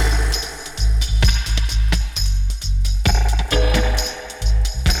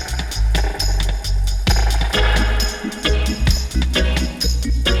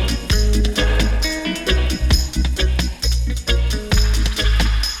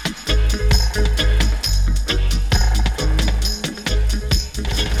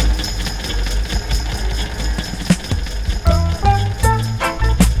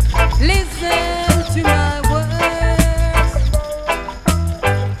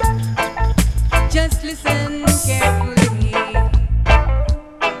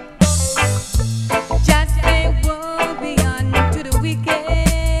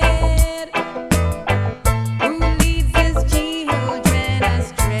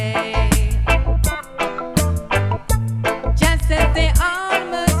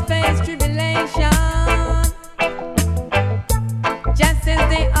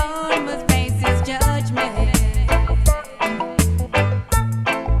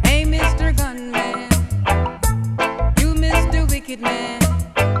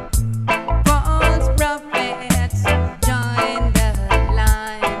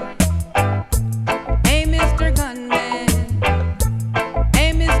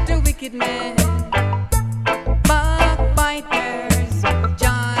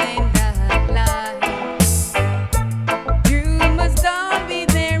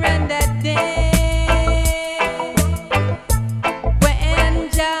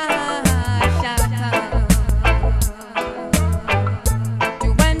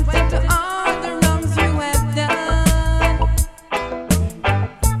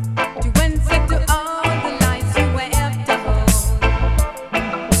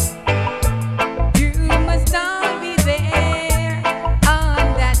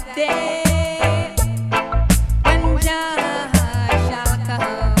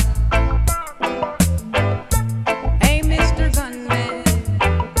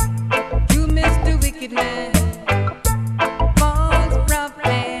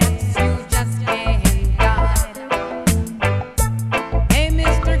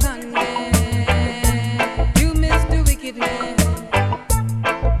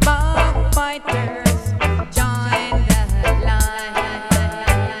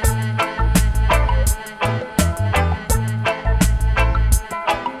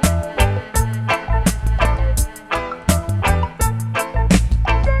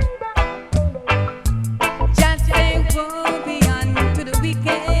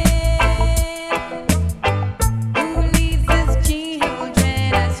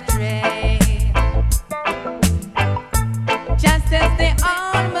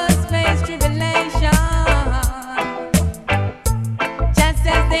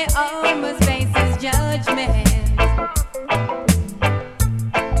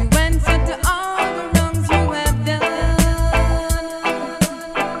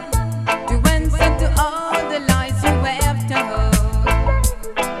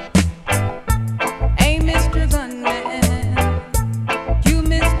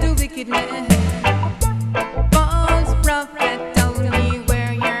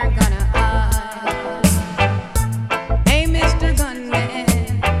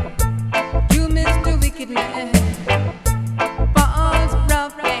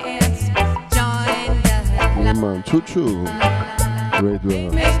 Choo-choo. Great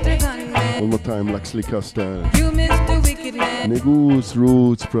work. One more time, Laxley Costa. Negus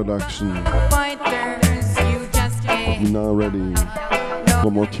Roots Production. We're now ready.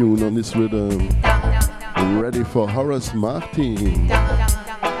 One more tune on this rhythm. We're ready for Horace Martin.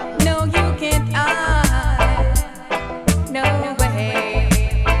 No, you can't hide. No way.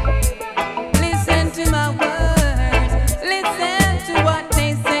 Listen to my words. Listen to what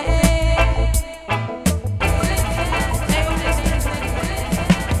they say.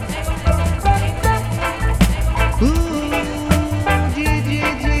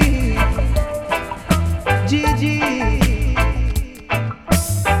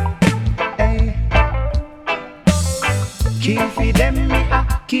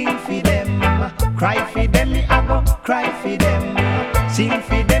 King for them, cry for them, me I go cry for them. Sing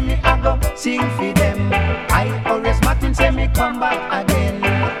for them, me I go sing for them. I Horace Martin say me come back again.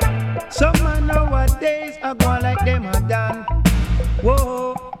 Some man nowadays I go like them are done.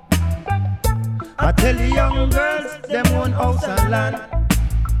 Whoa, I tell the young girls them own house and land.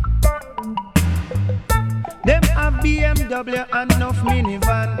 Them have BMW and enough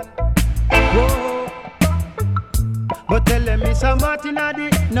minivan. Whoa. But tell them Mr. Martin are the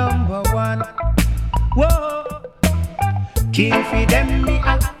number one. Whoa. King for them, me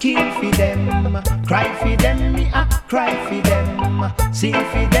a king for them. Cry for them, me a cry for them. Sing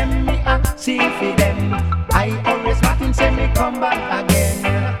for them, me a sing for them. I always Martin say me come back again.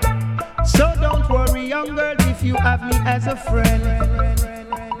 So don't worry, young girl, if you have me as a friend.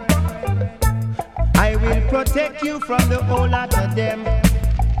 I will protect you from the whole lot of them.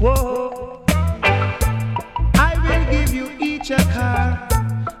 Whoa. I will give you each a car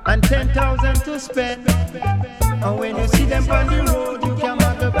and 10,000 to spend. And when you see them on the road, you can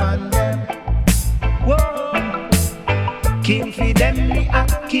mark upon them. Whoa. King for them, me a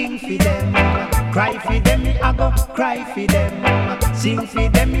king for them. Cry for them, me a go cry for them. Sing for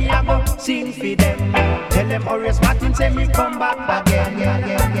them, me a go sing for them. Tell them Horace Martin say me come back again.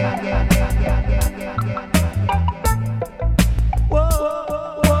 Whoa,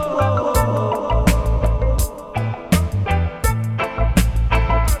 whoa, whoa.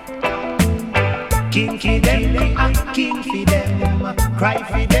 King for them, me a king for them. Cry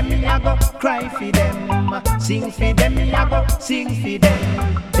for them, me a go cry for them. Sing for them, me a go sing for them.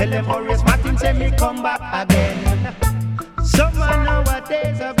 Tell them Horace Martin say me come back again. Some man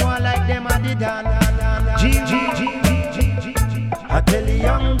nowadays are going like them a the dan. G. I tell the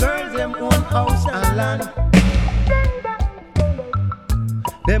young girls them own house and land.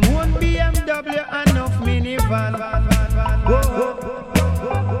 Them own BMW and enough minivan. Whoa.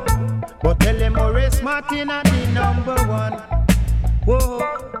 But tell them Horace Martin are the number one. Whoa.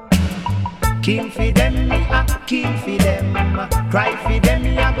 King for them, me a king for them. Cry for them,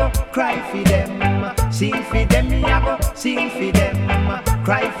 me a go cry for them. Sing for them, me a go sing for them.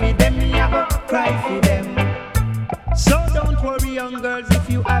 Cry for them, me a go cry for them. So don't worry, young girls, if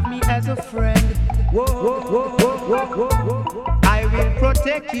you have me as a friend. Whoa. I will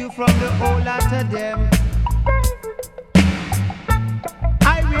protect you from the whole lot of them.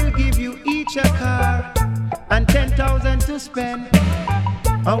 I will give you each a car and 10,000 to spend.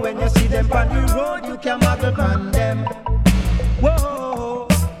 And when you see them on the road, you can mark upon them. Whoa.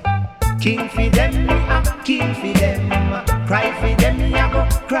 King for them, me a king for them. Cry for them, me a go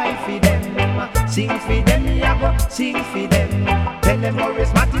cry for them. Sing for them, me a go sing for them. Tell them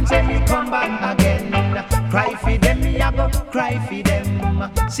Horace Martin say me come back again. Cry for them, me a go cry for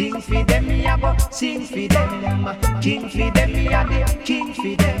them. Sing for them, me a go sing for them. King for them, me a the king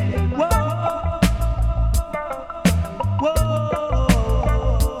for them. Whoa.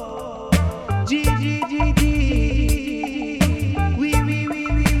 G. We.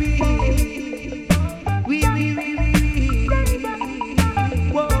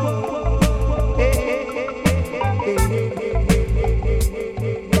 Whoa.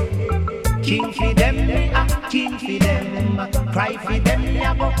 King for them, me a king for them. Cry for them, me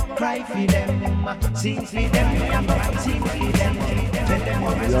a go cry for them. Sing for them, me a go sing for them.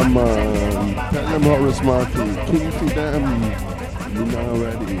 Yeah, man. Tell them Horace Martin, king for them. You now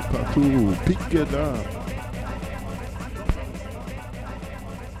ready? Part 2, pick it up.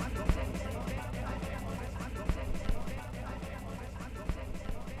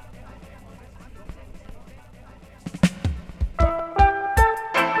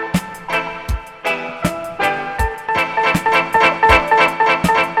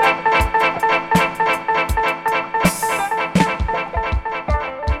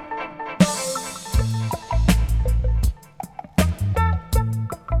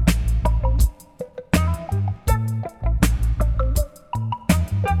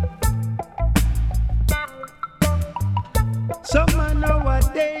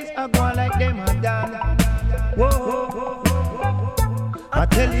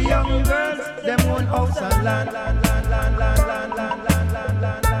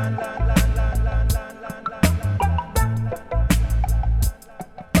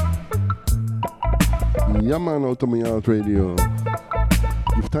 Yeah, man, Outta Radio.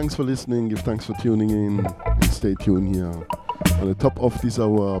 Give thanks for listening, give thanks for tuning in, and stay tuned here. On the top of this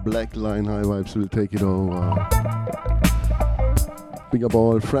hour, Black Line High Vibes will take it over. Big up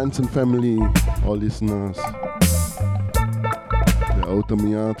all friends and family, all listeners, the Outta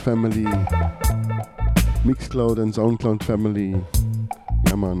family, Mixcloud and Soundcloud family.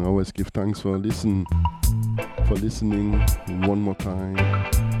 Yeah, man, always give thanks for listening one more time.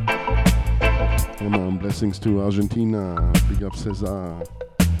 Yeah, man, blessings to Argentina, big up Cesar.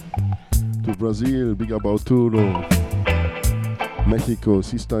 To Brazil, big up Arturo. Mexico,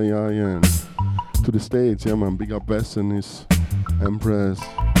 Sister Yayan. To the States, yeah, man, big up Wes and his Empress.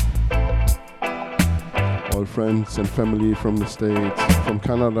 All friends and family from the States, from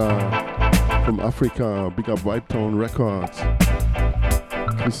Canada, from Africa, big up White Town Records.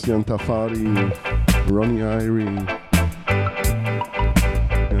 Christian Tafari, Ronnie Irie.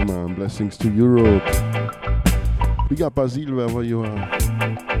 Yeah, man, blessings to Europe. Big up Basil wherever you are.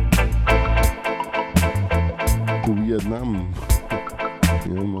 To Vietnam.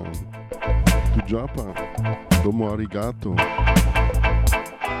 Yeah, man. to Japan. Domo arigato.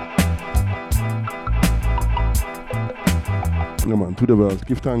 Yeah, man, to the world.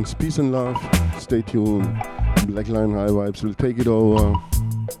 Give thanks, peace and love. Stay tuned. Black Line High Vibes will take it over.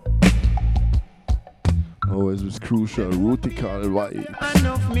 Always with crucial, rutical vibes.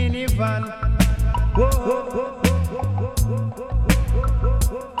 Enough minivan. Whoa, whoa, whoa.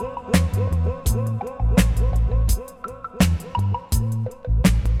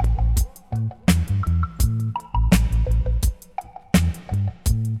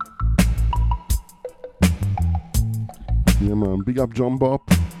 Yeah, man, big up John Bob.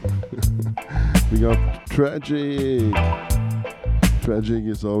 Big up Tragic. Tragic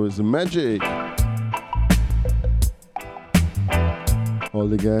is always the magic. All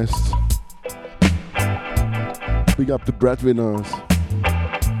the guests. Big up the breadwinners.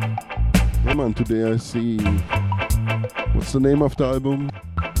 Yeah, man, today I see. What's the name of the album?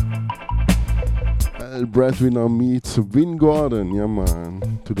 El Breadwinner meets Vin Gordon. Yeah,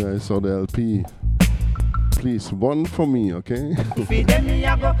 man. Today I saw the LP. Please, one for me, okay? For them, me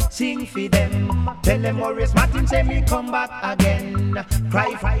I go sing for them. Tell them Maurice Martin say me come back again.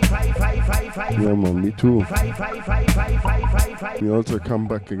 Cry, cry, cry, cry, cry, cry. Yeah, man, me too. Cry, cry, cry, cry, cry, cry, cry. Me also come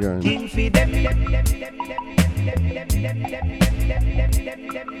back again. King for them.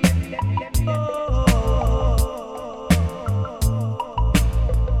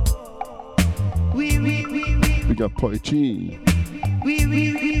 We got Poichi.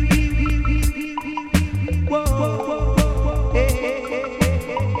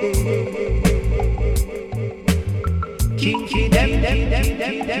 King for them.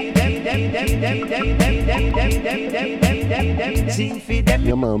 Sing for them.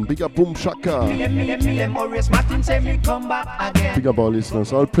 Yeah, man, big up Boom Shaka. Maurice Martin say me come back again. Big up all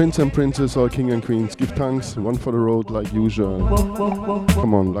listeners, all prince and princess, all king and queens. Give thanks, one for the road like usual.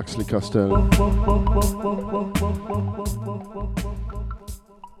 Come on, Laxley Castell.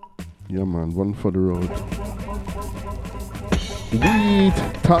 Yeah, man, one for the road. Weed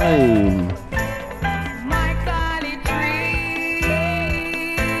time. My golly tree.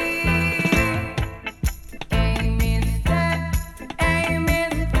 Hey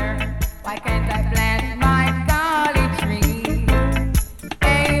mister, why can't I plant my golly tree?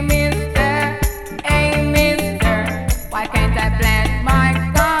 Hey mister, why can't I plant my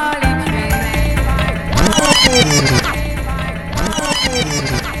golly tree?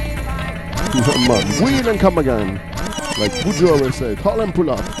 Yeah, man, wheel and come again. Like Buju always said, haul and pull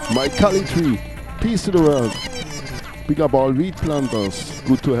up. My Cali tree. Peace to the world. Big up all wheat planters.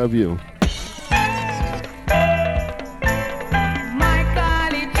 Good to have you. My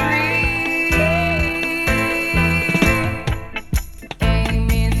golly tree. Hey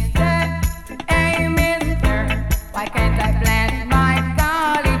mister, why can't I plant my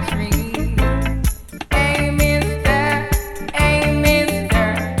golly tree? Hey mister,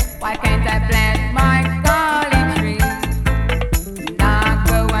 why can't I plant my golly tree? Not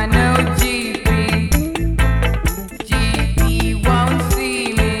go on no GP won't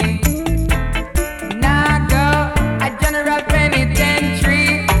see me.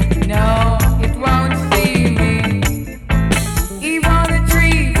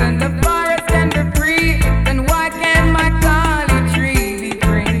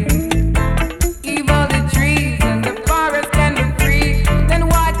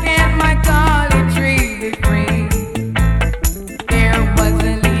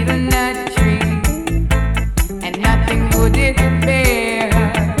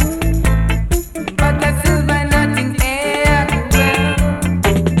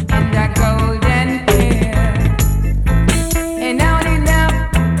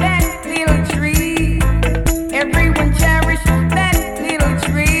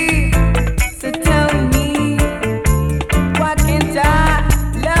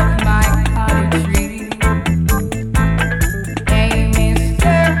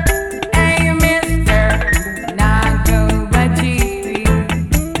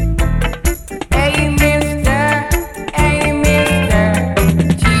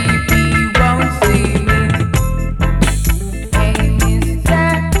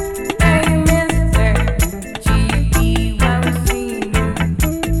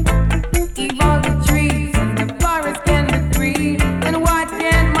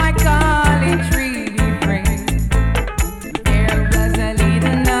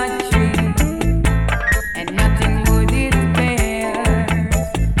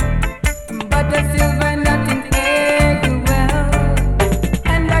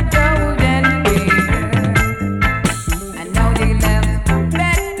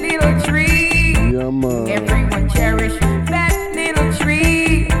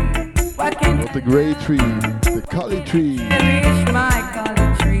 out the grey tree, the collie tree. Cherish my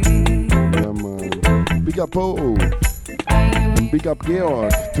golly tree. Yeah, man. Big up O. And big up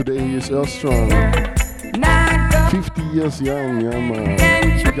Georg. Today he is Earth Strong. 50 years young, yeah, man.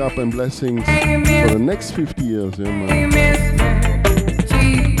 Big up and blessings for the next 50 years, yeah, man.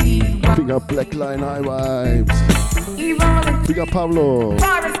 Big up Black Line High Vibes. Big up Pablo.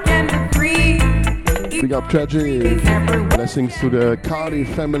 Big up Tragic. Blessings to the Cardi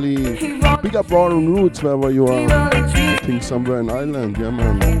family. Big up Warren Roots, wherever you are. I think somewhere in Ireland, yeah,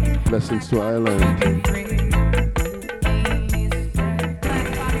 man. Blessings to Ireland.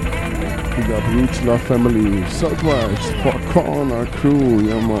 Big up Roots Love Family. Southwise, Four Corner Crew,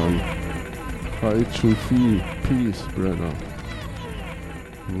 yeah, man. Fight to feel peace, brother.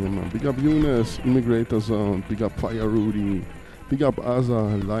 Yeah, man. Big up Eunice, Immigrator Sound. Big up Fire Rudy. Big up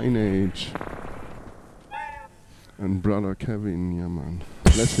Aza, Lineage. And brother Kevin, yeah, man.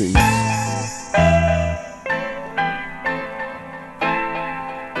 Blessings.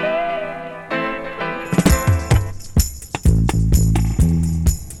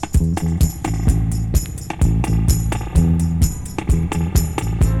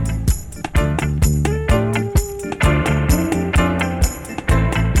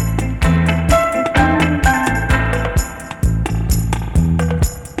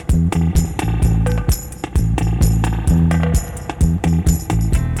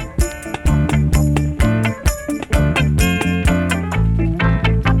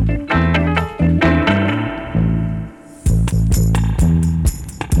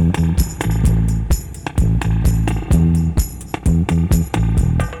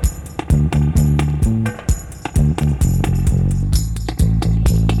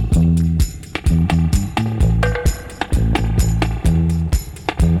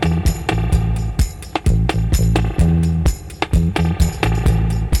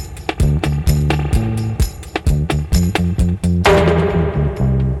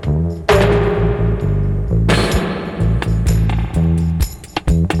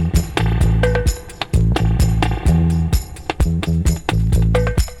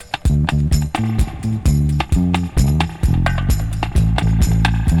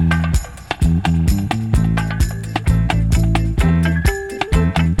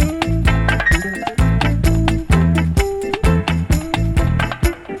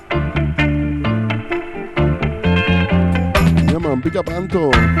 Big up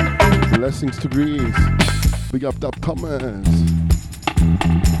Anto, blessings to Greece. Big up Dub Thomas.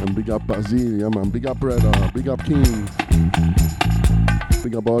 And big up Basil, yeah man. Big up Brother, big up King.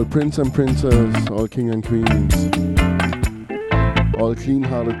 Big up all prince and princess, all king and queens. All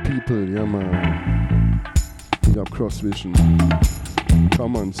clean-hearted people, yeah man. Big up Cross Vision.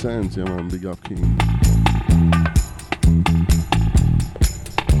 Common sense, yeah man. Big up King.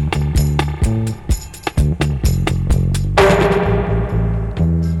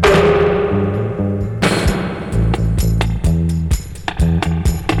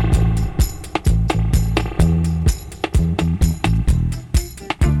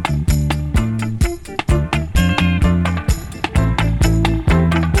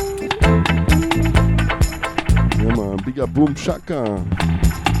 Boom Shaka.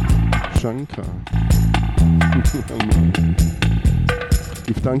 Shankar.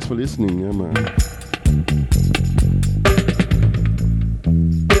 Give thanks for listening, yeah man.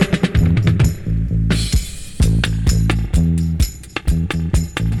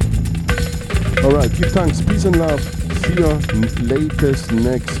 Alright, give thanks, peace and love. See you latest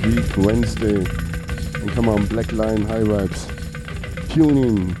next week, Wednesday. And come on, Black Line High Vibes. Tune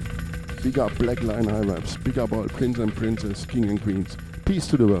in. Big up Black Line High Vibes. Big up all prince and princess, king and queens. Peace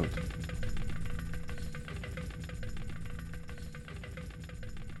to the world.